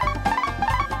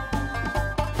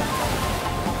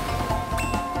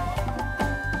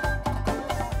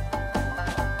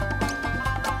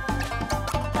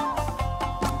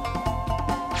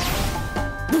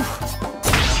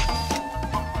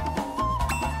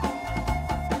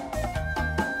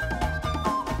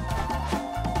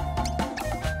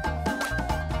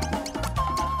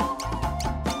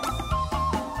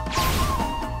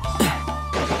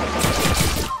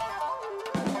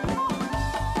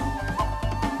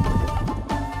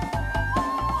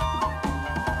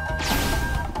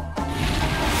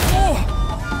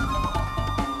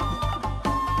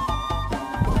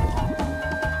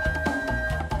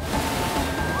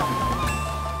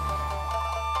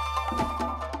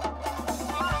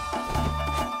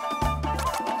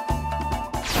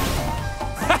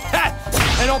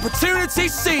 An opportunity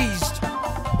seized!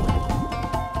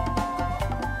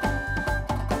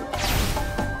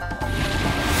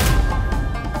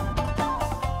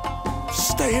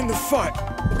 Stay in the fight.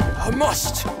 I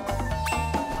must.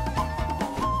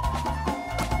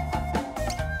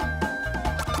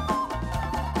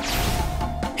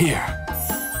 Here.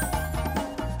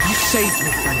 You saved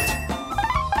me, friend.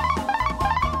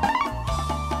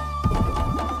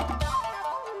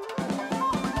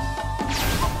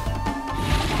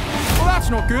 That's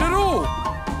not good at all!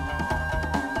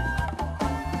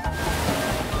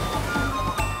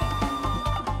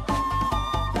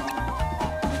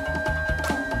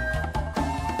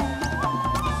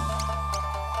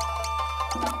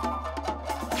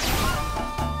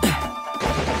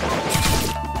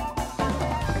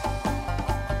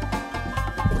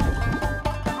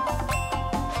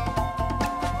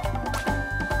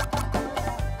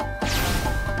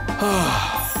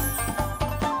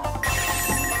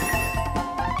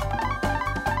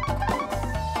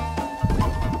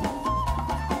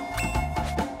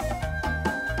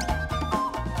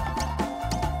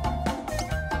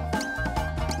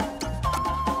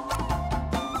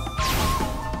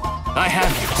 I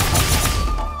have you.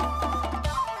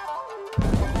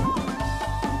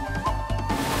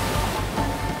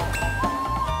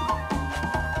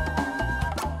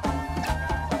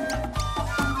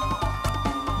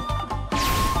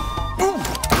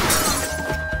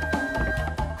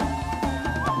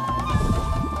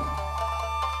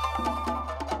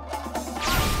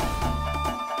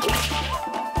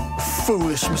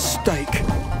 Foolish mistake.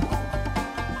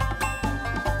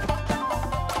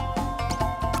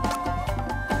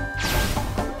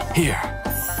 Here.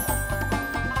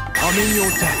 I'm in your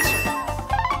debt.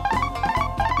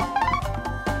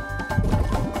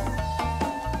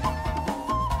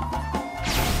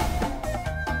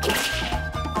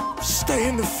 Stay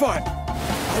in the fight.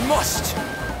 I must.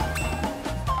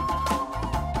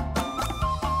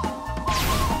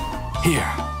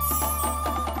 Here.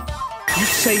 You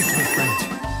saved me, friend.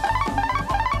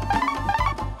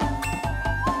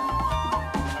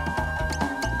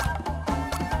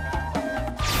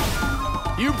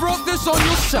 You brought this on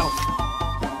yourself.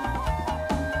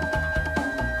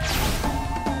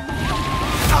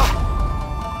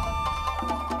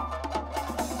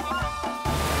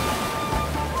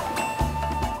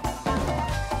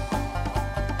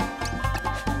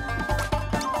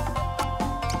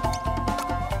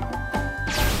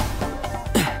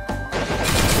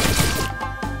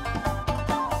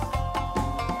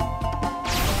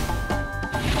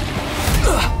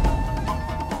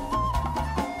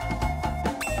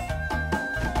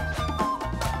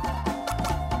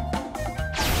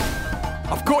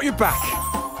 I've got your back.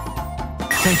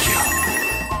 Thank you.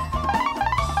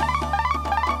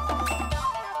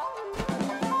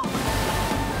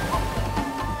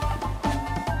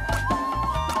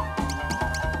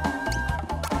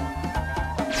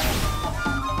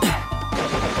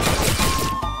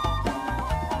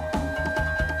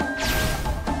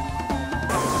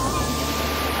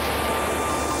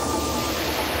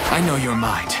 I know your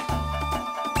mind.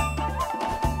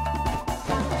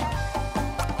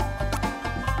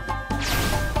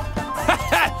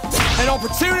 An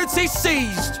opportunity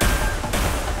seized!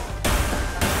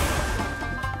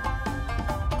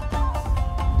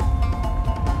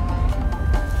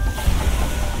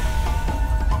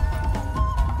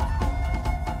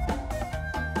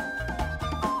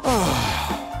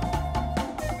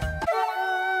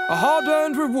 A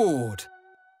hard-earned reward.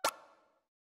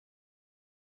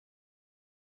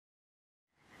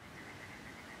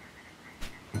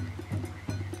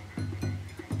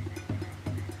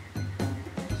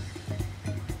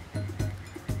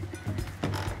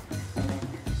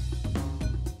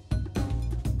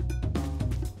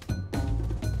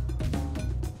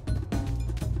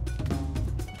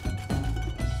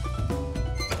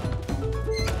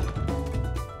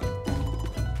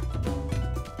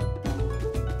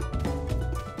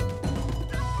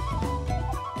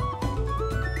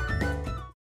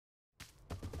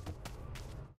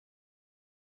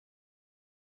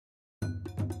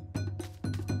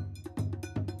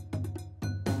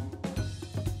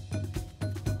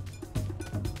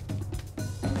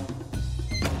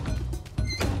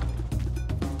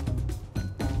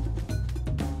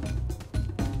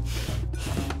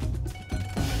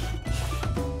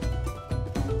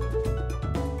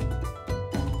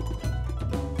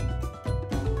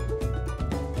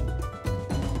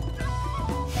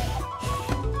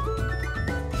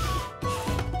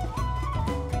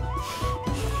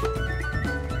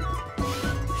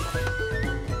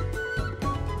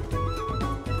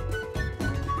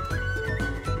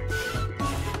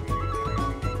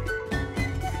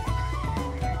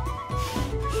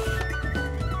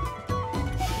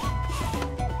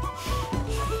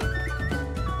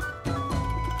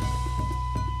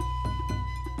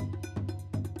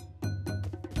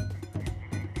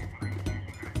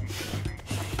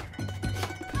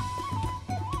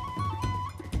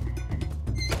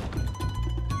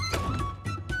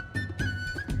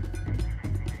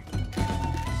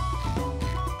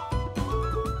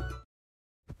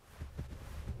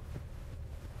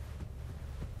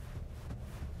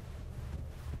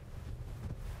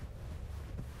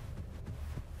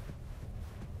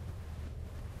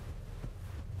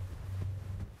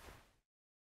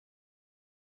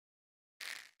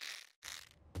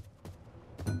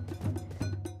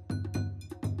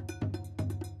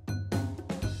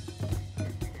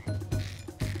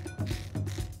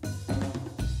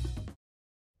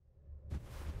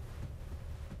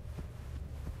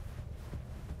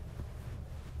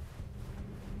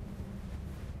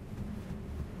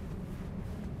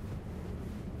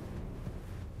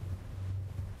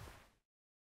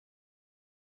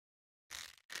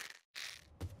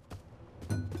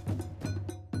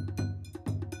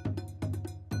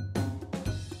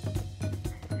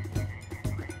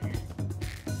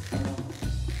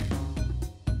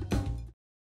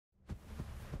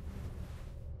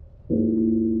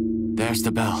 There's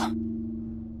the bell.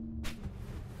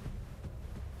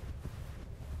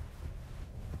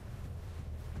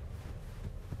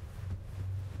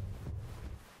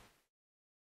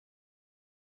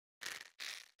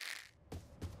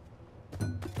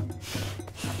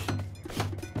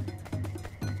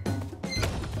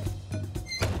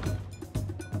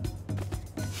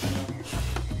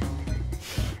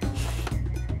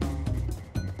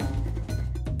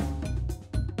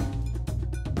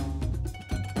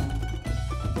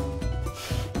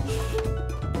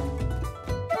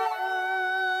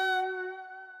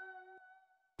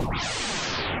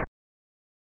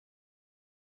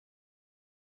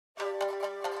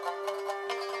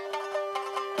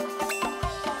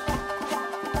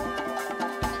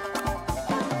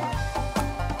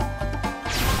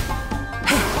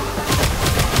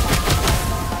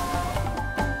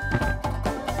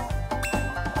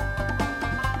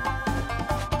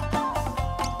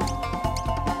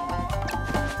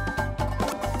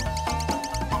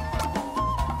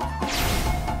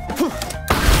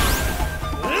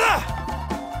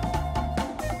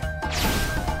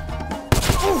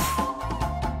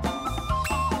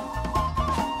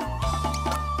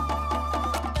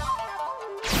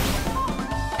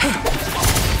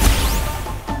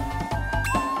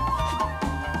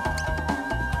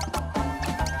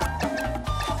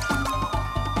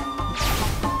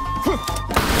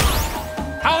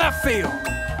 How'd that feel?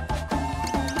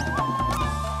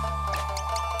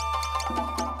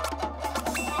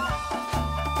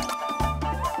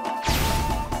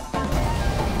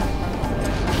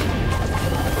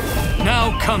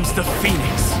 Now comes the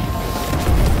Phoenix.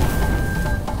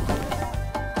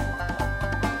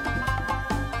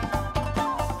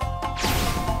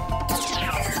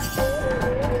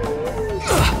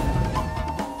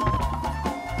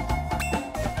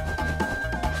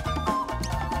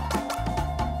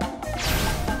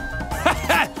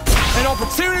 An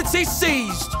opportunity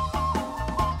seized!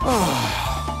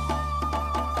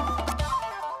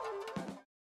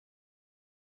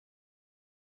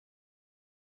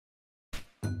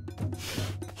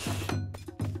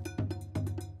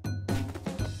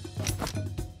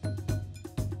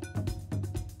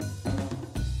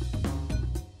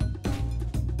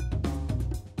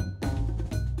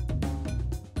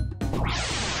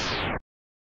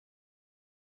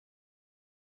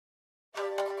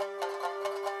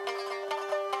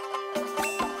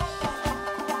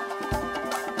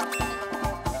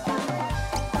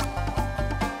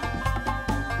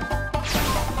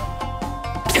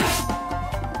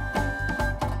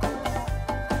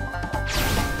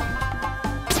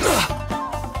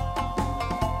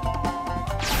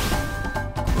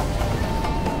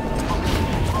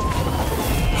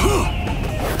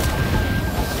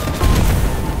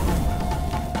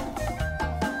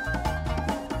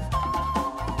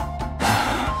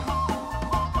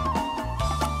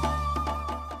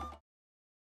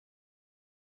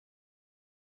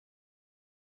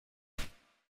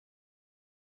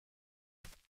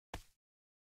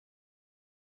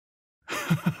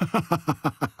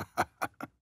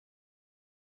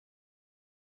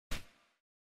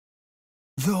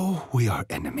 Though we are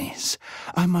enemies,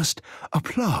 I must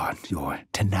applaud your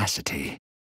tenacity.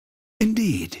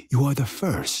 Indeed, you are the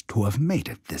first to have made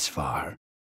it this far.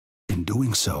 In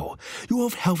doing so, you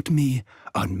have helped me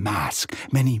unmask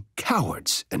many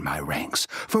cowards in my ranks,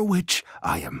 for which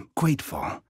I am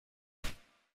grateful.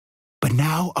 But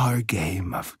now our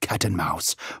game of cat and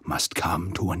mouse must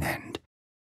come to an end.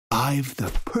 I've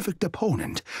the perfect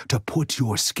opponent to put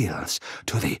your skills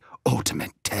to the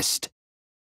ultimate test.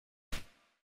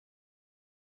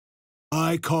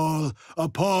 I call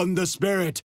upon the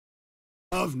spirit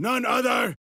of none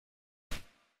other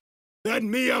than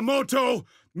Miyamoto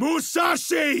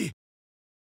Musashi!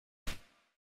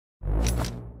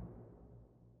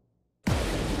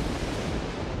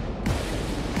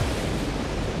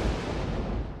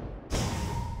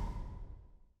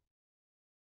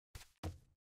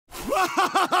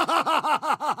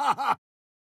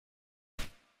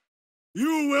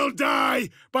 You will die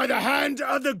by the hand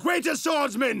of the greatest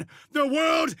swordsman the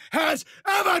world has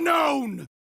ever known!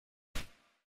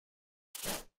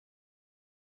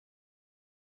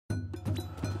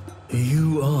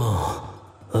 You are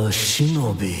a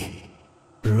shinobi.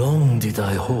 Long did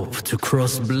I hope to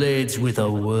cross blades with a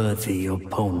worthy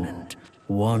opponent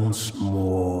once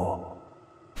more.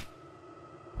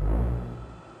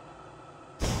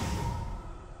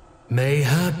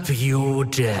 Mayhap your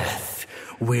death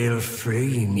will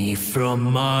free me from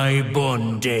my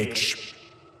bondage.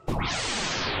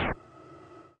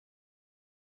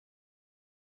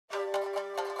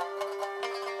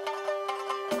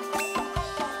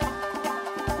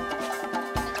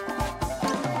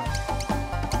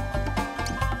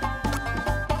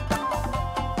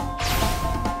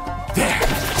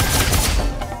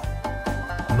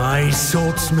 My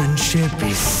swordsmanship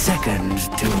is second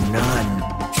to none.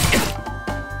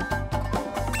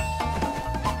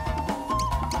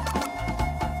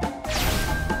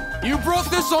 You brought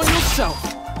this on yourself!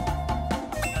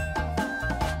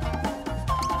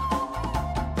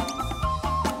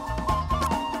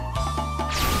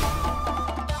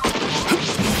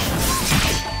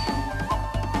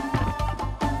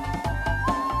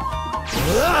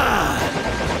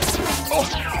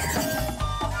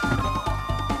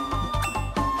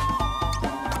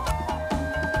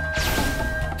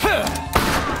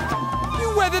 You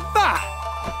weathered that!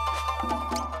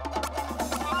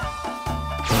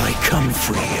 I come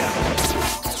for you.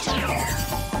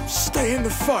 Stay in the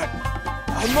fight.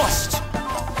 I must.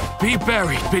 Be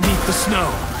buried beneath the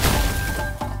snow.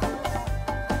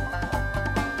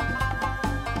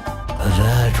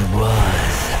 That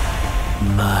was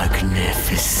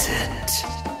magnificent.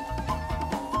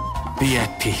 Be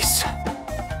at peace.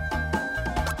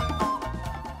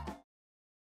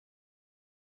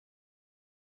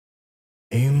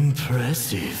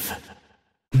 Impressive.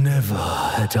 Never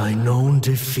had I known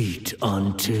defeat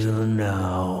until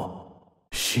now.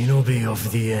 Shinobi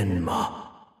of the Enma,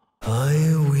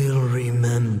 I will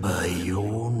remember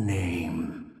your name.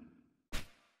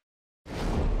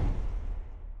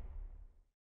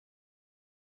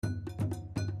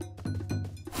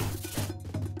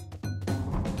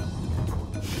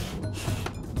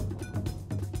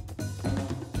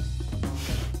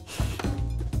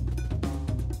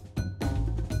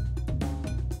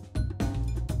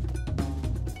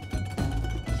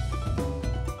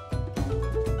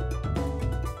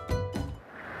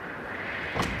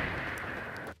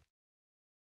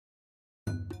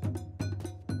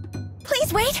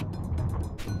 Please wait!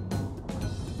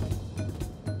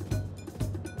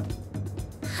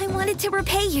 I wanted to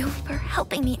repay you for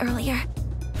helping me earlier.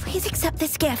 Please accept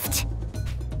this gift.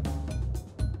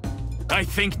 I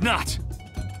think not.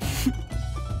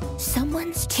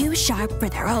 Someone's too sharp for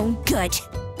their own good.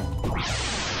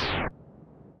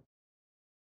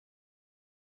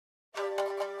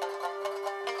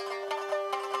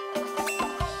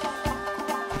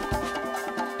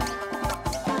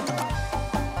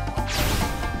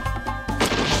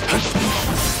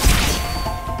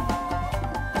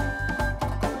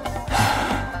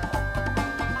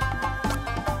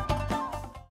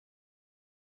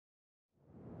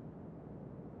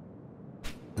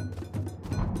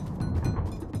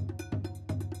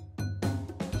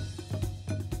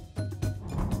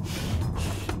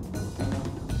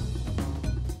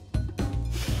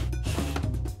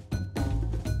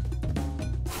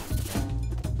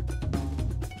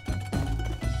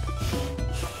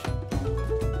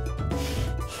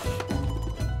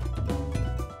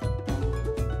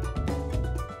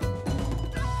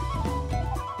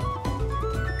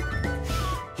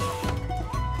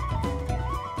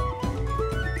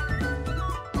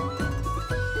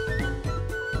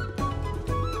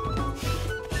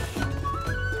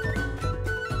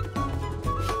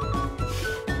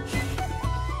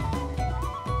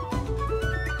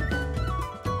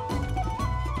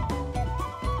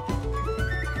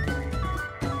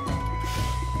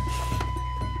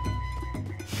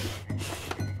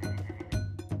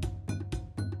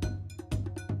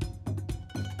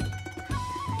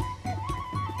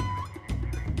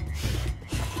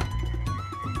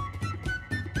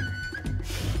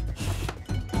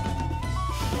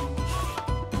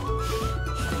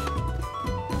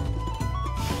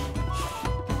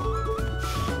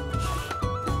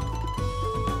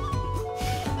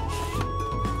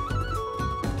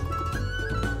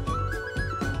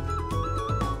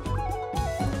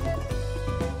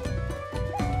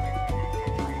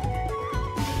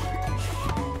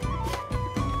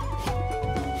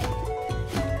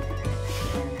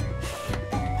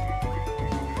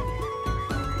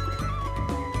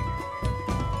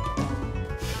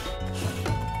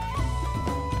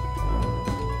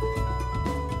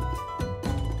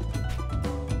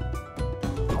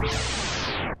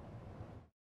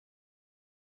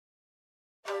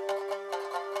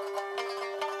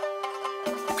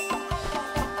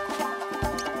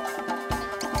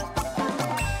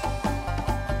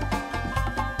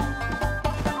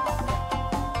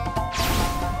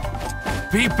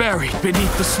 Be buried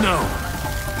beneath the snow.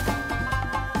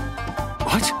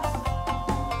 What?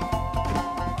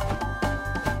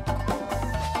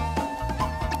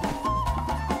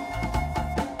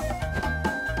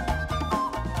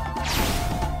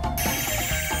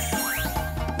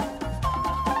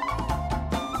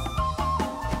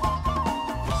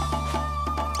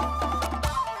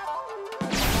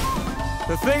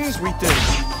 The things we did.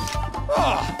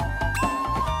 Ah!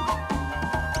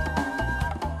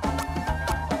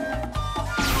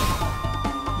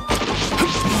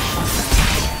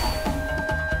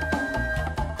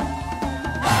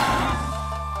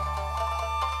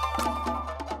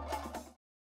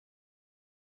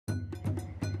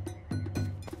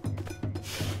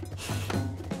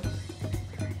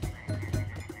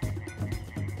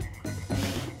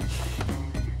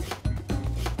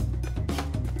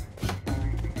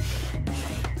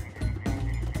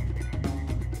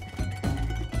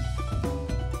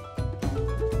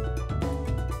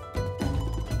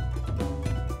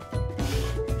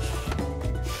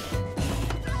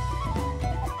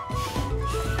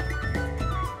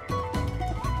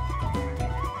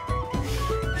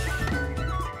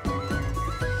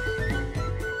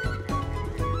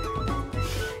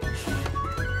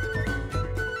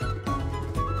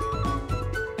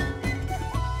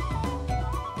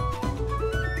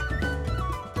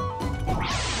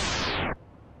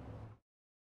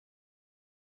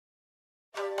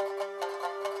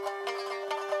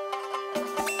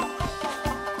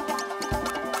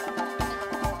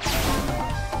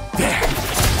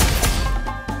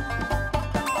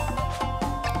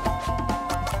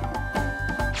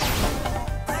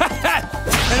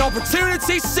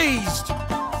 Opportunity seized!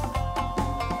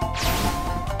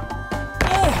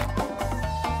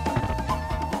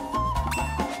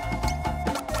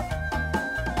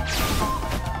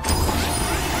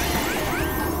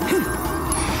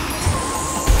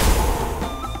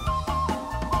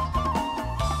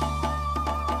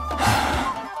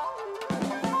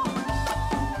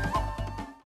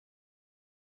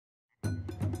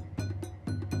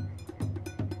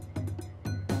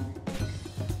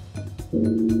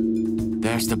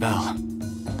 There's the bell.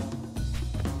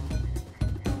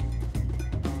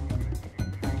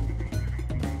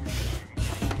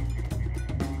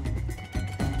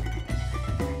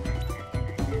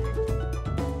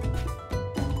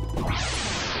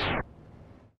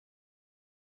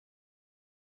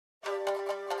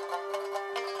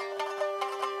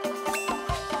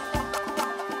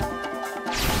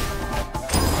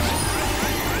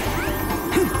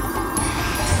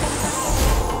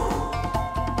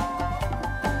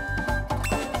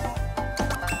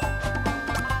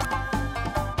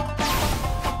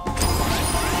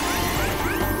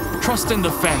 Trust in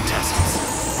the phantasms.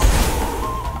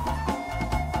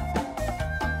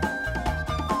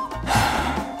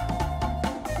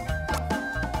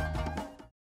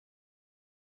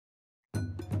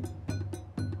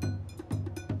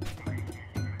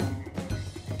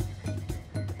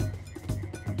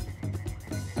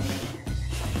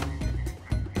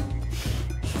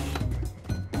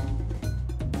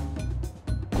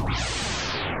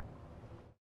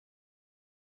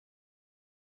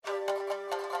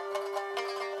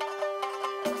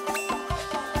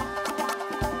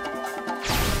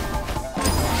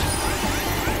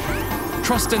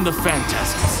 Trust in the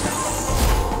phantasms.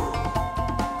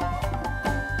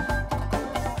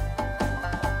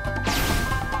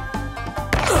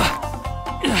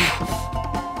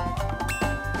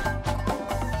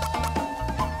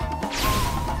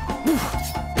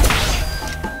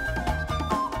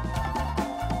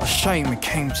 A shame it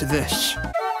came to this.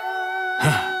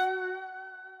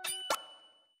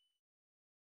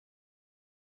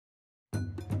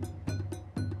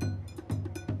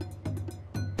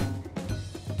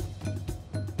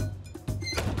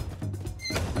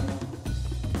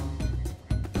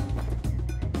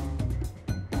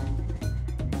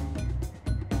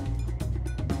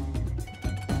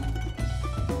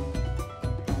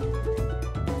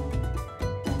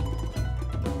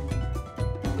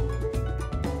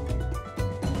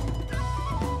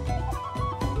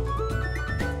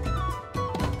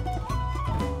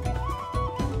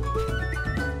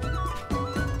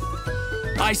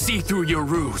 I see through your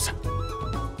ruse.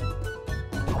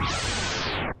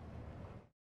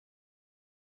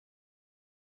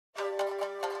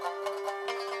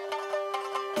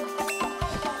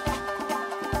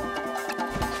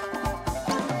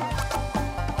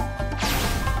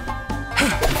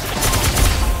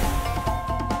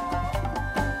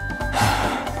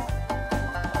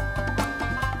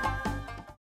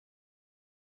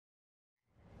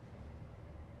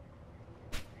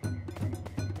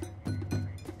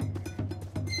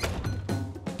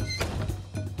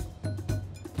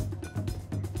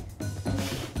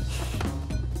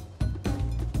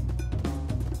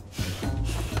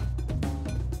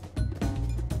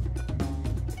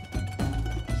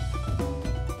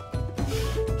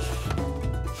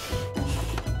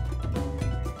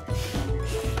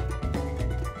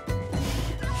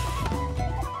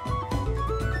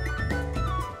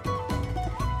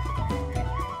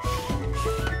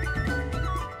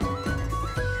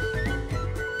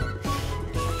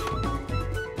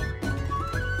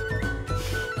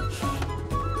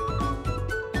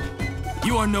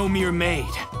 You are no mere maid.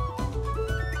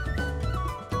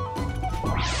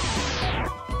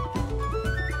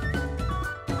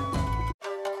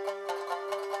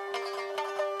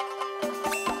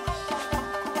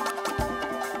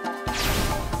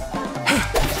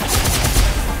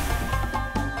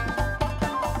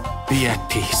 Be at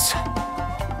peace.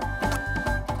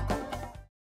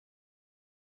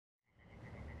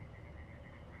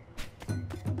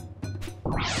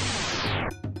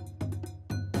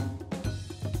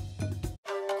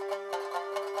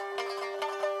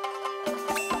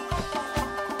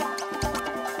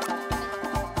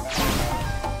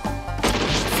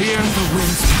 Fear the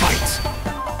wind's fight.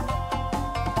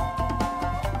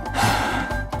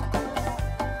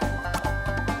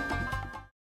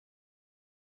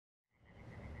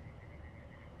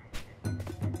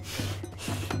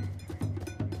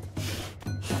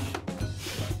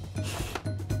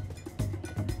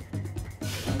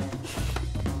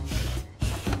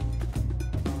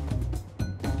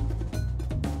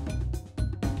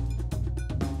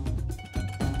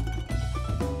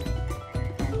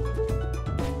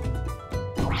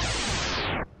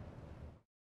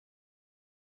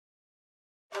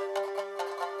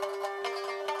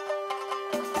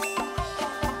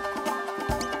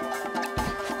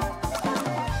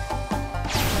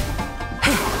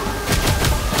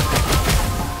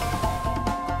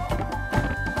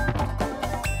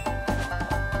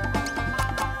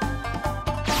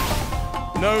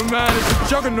 No man is a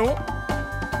juggernaut.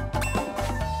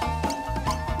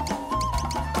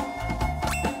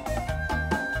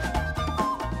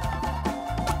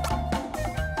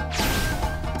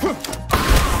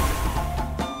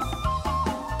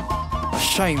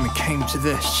 Shame it came to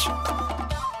this.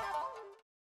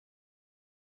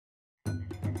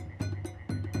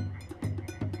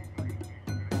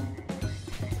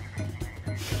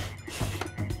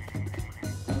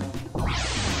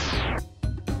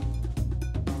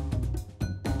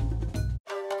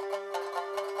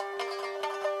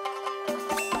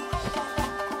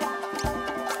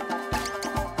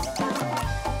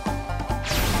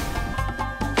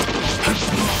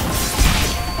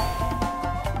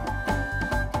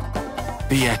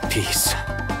 Be at peace.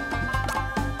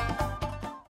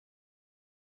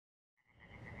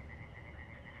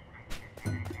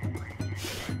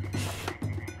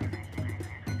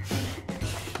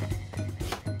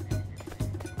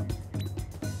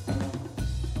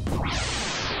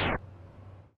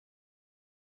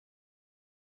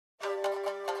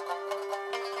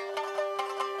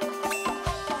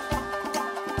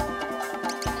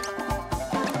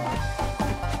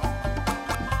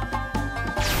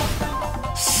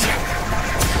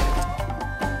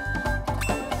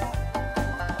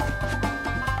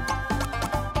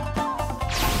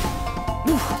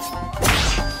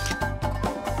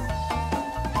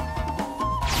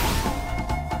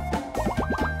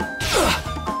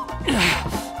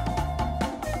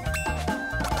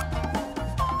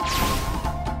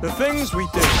 The things we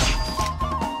do.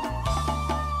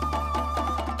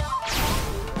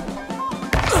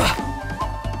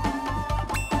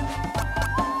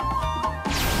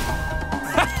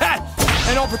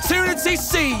 An opportunity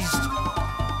seized!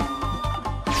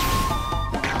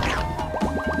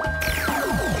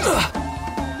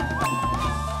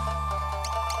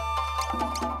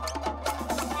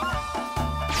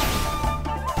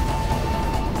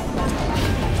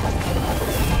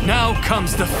 Now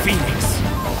comes the Phoenix.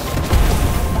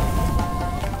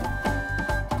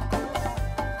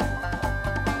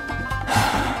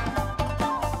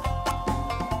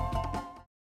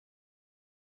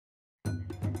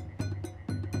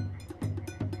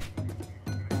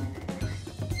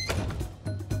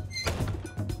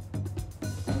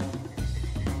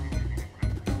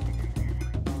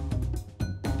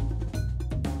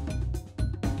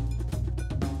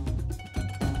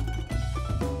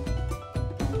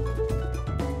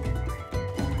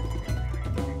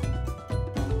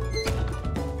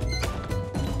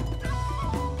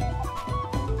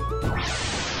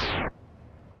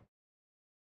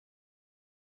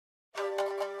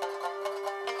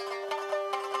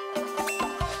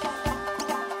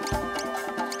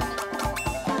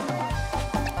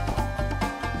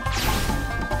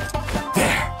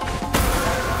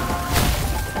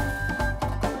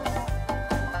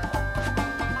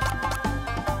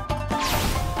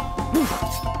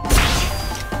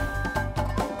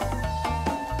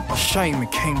 Shame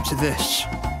it came to this.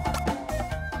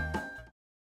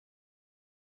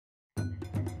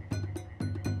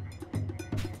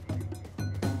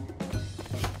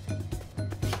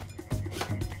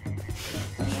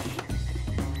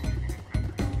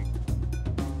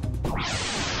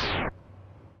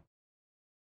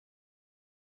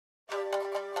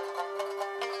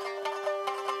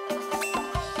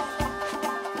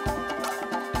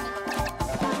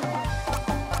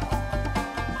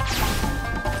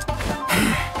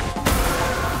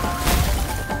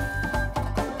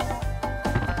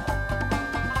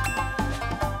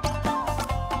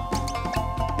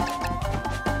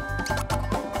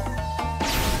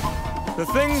 The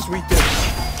things we do.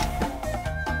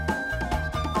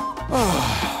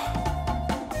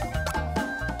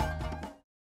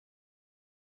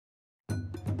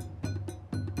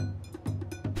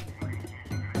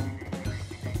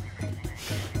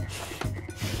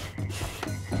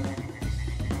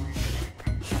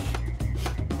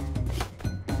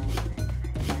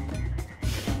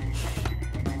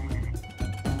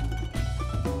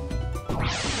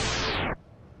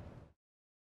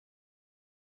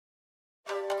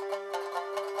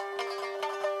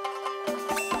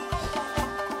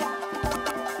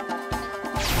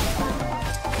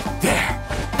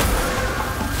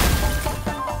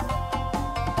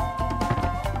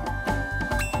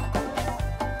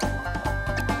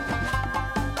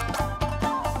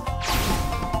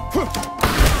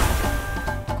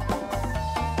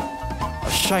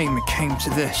 Shame it came to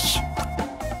this.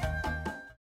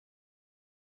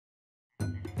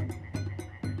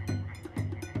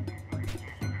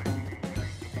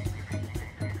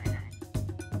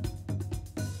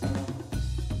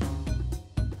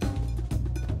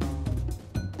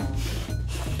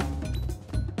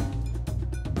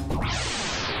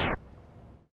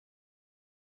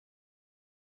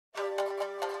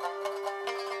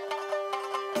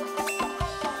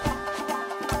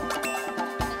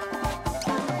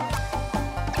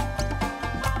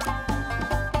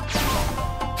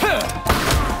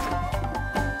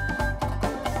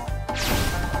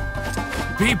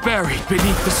 Be buried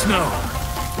beneath the snow.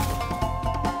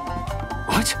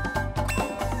 What?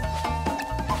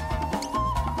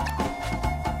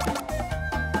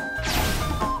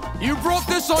 You brought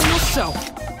this on yourself.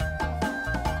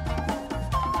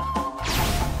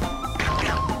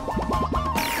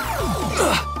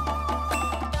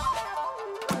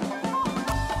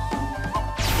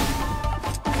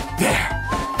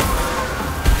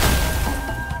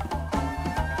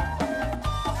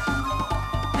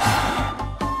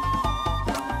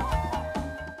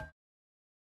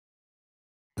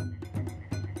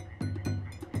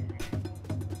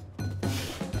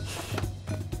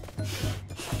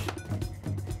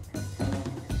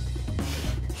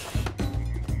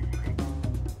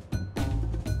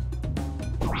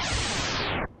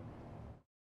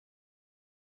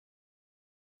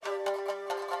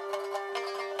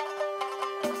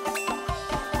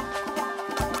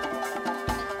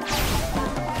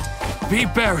 Be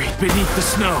buried beneath the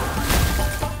snow.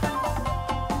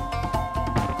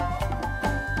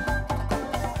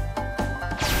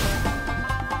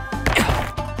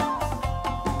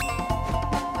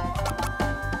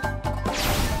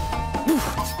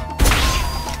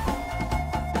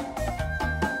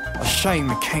 A shame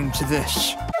it came to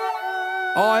this.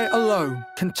 I alone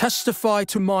can testify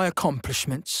to my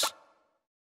accomplishments.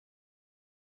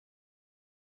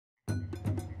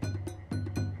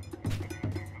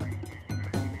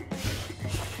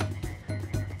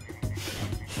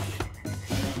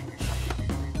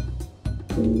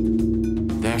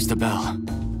 There's the bell.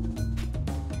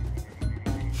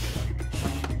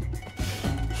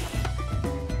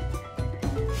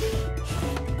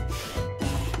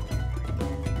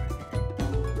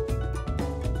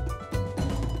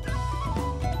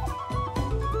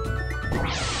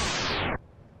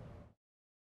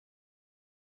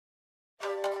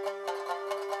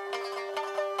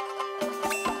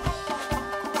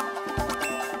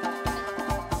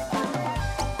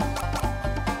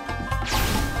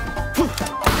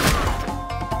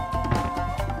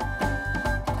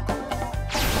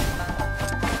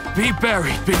 Be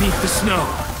buried beneath the snow.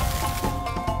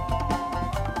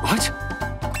 What?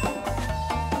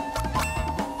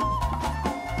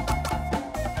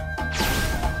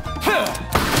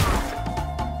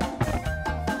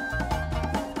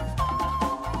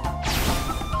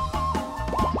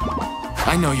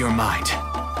 I know your mind.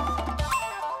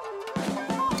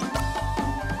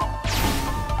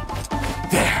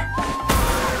 There.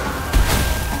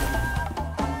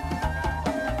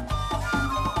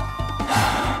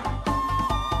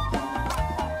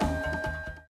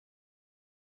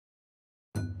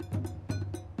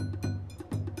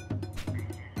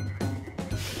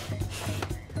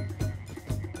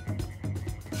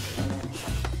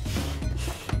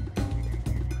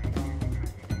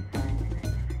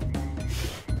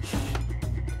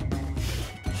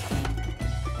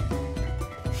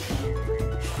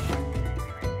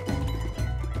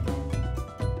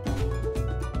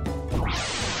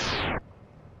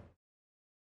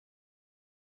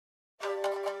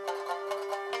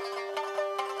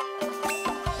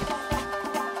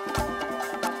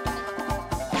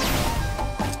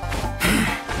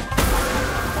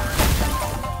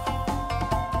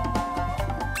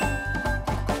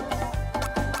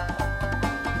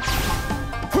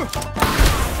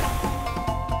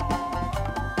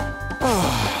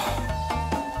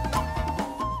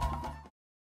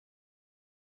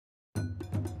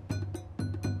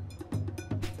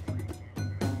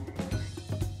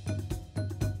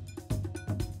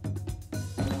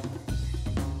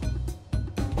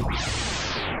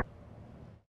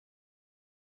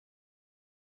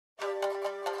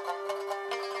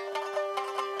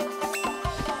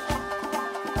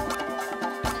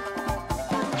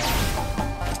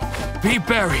 Be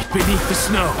buried beneath the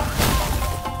snow.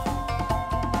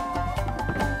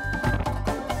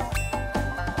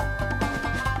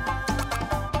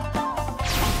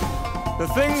 The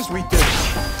things we do.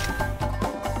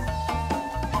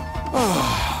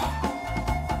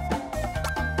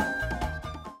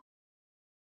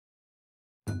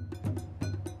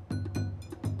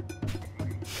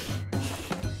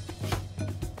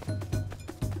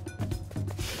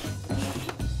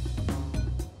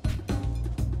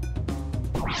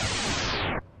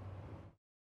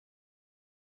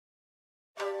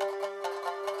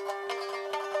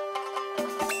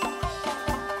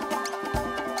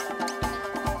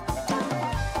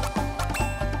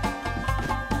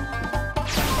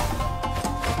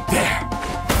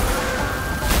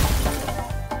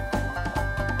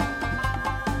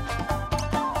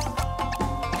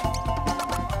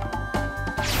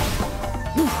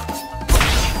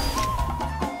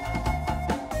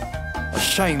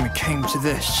 shame it came to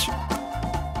this.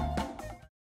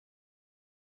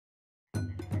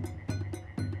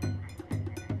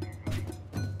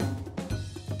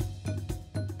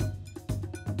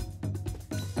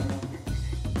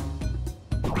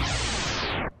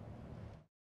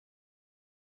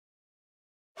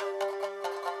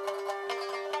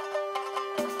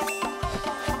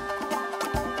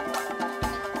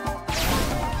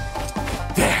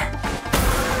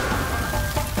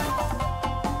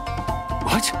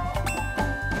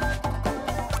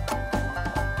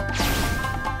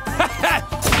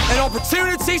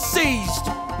 Opportunity seized!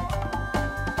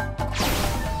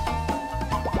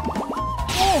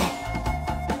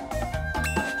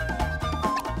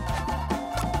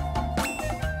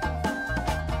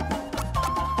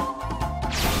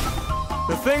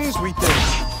 The things we did.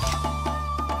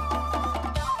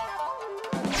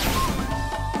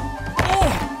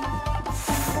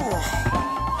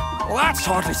 Well, that's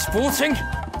hardly sporting.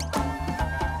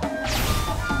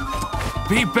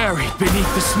 Be buried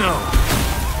beneath the snow.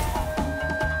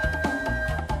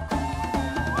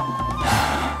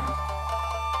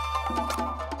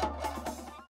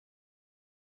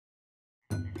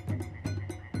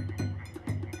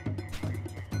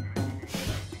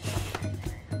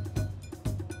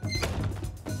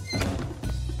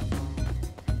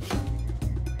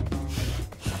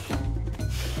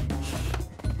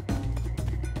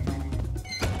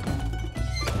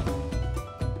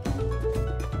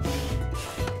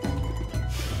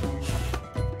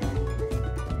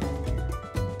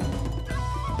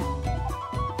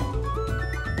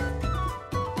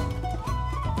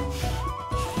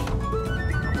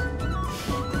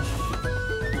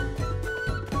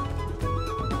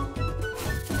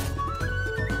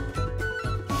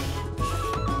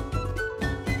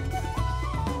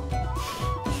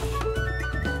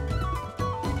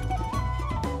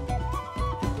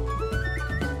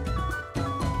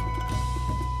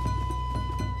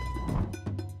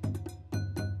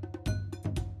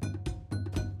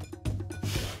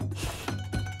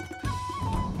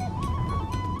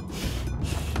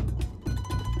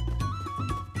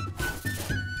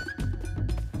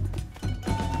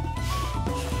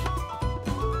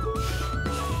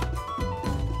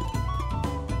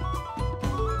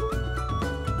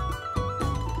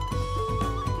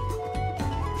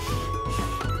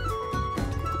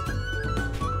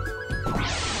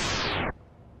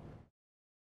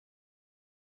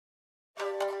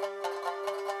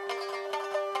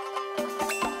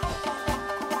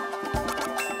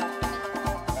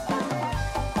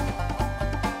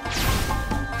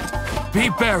 Be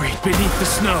buried beneath the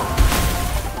snow.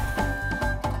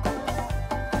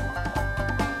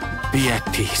 Be at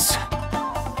peace.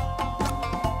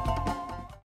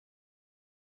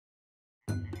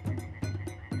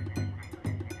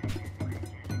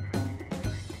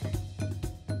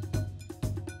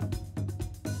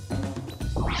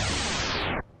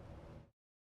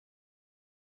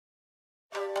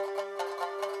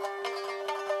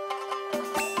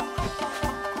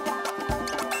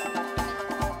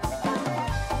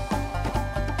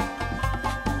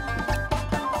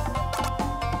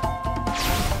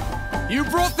 You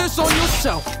brought this on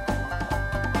yourself!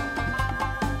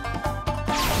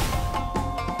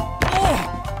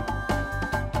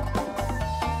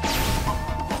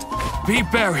 Be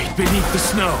buried beneath the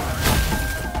snow.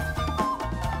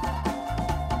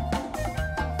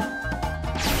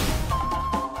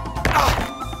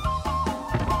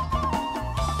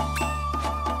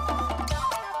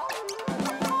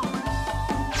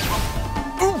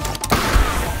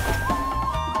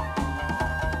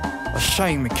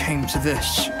 Shame it came to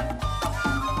this.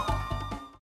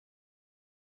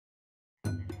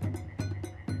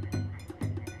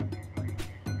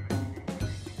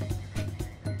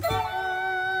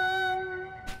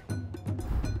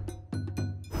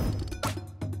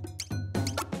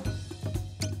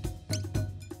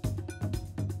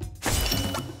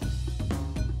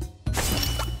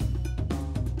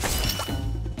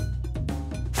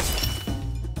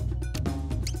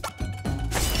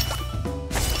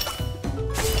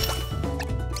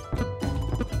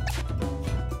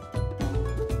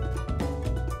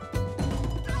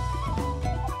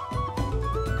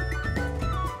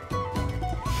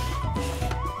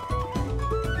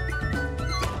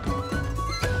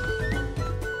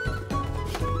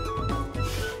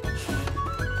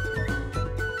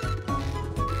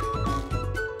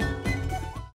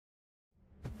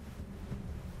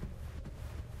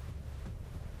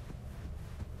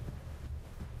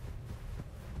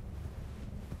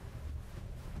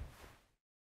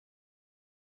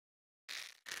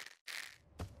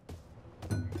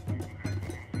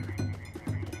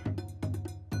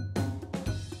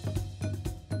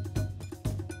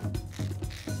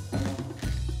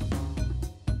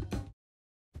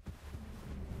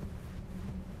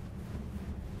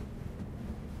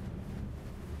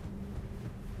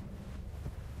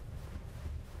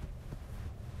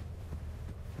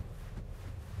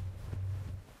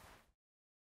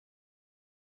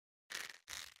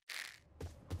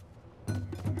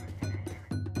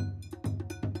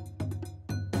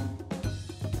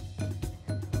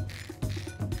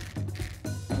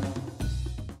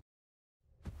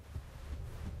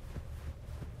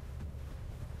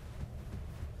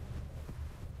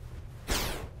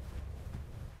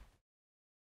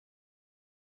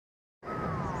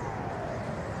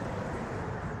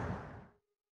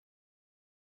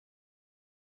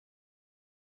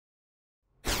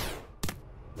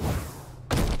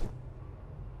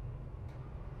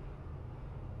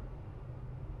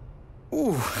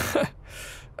 Ooh,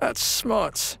 that's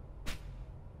smart.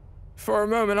 For a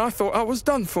moment, I thought I was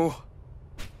done for.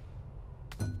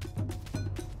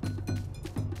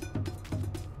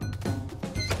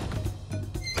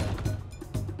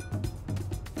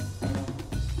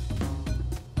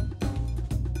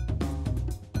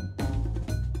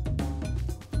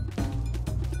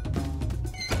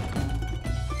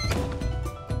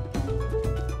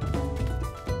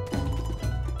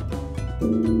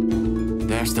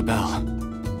 There's the bell.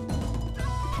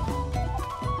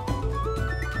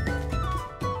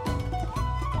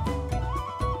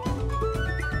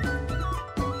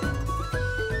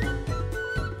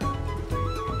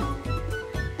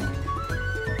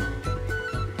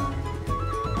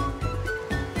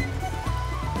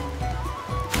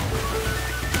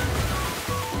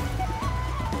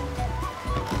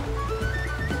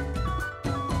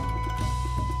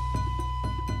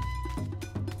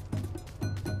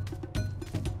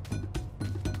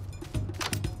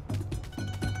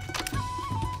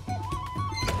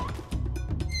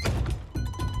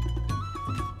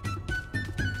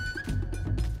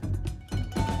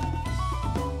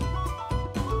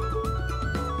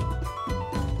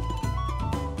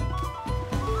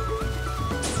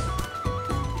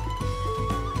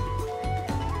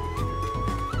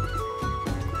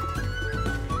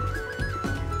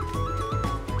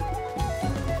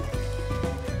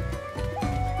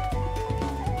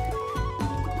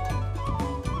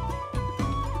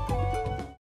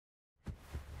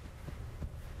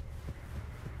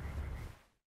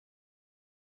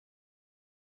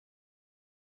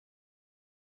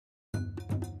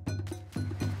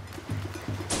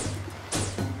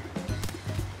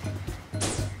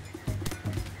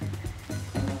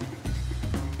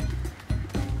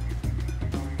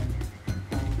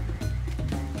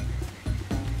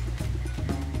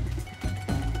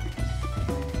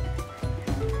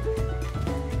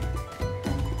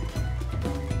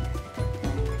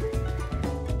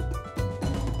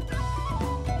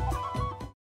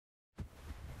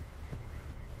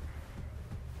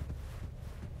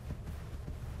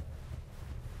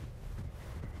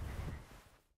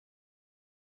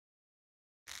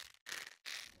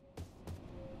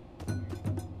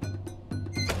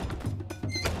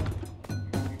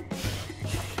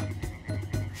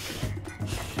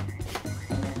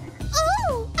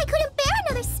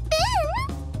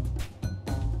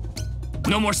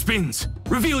 No more spins!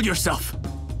 Reveal yourself!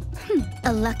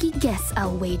 A lucky guess,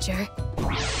 I'll wager.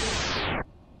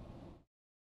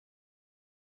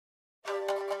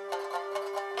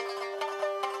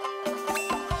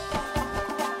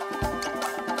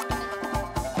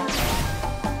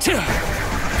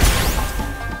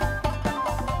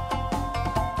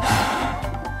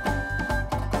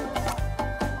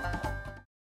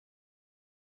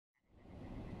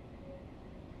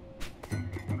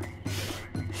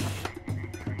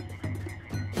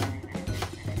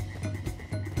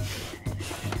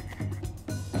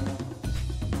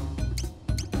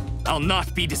 I'll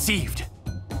not be deceived.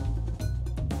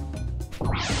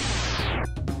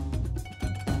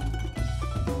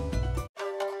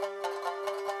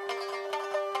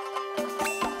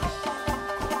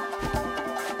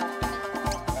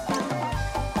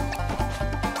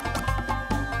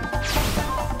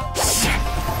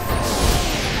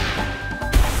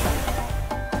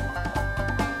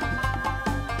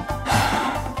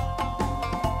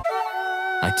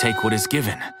 I take what is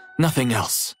given, nothing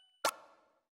else.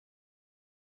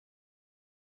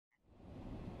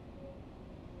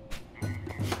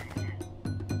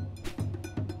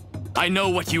 I know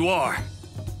what you are.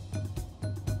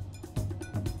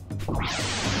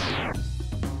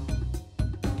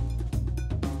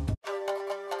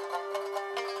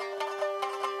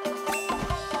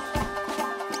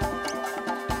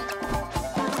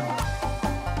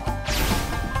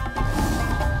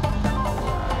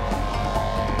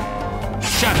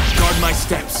 Shadow, guard my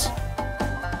steps.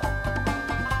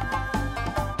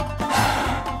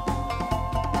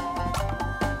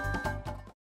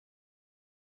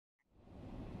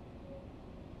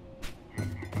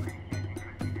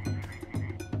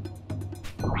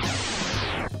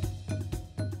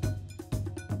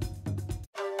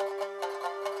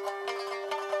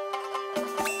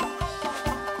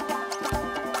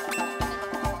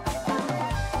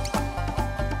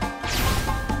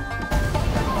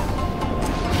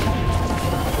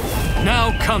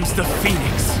 Now comes the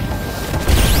Phoenix.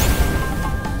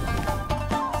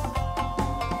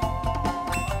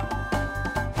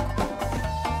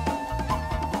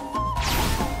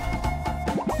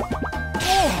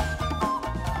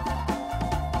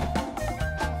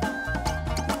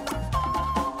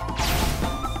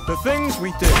 The things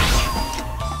we did.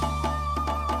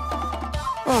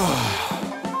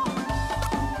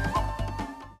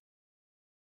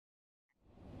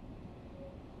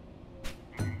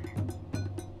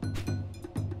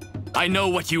 I know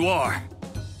what you are.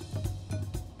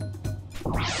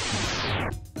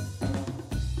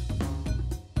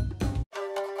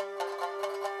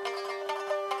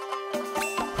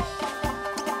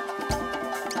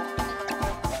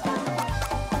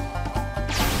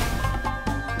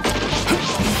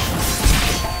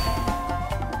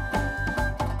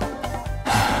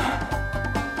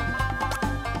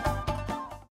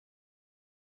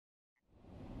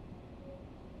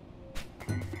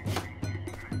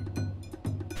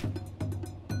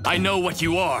 I know what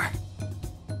you are.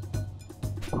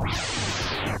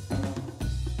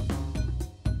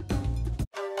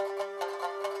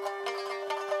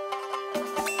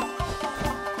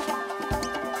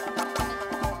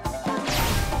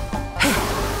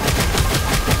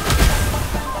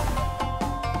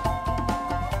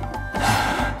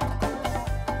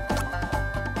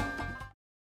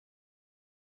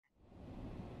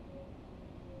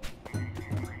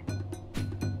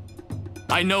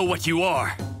 I know what you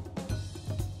are.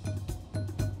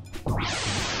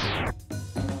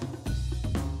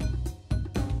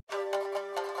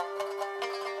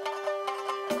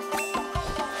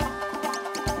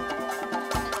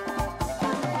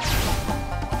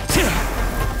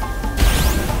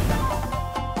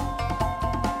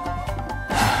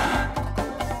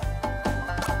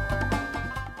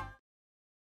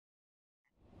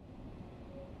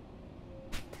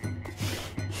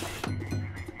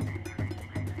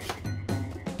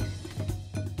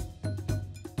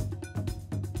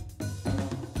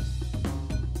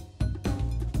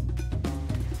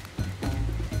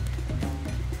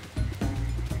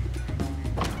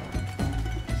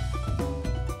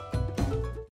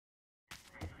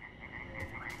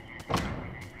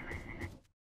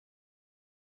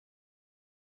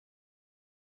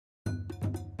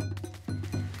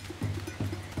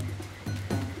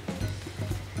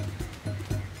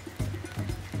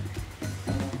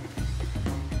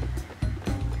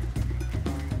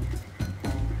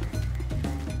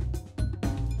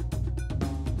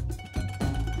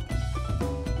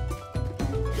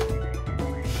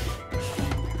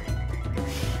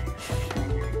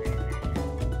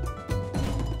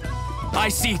 I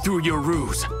see through your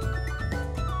ruse.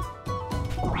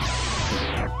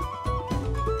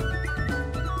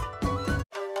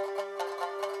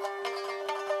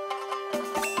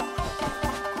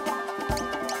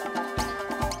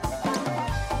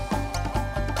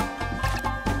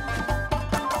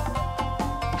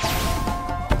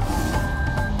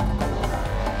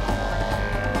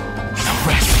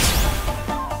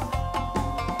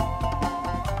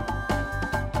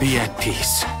 Be at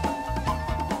peace.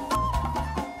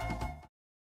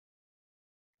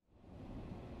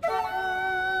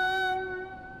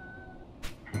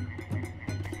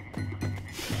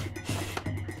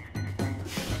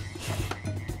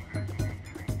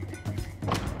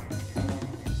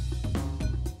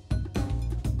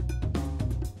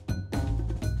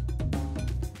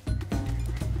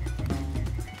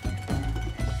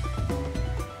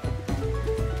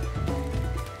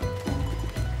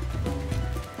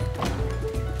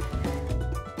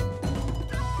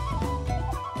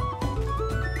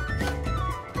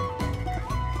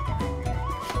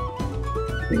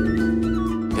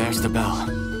 There's the bell.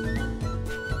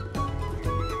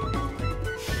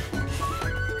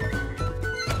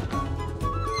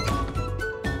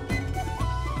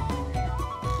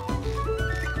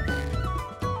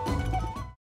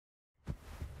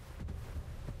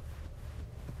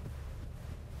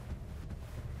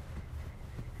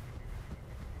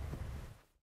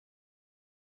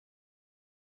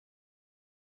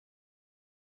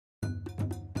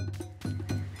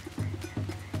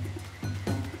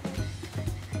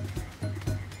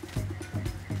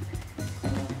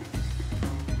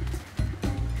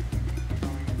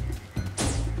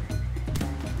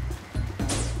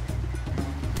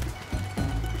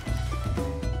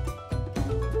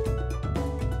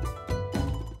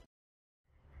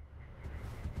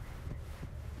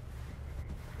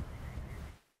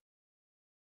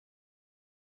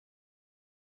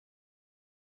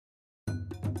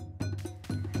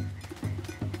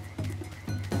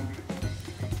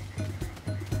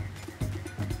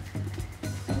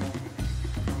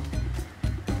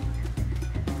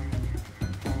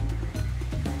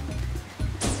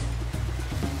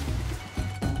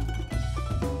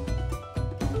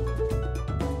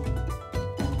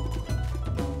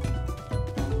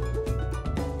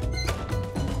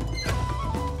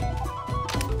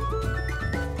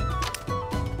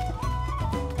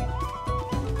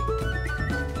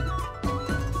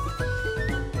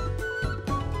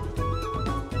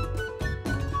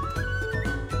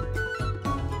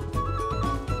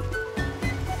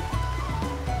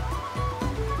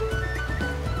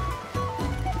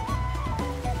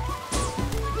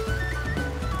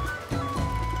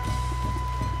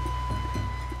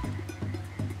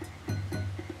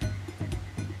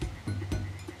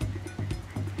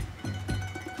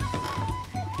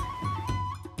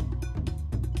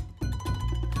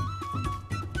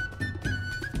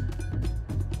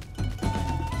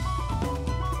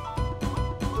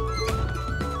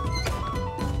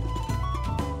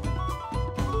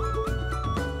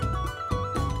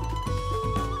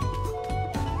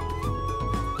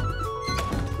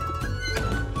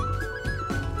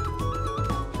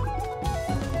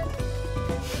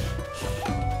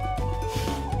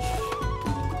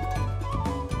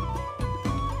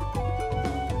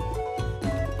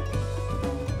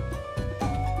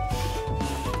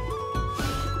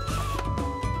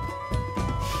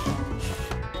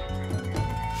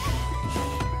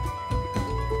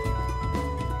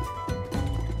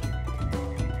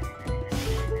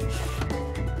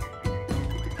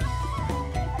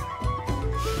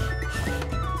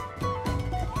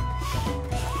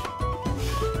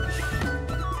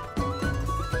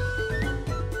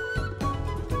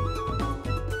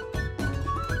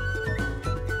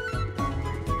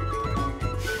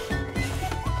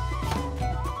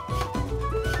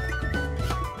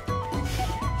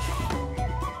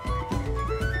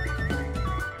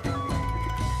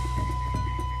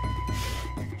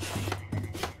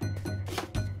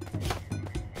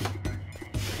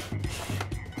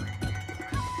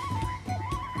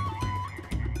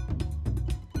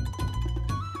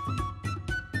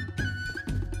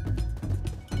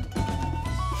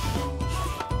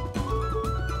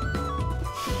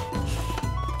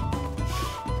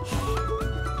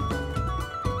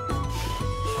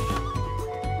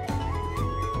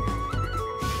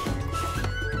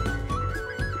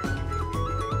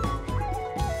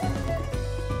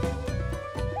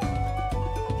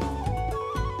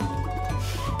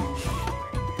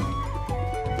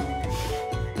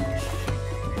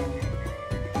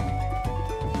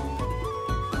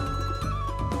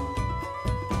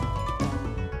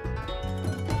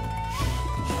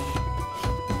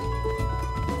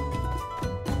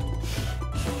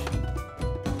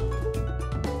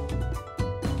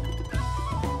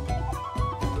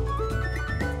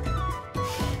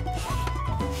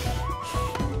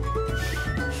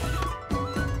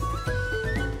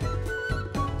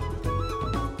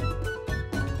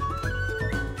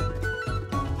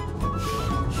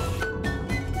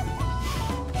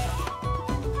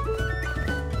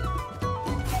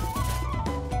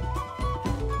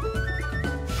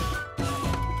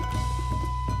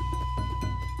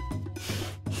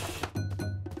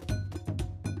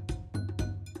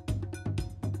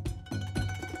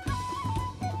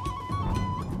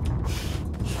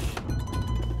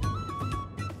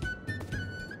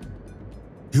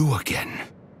 You again.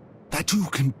 That you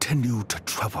continue to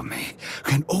trouble me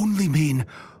can only mean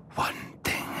one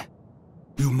thing.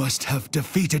 You must have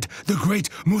defeated the great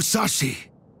Musashi.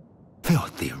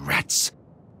 Filthy rats,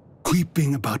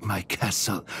 creeping about my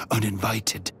castle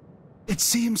uninvited. It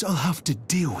seems I'll have to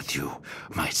deal with you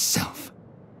myself.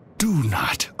 Do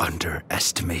not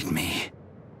underestimate me.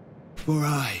 For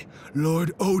I,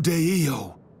 Lord Ode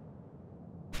Iou,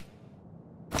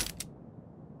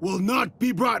 will not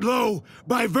be brought low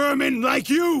by vermin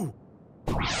like you!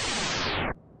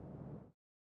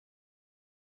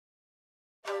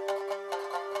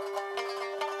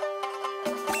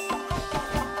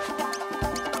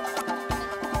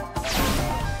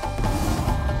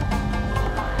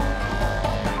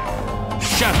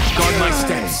 Shadow, guard my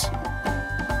steps.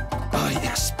 I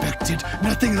expected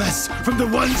nothing less from the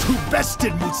ones who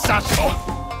bested Musashi.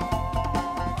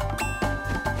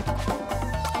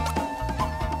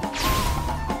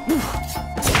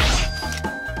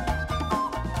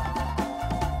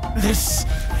 This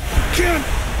can't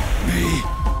be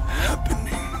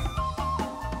happening.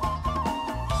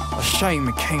 A shame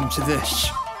it came to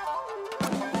this.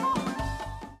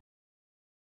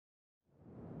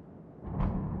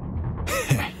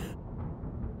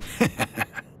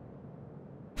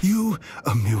 You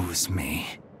amuse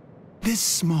me. This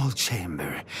small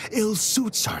chamber ill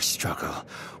suits our struggle,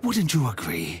 wouldn't you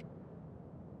agree?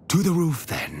 To the roof,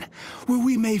 then, where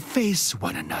we may face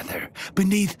one another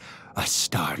beneath a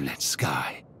starlit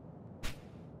sky.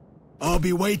 I'll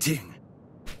be waiting.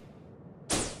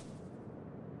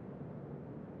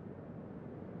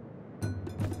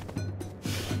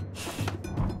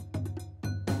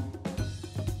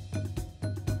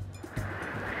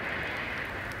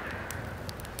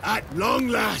 At long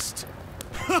last!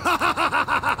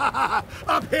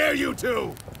 Up here, you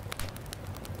two!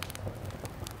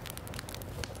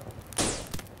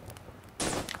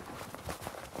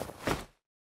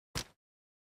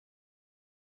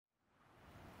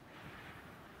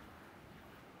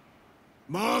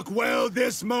 Mark well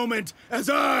this moment as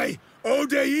I,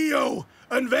 Ode Iou,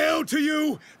 unveil to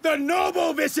you the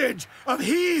noble visage of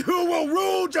he who will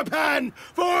rule Japan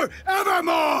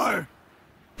forevermore!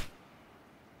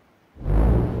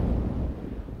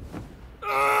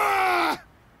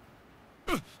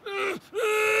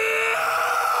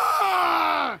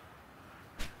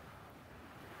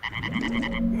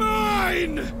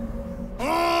 Mine!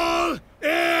 All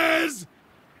is...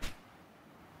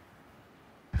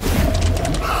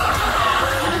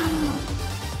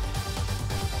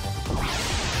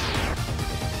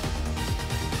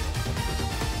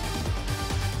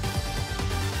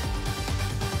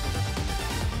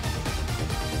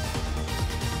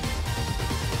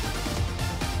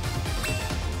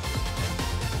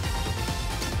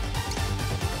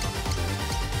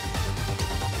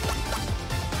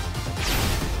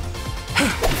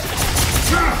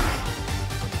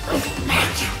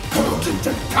 Potent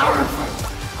and powerful,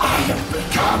 I have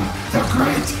become the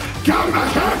great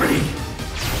Gamma-Harry!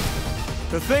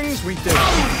 The things we did.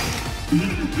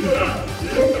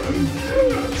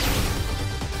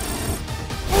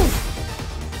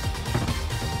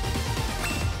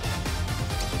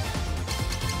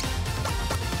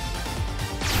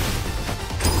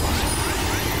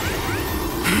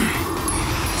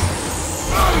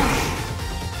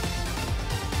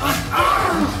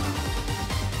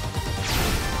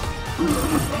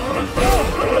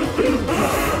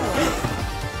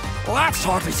 Well, that's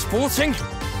hardly sporting.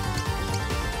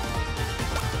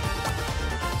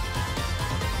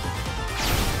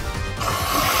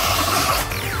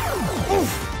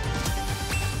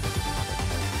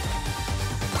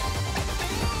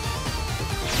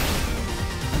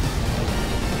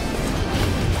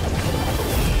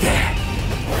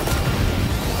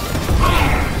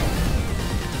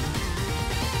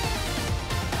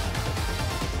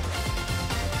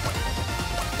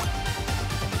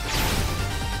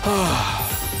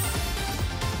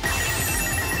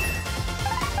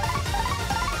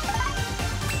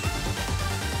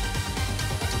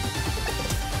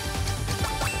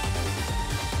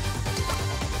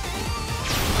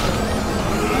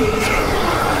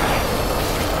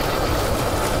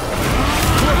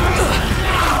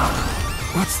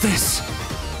 What's this?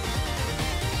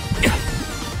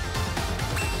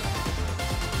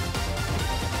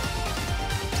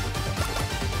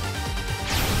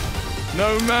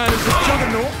 No man is a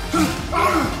juggernaut.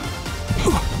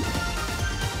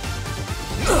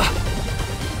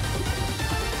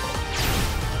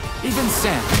 Even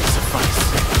sand may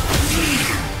suffice.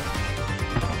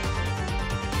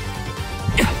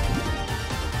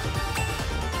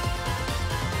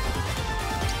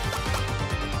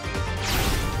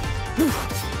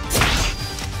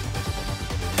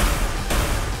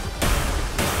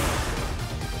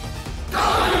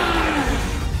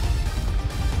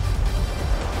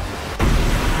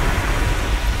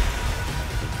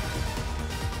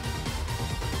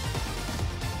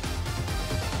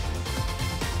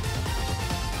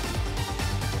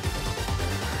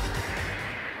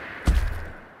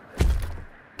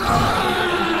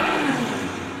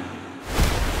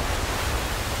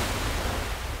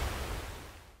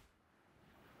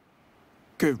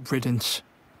 Good riddance.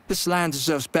 This land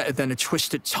deserves better than a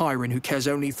twisted tyrant who cares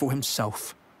only for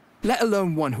himself, let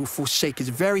alone one who forsake his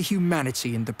very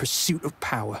humanity in the pursuit of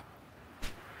power.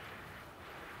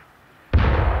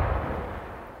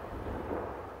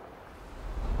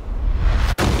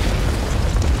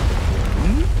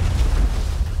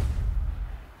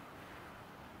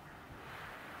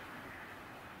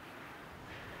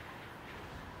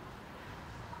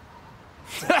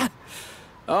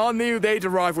 I knew they'd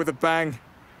arrive with a bang.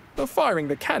 Though firing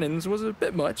the cannons was a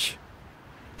bit much.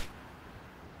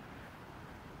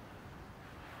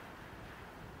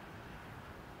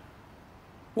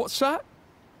 What's that?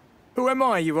 Who am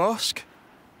I, you ask?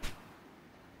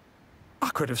 I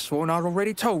could have sworn I'd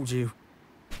already told you.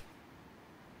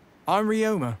 I'm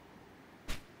Ryoma.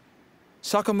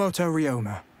 Sakamoto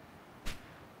Ryoma.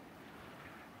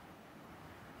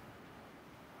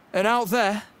 And out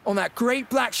there, on that great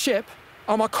black ship,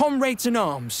 are my comrades in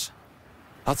arms.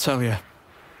 I'll tell you,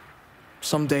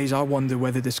 some days I wonder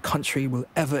whether this country will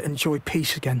ever enjoy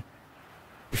peace again.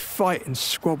 We fight and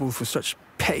squabble for such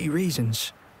petty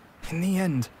reasons. In the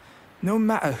end, no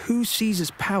matter who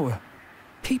seizes power,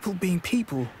 people being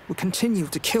people will continue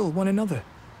to kill one another.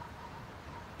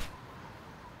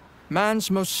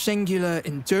 Man's most singular,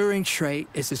 enduring trait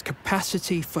is his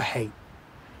capacity for hate.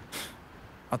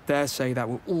 I dare say that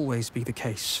will always be the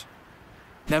case.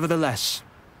 Nevertheless,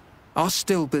 I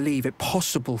still believe it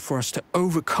possible for us to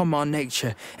overcome our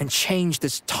nature and change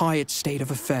this tired state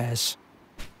of affairs.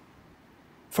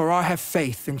 For I have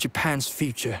faith in Japan's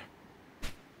future.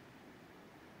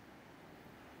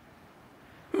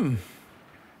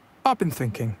 I've been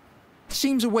thinking.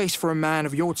 Seems a waste for a man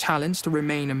of your talents to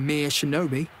remain a mere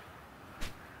shinobi.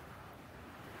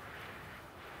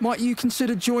 Might you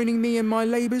consider joining me in my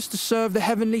labors to serve the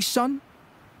Heavenly Sun?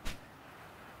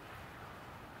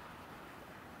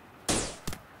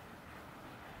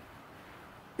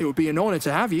 It would be an honor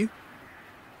to have you.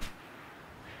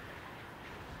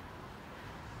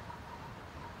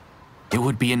 It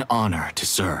would be an honor to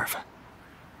serve.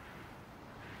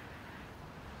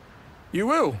 You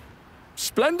will.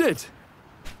 Splendid.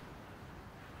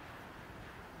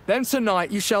 Then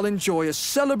tonight you shall enjoy a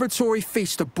celebratory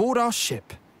feast aboard our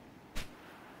ship.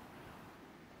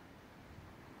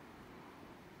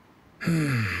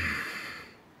 The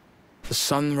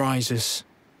sun rises.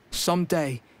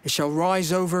 Someday it shall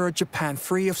rise over a Japan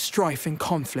free of strife and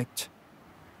conflict.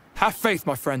 Have faith,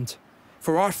 my friend,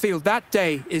 for I feel that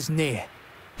day is near.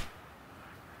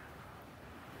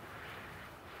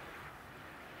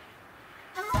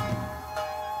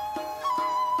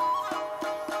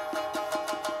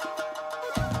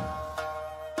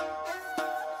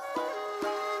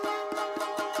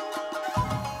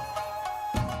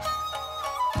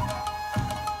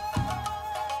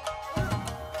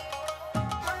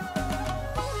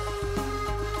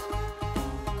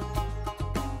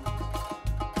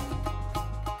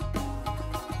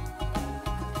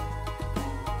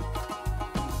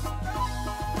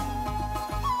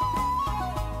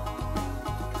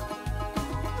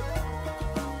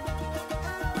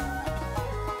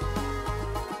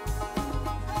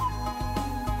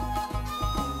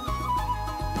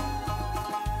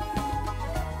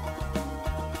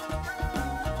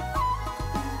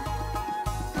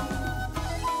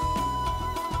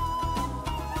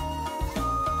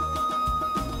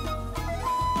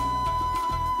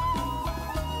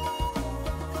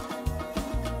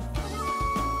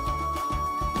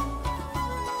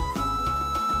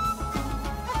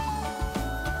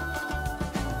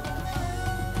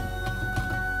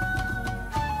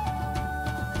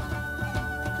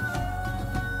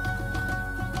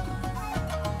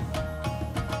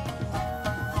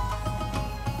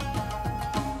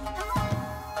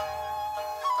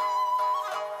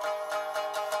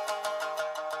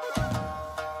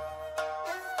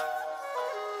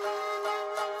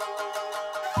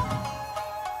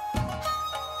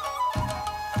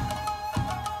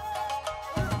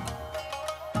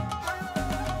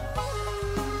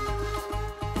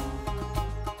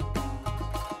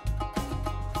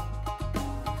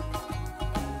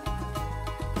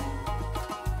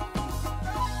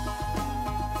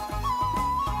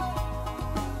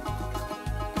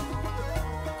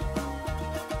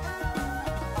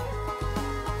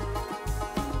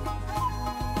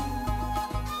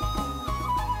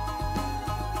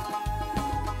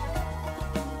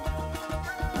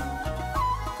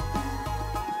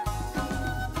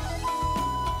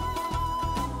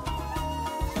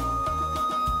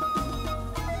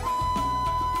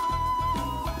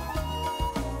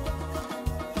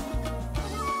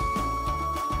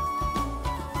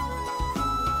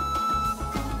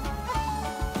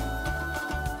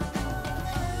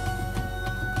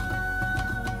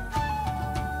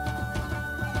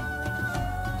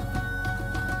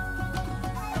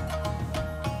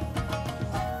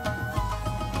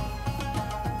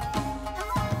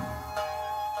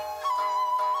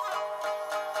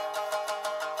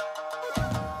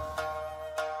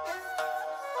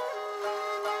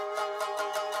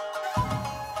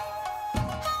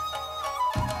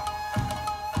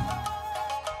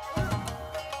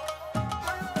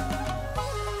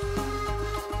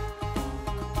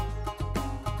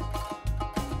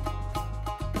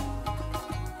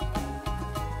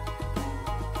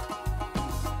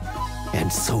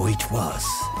 And so it was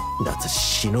that the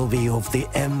shinobi of the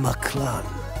Emma clan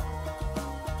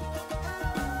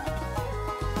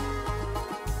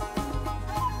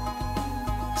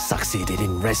succeeded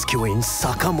in rescuing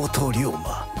Sakamoto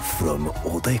Ryoma from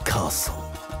Ode Castle.